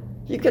time.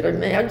 You could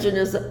imagine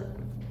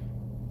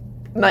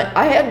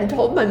I hadn't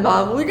told my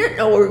mom, we didn't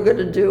know what we were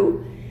gonna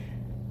do.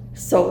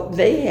 So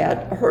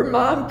her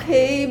mom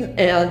came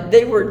and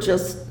they were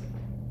just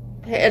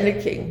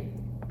panicking.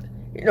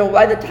 You know,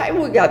 by the time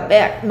we got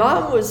back,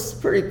 Mom was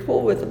pretty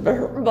cool with it, but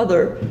her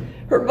mother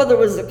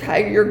was the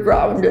kind you're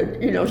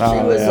grounded. You know, she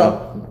was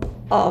a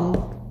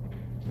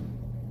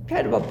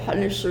kind of a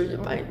punisher, you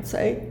might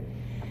say.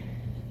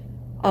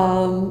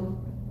 So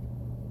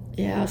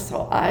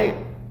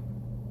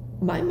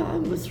my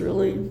mom was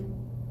really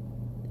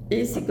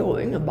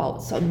easygoing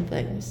about some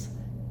things.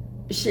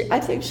 I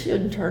think she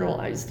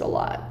internalized a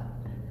lot.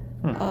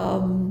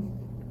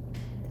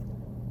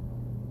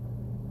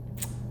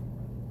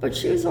 But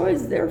she was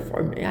always there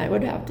for me, I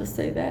would have to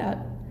say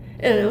that.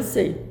 And let's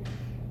see,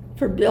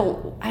 for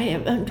Bill,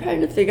 I'm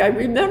trying to think. I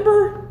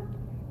remember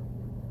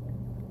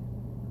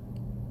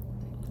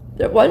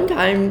that one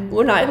time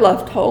when I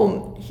left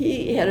home,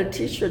 he had a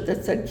t-shirt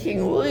that said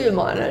King William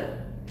on it,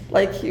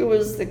 like he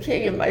was the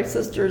king and my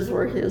sisters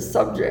were his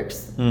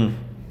subjects.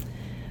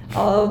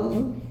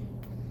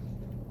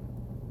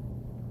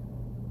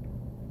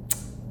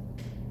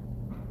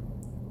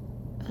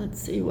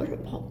 Let's see, what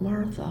about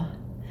Martha?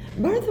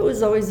 Martha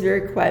was always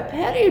very quiet.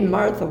 Patty and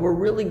Martha were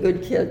really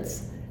good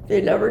kids. They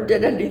never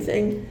did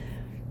anything.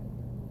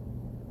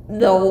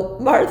 No,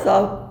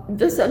 Martha,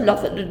 this had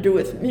nothing to do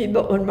with me,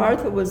 but when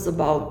Martha was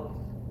about,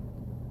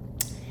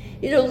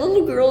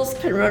 little girls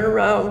can run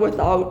around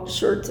without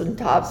shirts and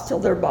tops till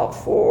they're about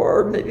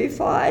 4, maybe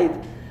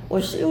 5.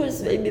 Well, she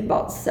was maybe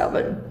about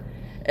 7,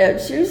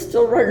 and she was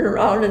still running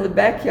around in the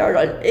backyard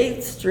on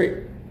 8th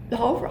Street. I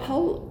don't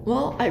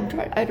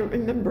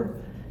remember.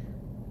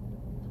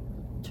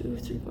 2,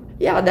 3, 4.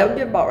 Yeah, that would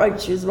be about right.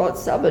 She was about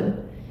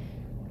 7.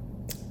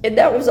 And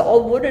that was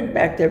all wooded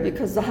back there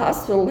because the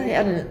hospital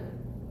hadn't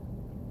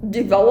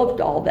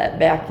developed all that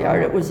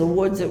backyard. It was the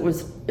woods,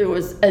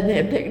 and they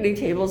had picnic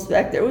tables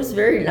back there. It was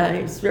very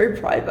nice, very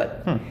private.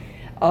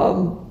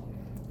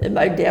 And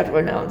my dad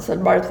went out and said,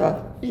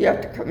 Martha, you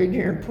have to come in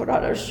here and put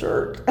on a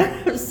shirt.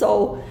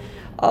 So,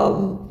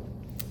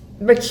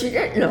 but she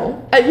didn't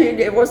know. I mean,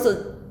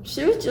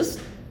 she was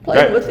just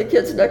playing with the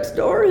kids next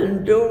door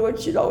and doing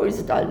what she'd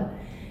always done.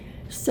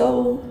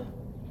 So,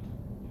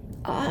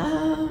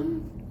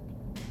 and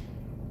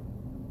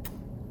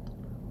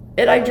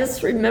I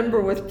just remember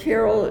with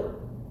Carol,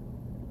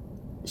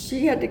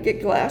 she had to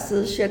get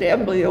glasses. She had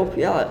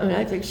amblyopia, and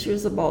I think she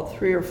was about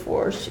 3 or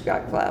 4. She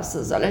got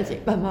glasses, and I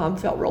think my mom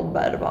felt real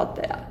bad about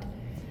that.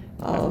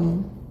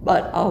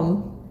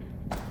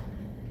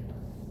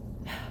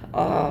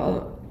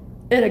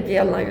 And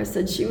again, like I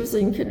said, she was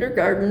in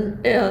kindergarten,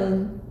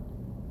 and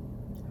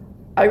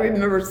I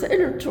remember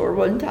saying to her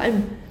one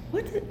time,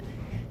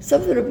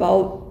 something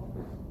about,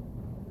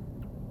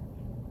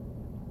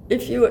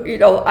 if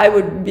I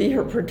would be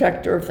her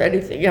protector if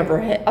anything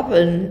ever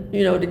happened,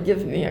 to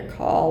give me a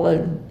call.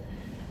 And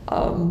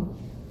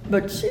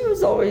but she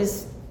was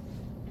always,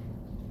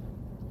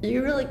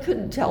 you really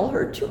couldn't tell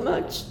her too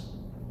much.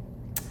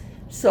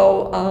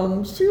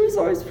 So she was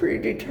always pretty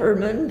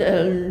determined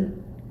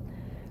and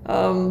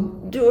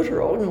do it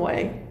her own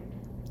way.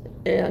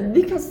 And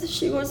because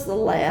she was the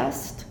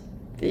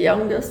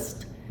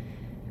youngest,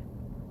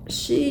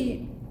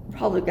 she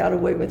probably got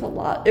away with a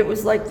lot. It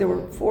was like there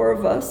were 4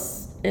 of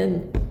us,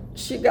 and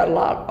she got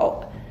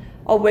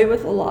away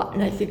with a lot.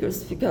 And I think it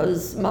was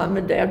because Mom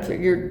and Dad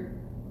figured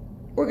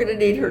we're going to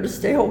need her to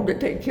stay home to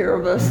take care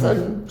of us,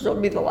 and she'll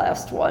be the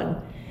last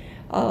one.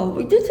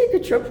 We did take a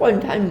trip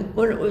one time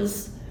when it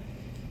was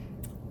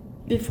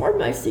before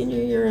my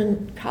senior year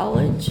in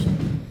college.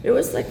 It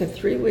was like a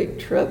 3-week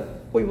trip.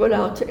 We went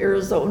out to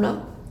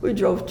Arizona. We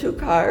drove 2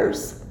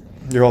 cars.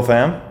 Your whole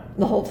fam?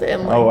 The whole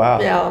family. Oh,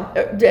 wow. Yeah.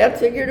 Dad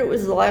figured it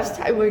was the last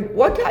time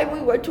one time we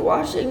went to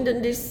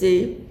Washington,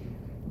 D.C.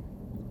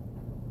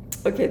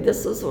 Okay,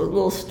 this is a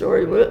little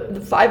story.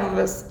 The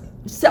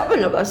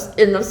 7 of us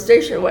in the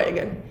station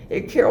wagon.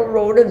 And Carol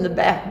rode in the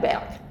back.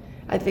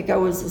 I think I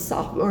was a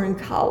sophomore in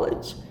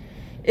college.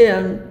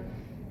 And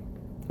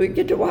we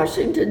get to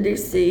Washington,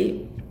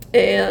 D.C.,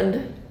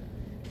 and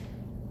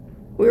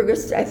we were going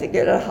to stay, I think,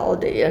 at a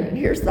Holiday Inn. And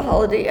here's the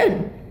Holiday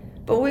Inn.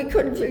 but we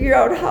couldn't figure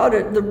out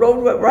the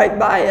road went right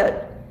by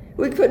it.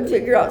 We couldn't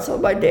figure out, so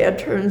my dad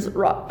turns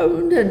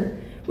around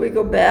and we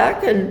go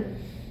back and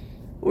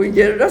we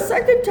did it a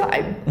second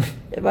time.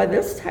 And by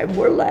this time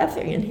we're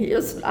laughing and he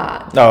is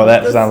not. Oh,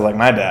 that sounds like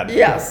my dad.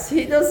 Yes,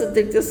 he doesn't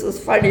think this was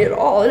funny at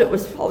all, and it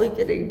was probably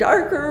getting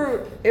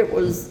darker. It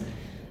was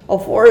a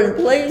foreign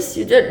place.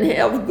 You didn't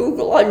have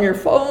Google on your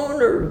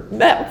phone or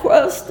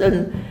MapQuest,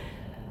 and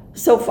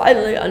so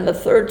finally on the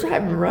third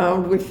time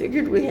around, we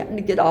figured we had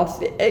to get off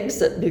the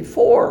exit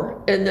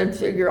before and then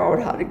figure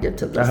out how to get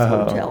to this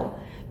hotel.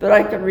 But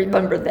I can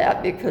remember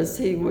that because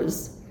he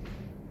was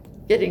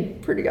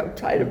getting pretty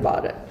uptight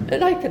about it,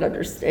 and I can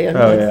understand.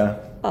 Oh, yeah.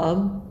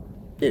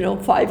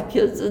 5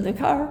 kids in the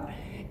car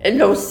and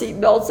no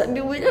seatbelts. I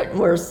mean, we didn't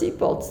wear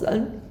seatbelts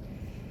then.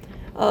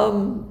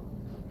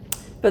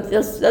 But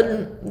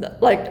then,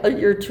 like a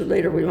year or two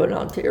later, we went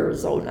out to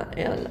Arizona,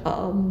 and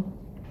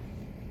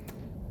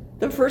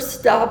the first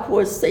stop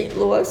was St.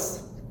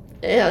 Louis,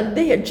 and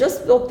they had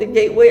just built the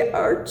Gateway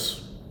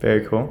Arch.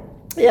 Very cool.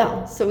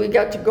 Yeah, so we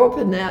got to go up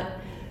in that.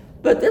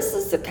 But this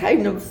is the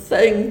kind of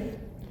thing.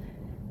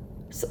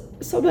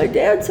 So my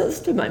dad says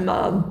to my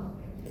mom,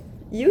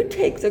 "You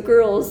take the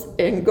girls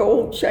and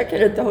go check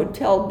in at the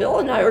hotel. Bill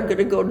and I are going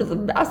to go to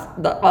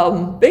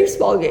the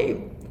baseball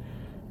game."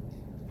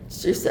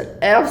 She said,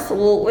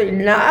 "Absolutely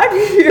not.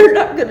 You're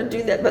not going to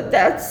do that." But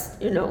that's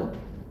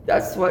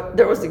what,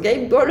 there was a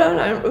game going on.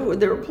 I don't know who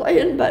they were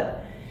playing,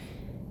 but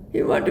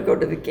he wanted to go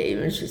to the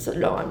game. And she said,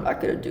 "No, I'm not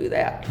going to do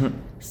that."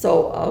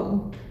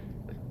 So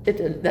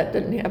that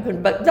didn't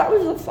happen. But that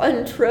was a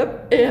fun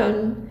trip.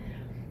 And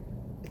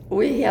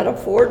we had a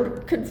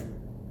Ford,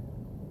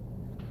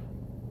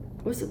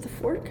 was it the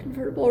Ford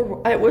convertible?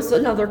 Or it was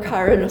another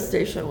car in a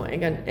station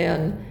wagon,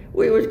 and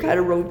we would kind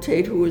of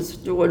rotate who was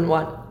doing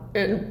what.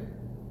 And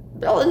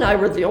Bill and I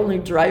were the only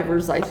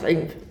drivers, I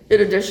think,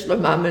 in addition to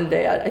Mom and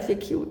Dad. I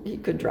think he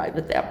could drive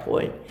at that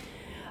point.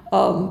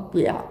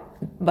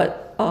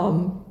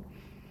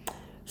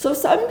 So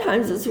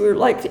sometimes as we were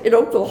like in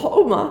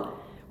Oklahoma,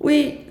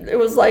 it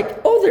was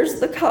like, "Oh, there's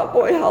the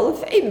Cowboy Hall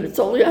of Fame. It's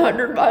only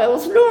 100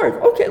 miles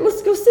north. Okay,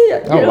 let's go see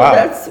it." Wow.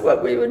 That's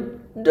what we would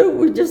do.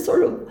 We just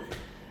sort of,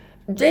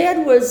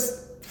 Dad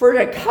was, for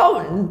an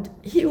accountant,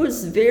 he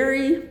was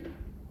very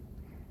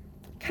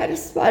kind of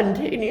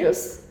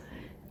spontaneous.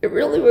 It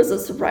really was a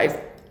surprise.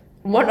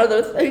 One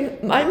other thing,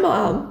 my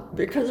mom,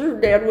 because her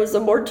dad was a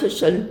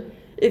mortician,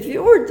 if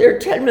you weren't there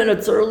 10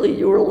 minutes early,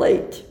 you were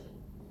late.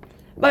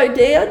 My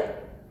dad,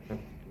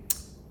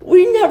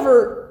 we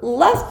never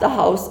left the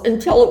house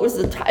until it was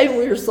the time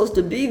we were supposed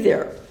to be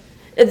there.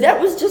 And that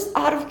was just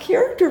out of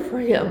character for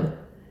him,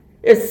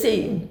 it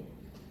seemed.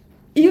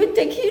 You would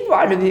think he'd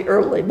want to be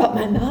early, but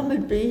my mom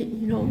would be,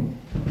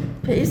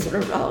 pacing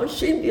around.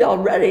 She'd be all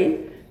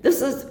ready.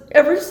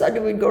 Every Sunday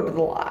we'd go to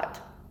the lot.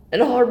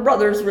 And all her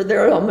brothers were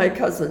there, all my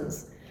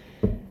cousins.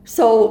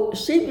 So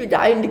she'd be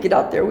dying to get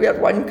out there. We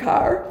had one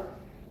car.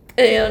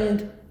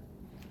 And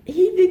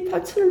he'd be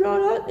putzing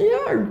around out in the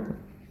yard.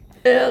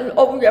 And,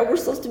 we're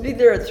supposed to be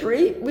there at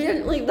 3. We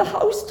didn't leave the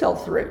house till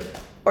 3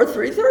 or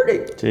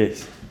 3:30.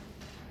 Jeez.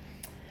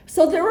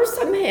 So there were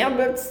some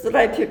habits that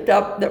I picked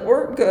up that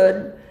weren't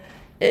good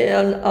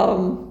and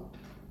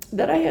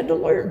that I had to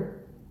learn.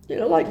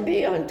 Like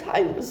being on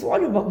time was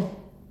one of them.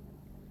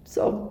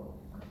 So.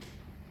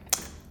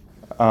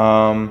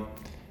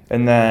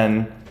 And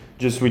then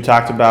we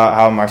talked about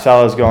how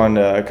Marcella's going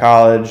to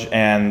college,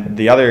 and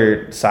the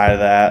other side of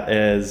that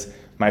is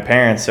my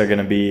parents are going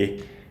to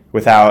be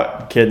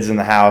without kids in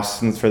the house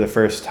for the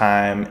first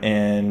time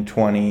in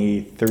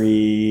 23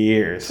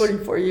 years.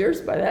 24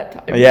 years by that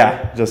time.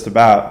 Yeah, just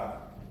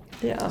about.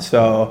 Yeah.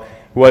 So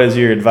what is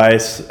your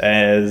advice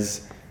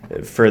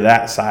for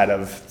that side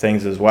of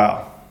things as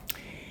well?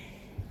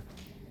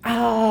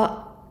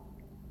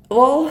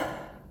 Well,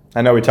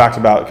 I know we talked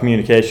about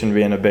communication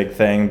being a big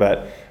thing,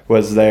 but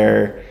was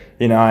there,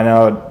 I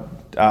know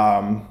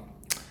on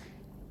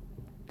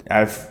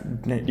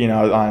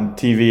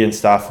TV and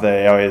stuff,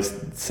 they always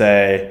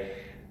say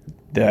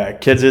the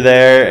kids are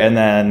there and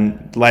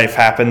then life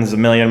happens a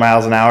million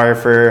miles an hour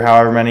for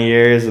however many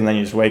years, and then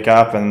you just wake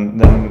up and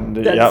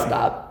then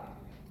stop.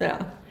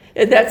 Yeah.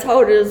 And that's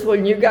how it is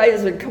when you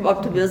guys would come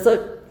up to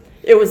visit.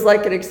 It was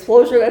like an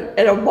explosion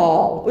at a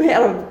mall.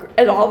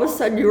 And all of a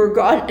sudden you were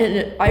gone,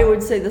 and I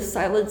would say the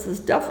silence is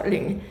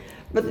deafening.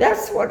 But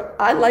that's what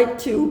I like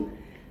to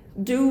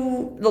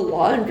do: the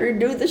laundry,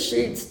 do the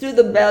sheets, do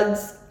the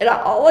beds, and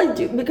all I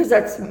do, because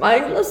that's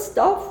mindless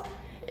stuff,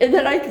 and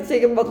then I can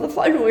think about the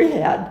fun we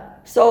had.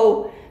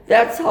 So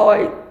that's how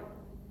I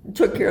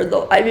took care of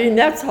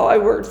that's how I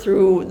worked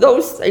through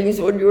those things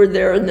when you were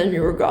there and then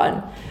you were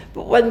gone.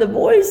 But when the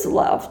boys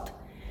left,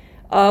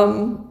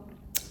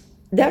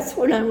 that's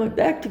when I went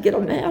back to get a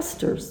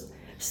master's.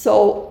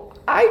 So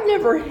I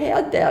never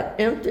had that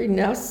empty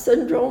nest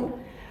syndrome.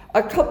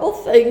 A couple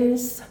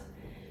things.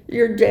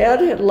 Your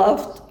dad had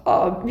left,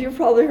 you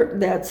probably heard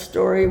that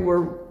story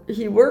where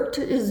he worked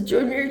his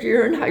junior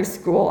year in high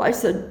school. I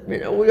said,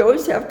 we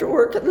always have to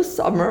work in the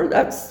summer.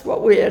 That's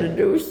what we had to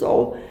do.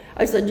 So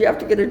I said, you have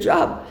to get a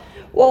job.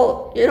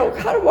 Well,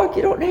 Oconomowoc,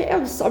 you don't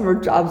have summer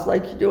jobs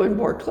like you do in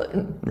Port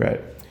Clinton.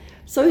 Right.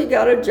 So he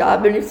got a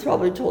job, and he's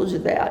probably told you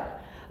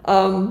that.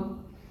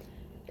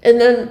 And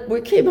then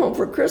we came home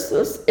for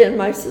Christmas, and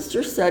my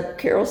sister said,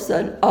 Carol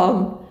said,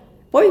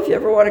 boy, if you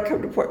ever want to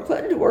come to Port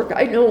Clinton to work,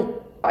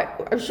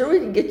 I'm sure we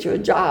can get you a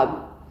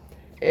job.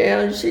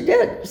 And she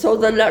did. So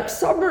the next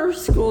summer,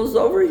 school's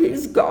over,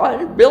 he's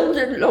gone. Bill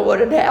didn't know what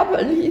had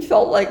happened. He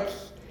felt like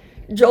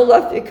Joe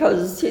left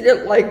because he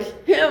didn't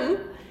like him.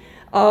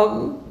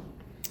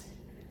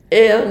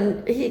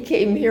 And he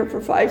came here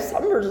for 5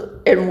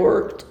 summers and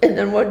worked, and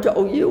then went to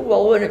OU.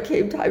 Well, when it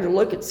came time to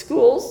look at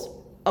schools,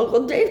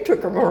 Uncle Dave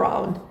took him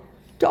around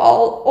to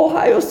all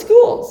Ohio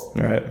schools.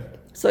 Right.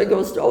 So he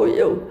goes to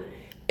OU.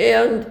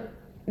 And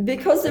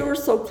because they were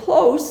so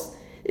close,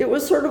 it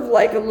was sort of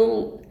like a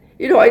little,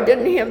 I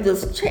didn't have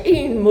this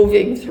chain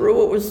moving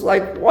through. It was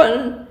like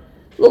one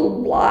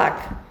little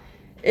block.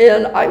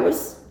 And I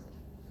was,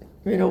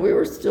 we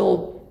were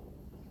still,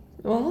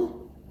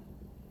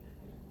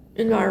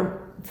 in our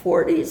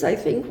 40s, I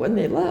think, when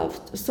they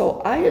left.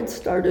 So I had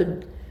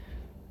started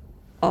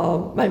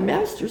my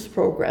master's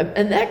program,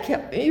 and that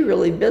kept me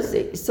really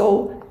busy.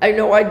 So I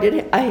know I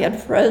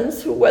had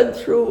friends who went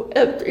through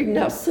empty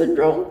nest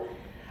syndrome.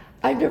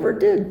 I never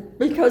did,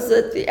 because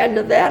at the end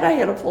of that, I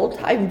had a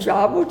full-time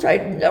job, which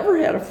I'd never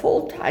had a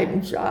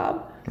full-time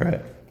job.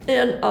 Right.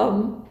 And,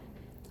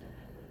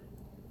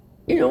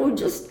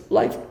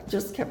 life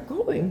just kept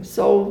going.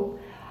 So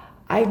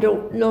I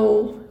don't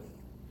know.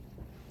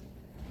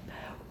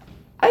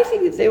 I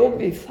think that they will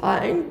be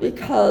fine,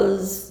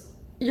 because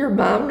your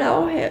mom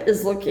now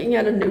is looking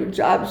at a new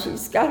job.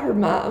 She's got her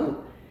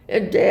mom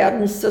and dad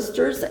and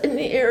sisters in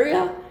the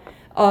area.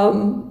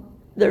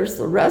 There's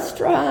the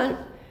restaurant.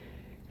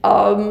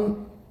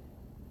 And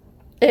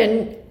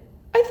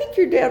I think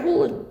your dad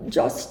will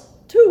adjust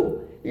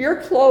too.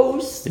 You're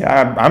close.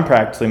 Yeah, I'm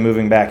practically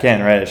moving back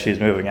in right as she's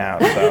moving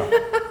out.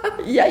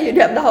 So. Yeah, you'd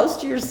have the house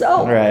to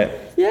yourself. Right.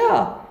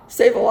 Yeah,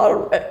 save a lot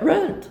of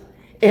rent.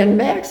 And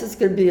Max is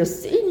going to be a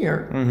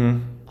senior. Mm-hmm.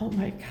 Oh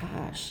my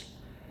gosh.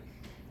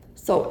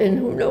 So, and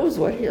who knows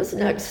what his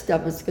next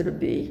step is going to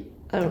be.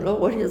 I don't know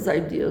what his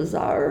ideas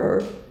are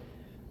or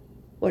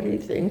what he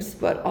thinks,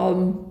 but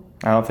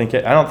I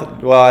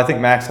think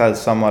Max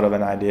has somewhat of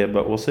an idea,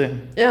 but we'll see.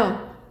 Yeah.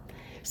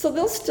 So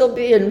they'll still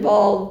be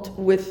involved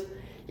with,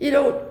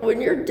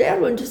 when your dad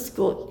went to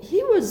school,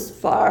 he was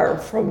far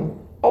from,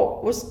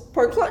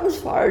 Port Clinton's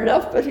far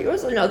enough, but he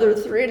was another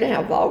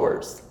 3.5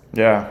 hours.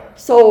 Yeah.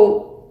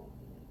 So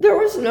there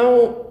was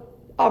no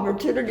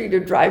opportunity to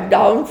drive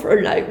down for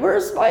a night,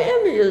 whereas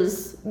Miami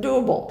is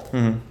doable.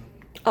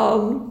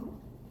 Mm-hmm.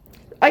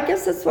 I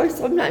guess that's why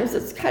sometimes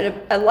it's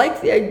I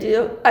like the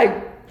idea.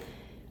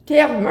 To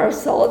have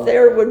Marcella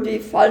there would be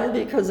fun,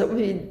 because it would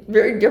be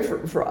very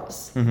different for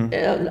us. Mm-hmm.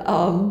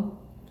 And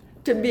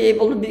to be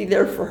able to be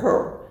there for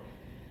her.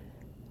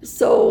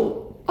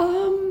 So,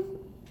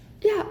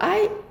 yeah,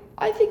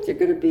 I think they're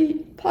going to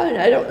be fine.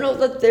 I don't know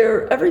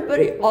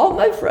that all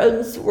my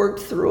friends worked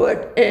through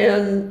it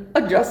and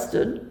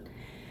adjusted,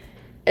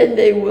 and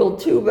they will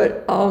too,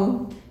 but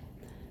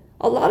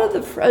a lot of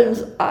the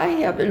friends I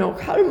have in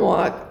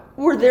Oconomowoc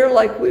were there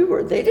like we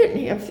were. They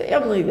didn't have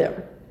family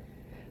there.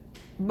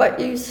 But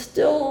you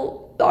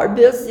still are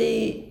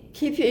busy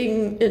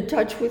keeping in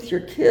touch with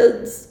your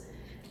kids.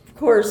 Of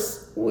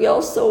course, we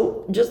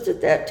also, just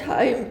at that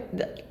time,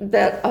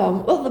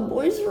 the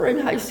boys were in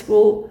high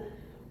school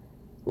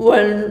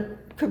when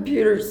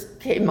computers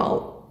came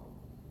out.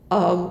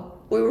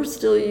 We were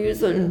still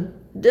using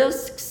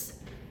discs,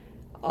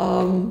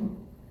 and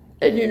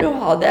you know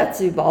how that's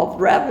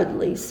evolved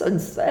rapidly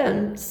since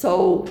then.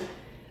 So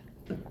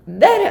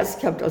that has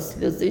kept us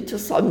busy to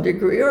some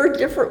degree, or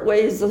different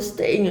ways of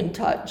staying in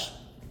touch.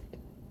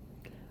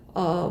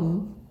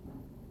 And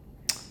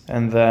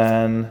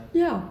then,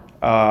 yeah.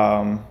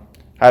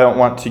 I don't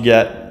want to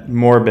get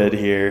morbid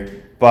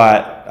here,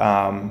 but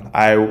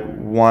I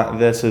want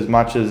this as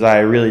much as I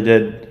really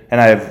did,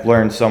 and I've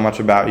learned so much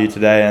about you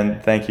today,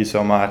 and thank you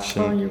so much.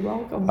 And, you're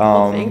welcome.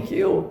 Well, thank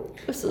you.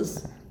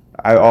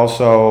 I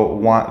also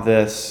want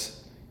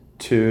this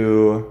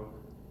to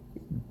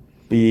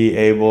be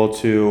able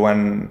to,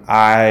 when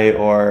I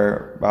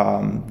or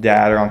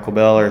Dad or Uncle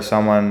Bill or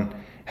someone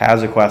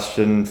has a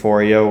question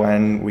for you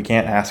when we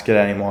can't ask it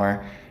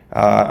anymore,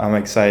 I'm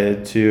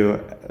excited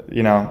to,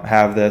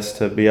 have this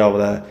to be able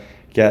to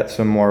get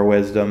some more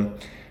wisdom.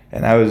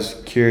 And I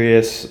was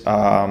curious,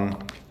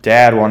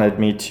 Dad wanted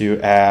me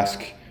to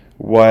ask,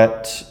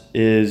 what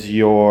is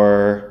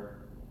your,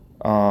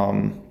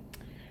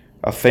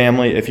 a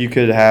family, if you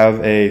could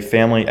have a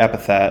family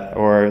epithet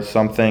or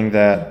something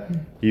that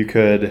you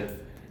could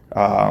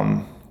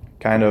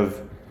kind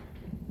of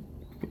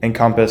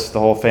encompass the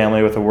whole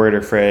family with a word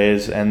or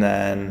phrase, and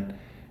then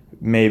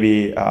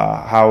maybe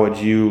how would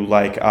you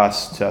like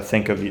us to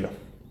think of you?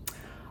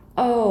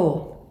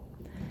 Oh.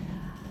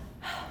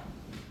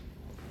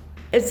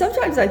 And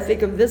sometimes I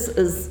think of this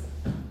as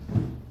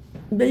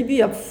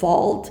maybe a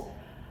fault,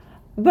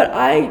 but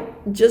I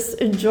just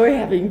enjoy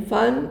having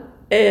fun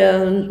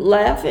and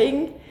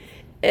laughing,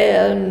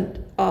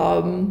 and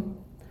so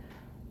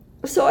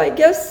I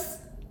guess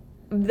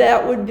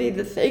that would be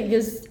the thing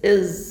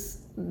is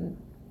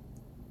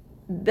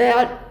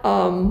that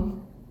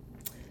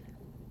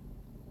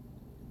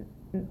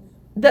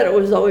that it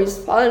was always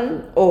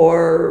fun,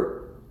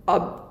 or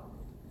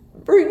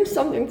bring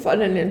something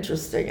fun and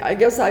interesting. I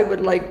guess I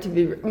would like to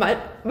be, my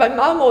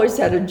mom always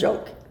had a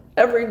joke.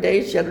 Every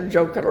day she had a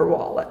joke in her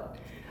wallet.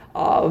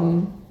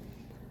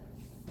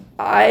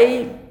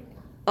 I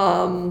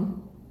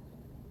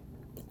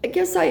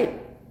guess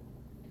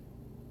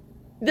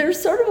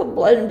there's sort of a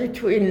blend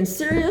between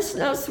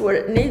seriousness, what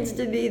it needs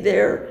to be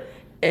there,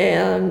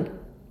 and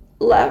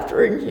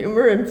laughter and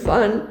humor and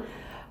fun.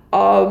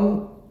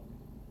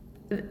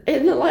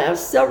 In the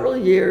last several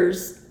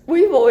years,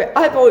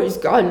 I've always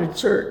gone to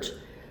church,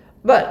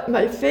 but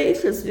my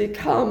faith has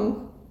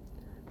become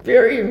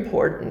very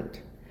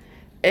important.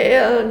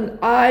 And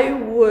I'd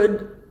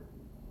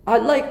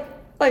like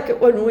it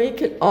when we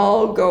can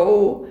all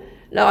go.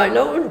 Now I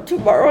know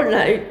tomorrow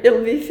night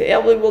it'll be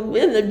family, we'll be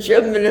in the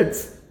gym, and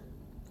it's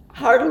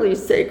hardly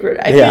sacred.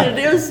 I mean, it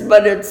is,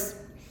 but it's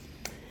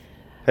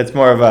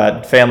more of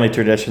a family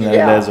tradition than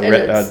it is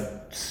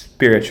a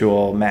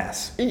spiritual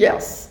mass.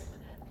 Yes.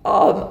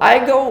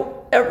 I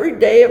go every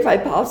day if I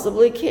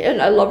possibly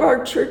can. I love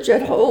our church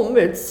at home.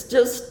 It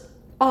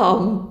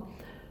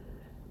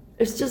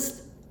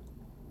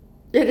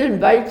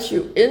invites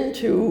you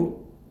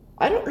into,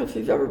 I don't know if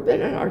you've ever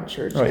been in our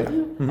church, have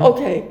you? Mm-hmm.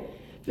 Okay,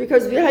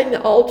 because behind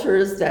the altar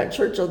is that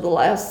Church of the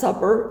Last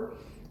Supper,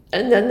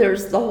 and then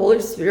there's the Holy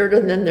Spirit,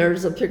 and then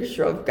there's a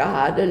picture of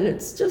God, and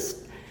it's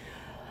just,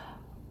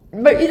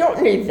 but you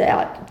don't need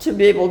that to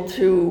be able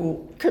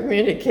to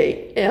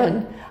communicate.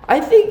 And I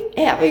think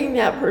having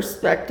that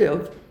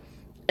perspective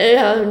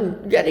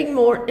and getting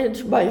more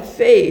into my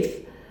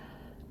faith,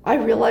 I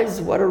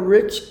realize what a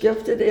rich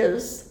gift it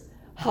is.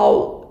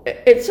 How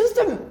it's just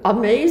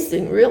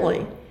amazing,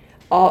 really.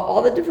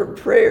 All the different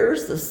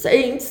prayers, the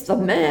saints, the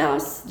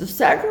Mass, the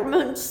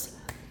sacraments,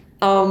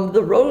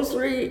 the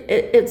Rosary.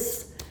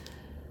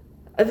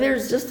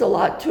 There's just a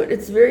lot to it.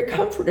 It's very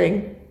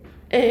comforting,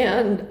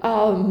 and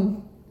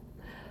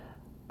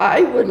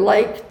I would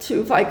like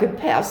to, if I could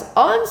pass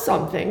on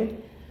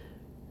something,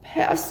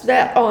 pass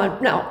that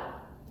on. Now,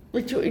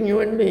 between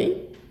you and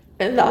me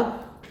and the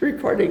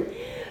recording,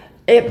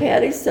 Aunt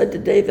Patty said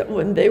today that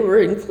when they were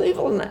in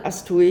Cleveland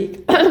last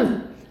week,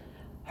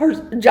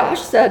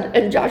 Josh said,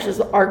 and Josh is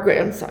our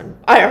grandson,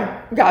 my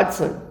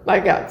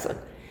godson.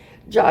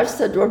 Josh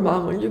said to her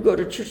mom, when you go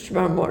to church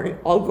tomorrow morning,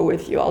 I'll go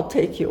with you, I'll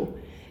take you.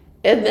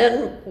 And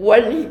then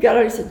when he got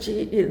out, he said,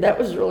 gee, that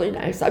was really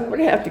nice. I'm going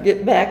to have to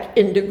get back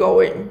into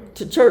going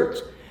to church.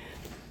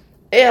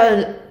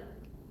 And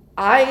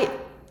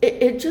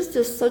it just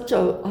is such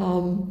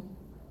a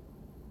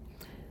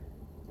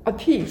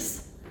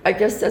peace. I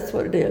guess that's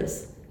what it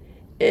is.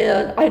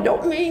 And I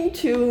don't mean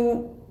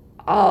to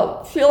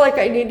feel like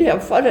I need to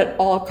have fun at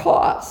all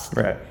costs.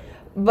 Right.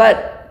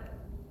 But,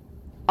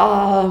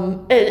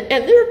 and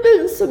there have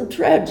been some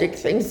tragic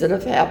things that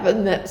have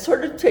happened that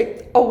sort of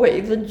take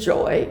away the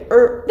joy,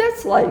 or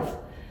that's life.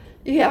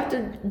 You have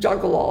to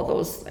juggle all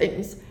those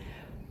things.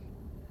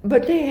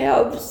 But to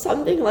have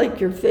something like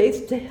your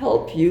faith to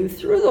help you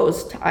through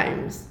those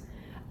times,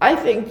 I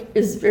think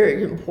is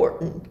very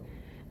important.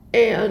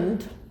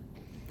 And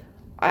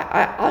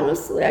I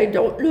honestly, I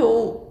don't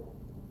know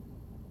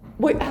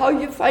how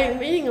you find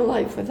meaning in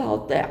life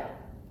without that.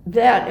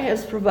 That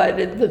has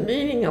provided the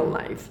meaning in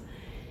life.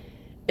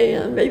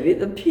 And maybe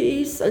the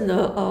peace and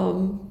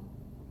the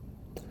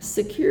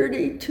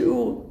security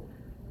to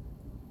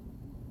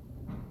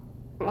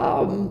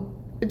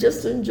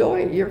just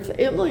enjoy your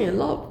family and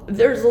love.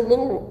 There's a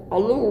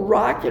little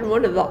rock in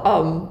one of the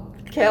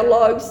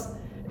catalogs.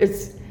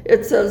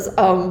 It says,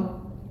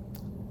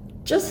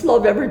 just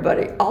love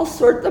everybody. I'll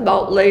sort them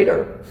out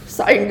later.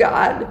 Sign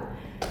God.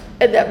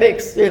 And that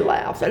makes me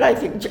laugh. And I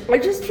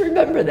just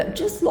remember that.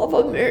 Just love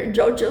them, Mary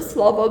Jo, just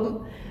love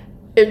them.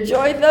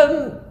 Enjoy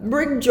them,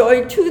 bring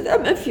joy to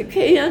them if you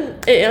can,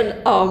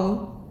 and God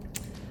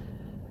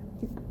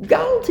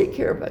will take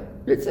care of it.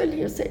 It's in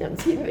His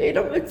hands. He made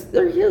them.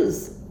 They're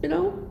His, you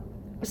know.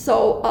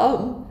 So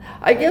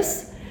I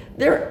guess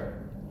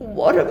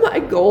one of my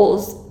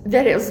goals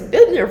that has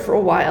been there for a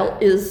while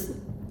is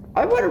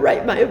I want to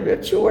write my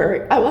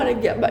obituary. I want to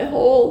get my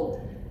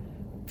whole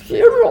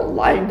funeral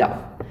lined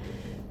up.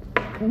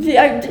 The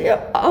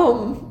idea,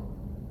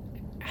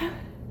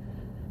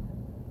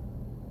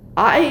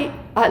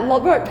 I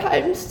love our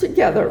times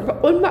together,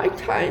 but when my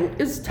time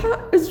is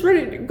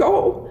ready to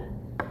go,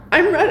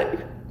 I'm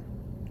ready.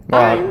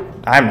 Well,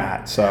 I'm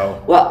not,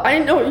 so. Well, I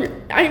know, and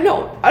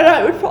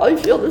I would probably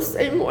feel the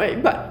same way,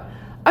 but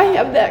I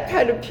have that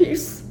kind of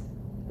peace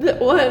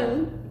that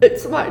when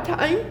it's my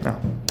time,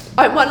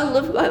 I want to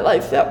live my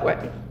life that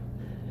way.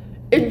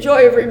 Enjoy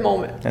every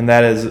moment. And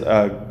that is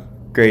a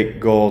great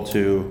goal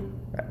to,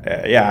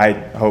 I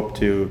hope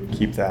to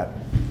keep that.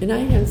 And I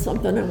had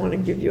something I want to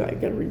give you. I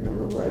got to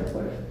remember where I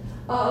put it.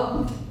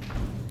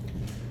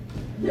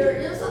 There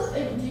is a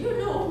thing. Do you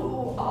know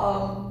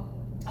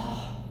who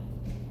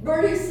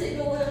Bernie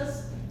Siegel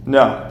is?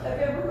 No. Have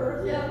you ever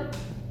heard of him?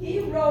 He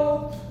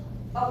wrote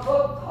a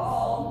book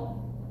called,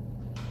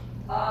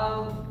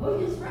 well,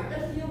 he's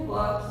written a few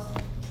books.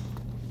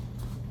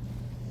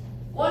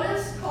 One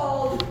is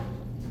called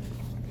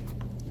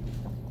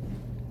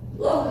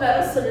Love,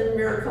 Medicine, and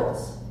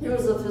Miracles. He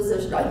was a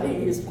physician. I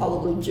think he's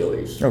probably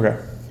Jewish. Okay.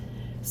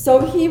 So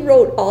he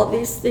wrote all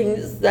these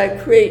things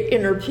that create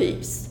inner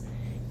peace.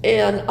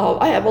 And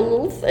I have a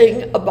little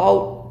thing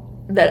about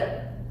that.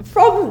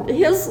 From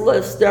his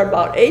list, there are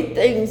about 8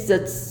 things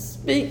that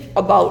speak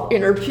about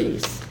inner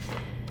peace.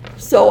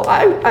 So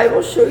I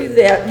will show you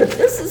that, but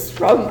this is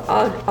from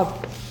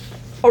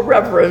a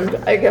reverend,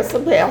 I guess a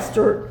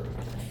pastor,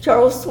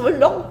 Charles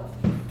Swindoll.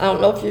 I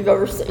don't know if you've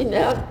ever seen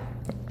that.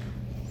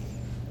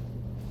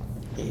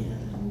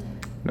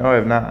 No, I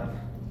have not.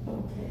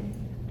 Okay.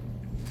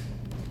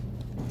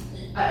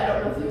 I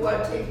don't know if you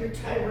want to take your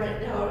time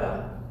right now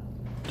to...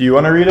 Do you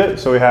want to read it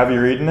so we have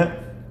you reading it?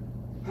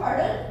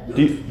 Pardon?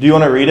 Do you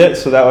want to read it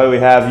so that way we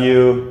have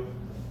you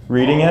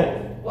reading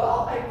it?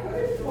 Well, I could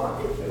if you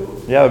want me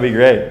to. Yeah, that'd be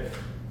great.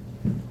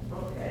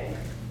 Okay.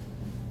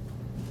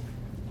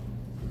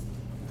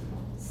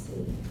 Let's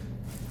see.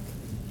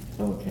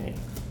 Okay.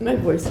 My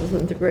voice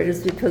isn't the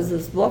greatest because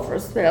this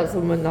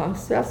blepharospasm and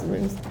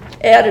spasming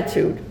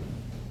attitude.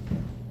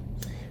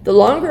 The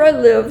longer I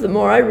live, the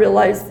more I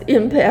realize the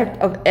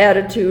impact of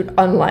attitude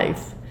on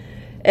life.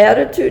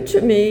 Attitude to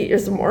me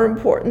is more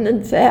important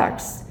than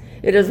facts.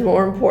 It is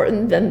more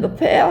important than the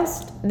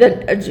past,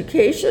 than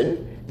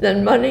education,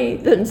 than money,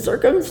 than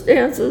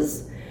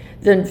circumstances,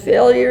 than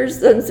failures,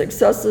 than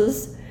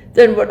successes,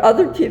 than what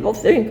other people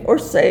think or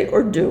say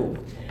or do.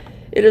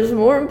 It is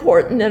more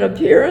important than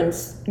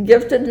appearance,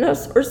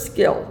 giftedness, or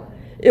skill.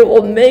 It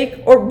will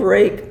make or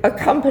break a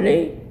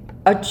company,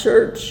 a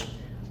church,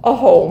 a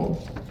home.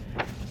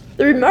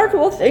 The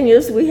remarkable thing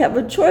is we have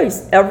a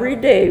choice every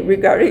day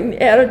regarding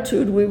the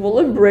attitude we will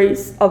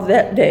embrace of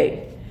that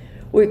day.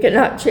 We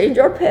cannot change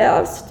our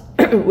past.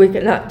 We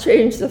cannot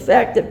change the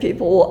fact that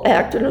people will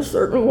act in a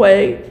certain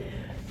way.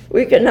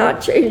 We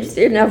cannot change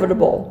the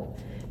inevitable.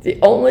 The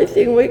only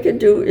thing we can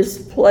do is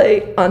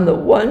play on the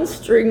one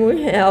string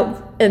we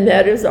have, and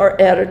that is our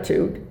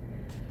attitude.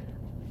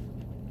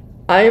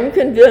 I am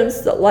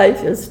convinced that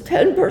life is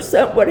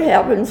 10% what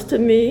happens to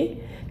me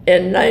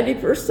and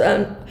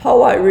 90%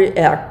 how I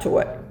react to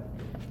it.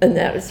 And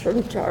that is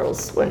from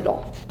Charles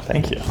Swindoll.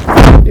 Thank you.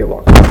 You're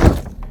welcome.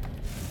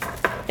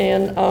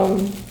 And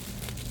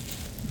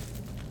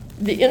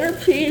the inner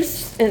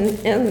peace, and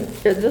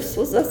this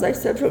was, as I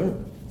said,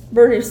 from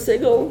Bernie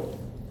Siegel.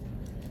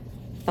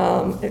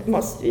 It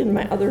must be in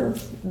my other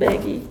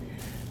baggie.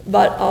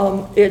 But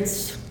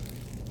it's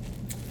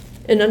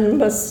an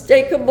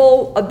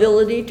unmistakable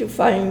ability to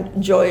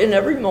find joy in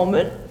every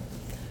moment.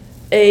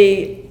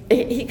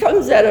 He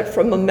comes at it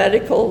from a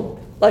medical,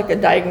 like a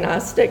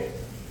diagnostic,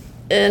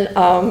 and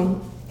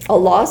a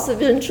loss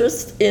of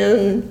interest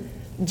in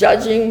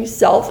judging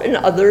self and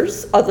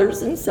others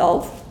and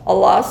self, a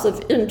loss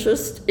of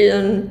interest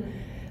in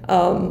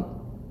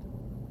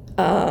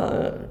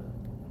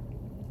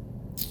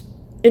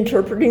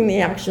interpreting the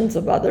actions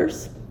of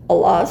others, a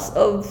loss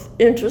of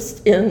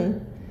interest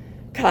in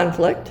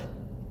conflict,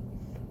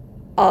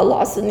 a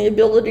loss in the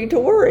ability to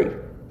worry.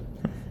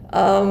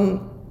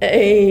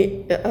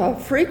 A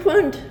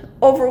frequent,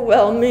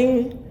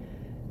 overwhelming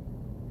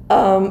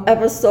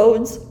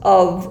episodes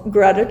of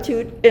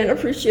gratitude and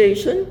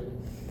appreciation,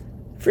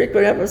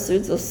 frequent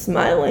episodes of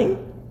smiling,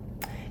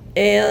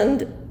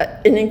 and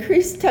an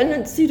increased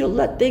tendency to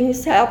let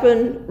things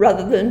happen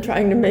rather than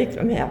trying to make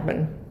them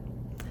happen.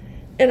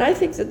 And I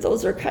think that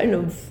those are kind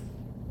of,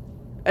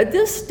 at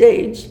this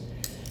stage,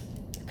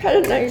 kind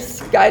of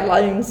nice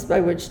guidelines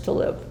by which to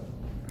live.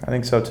 I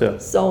think so too.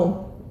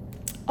 So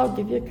I'll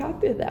give you a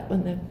copy of that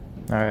one then.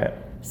 All right.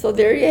 So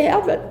there you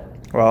have it.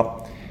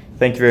 Well,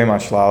 thank you very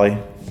much, Lolli.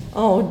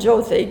 Oh,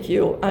 Joe, thank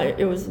you.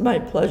 It was my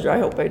pleasure. I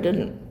hope I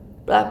didn't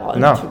blab on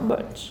too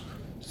much.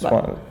 Just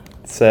want to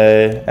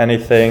say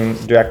anything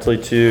directly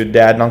to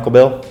Dad and Uncle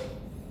Bill?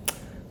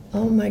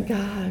 Oh my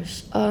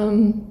gosh.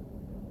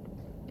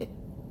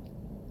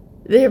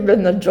 They have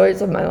been the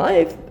joys of my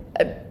life,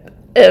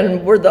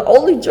 and were the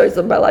only joys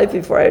of my life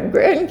before I had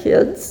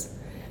grandkids.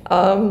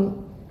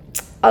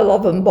 I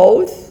love them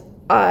both.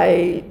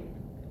 I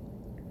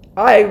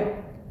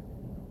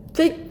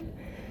think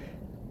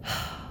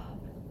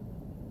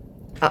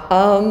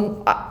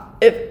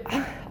if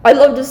I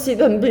love to see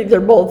them be their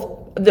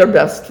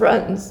best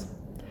friends,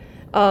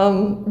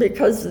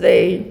 because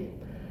they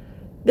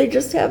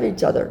just have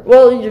each other.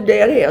 Well, your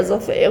dad has a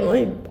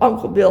family.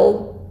 Uncle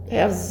Bill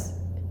has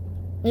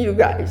you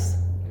guys.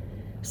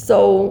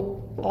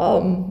 So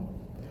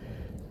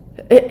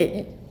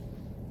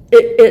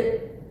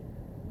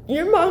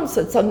your mom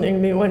said something to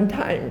me one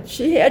time.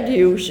 She had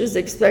you, she's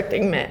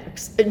expecting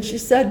Max, and she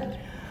said,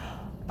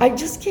 I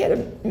just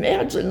can't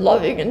imagine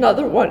loving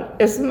another one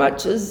as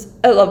much as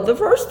I love the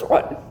first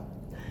one.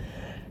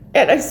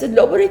 And I said,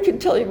 nobody can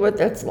tell you what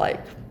that's like.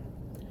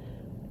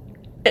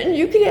 And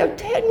you can have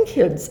 10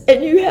 kids,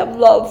 and you have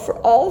love for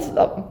all of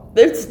them.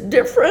 It's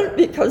different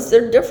because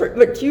they're different,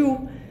 but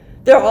you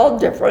They're all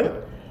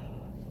different,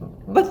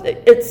 but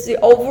it's the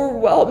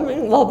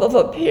overwhelming love of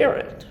a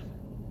parent.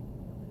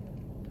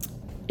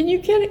 And you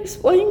can't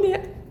explain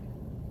that.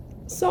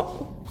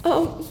 So,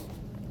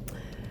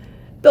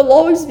 they'll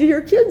always be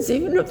your kids,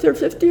 even if they're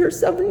 50 or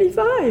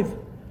 75.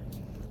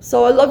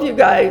 So I love you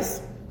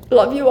guys.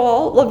 Love you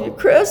all. Love you,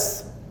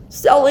 Chris,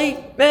 Sally,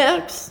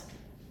 Max.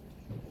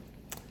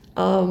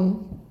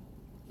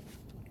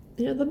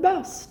 You're the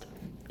best.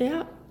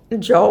 Yeah.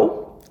 And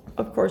Joe,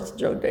 of course,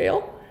 Joe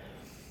Dale.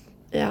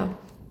 Yeah.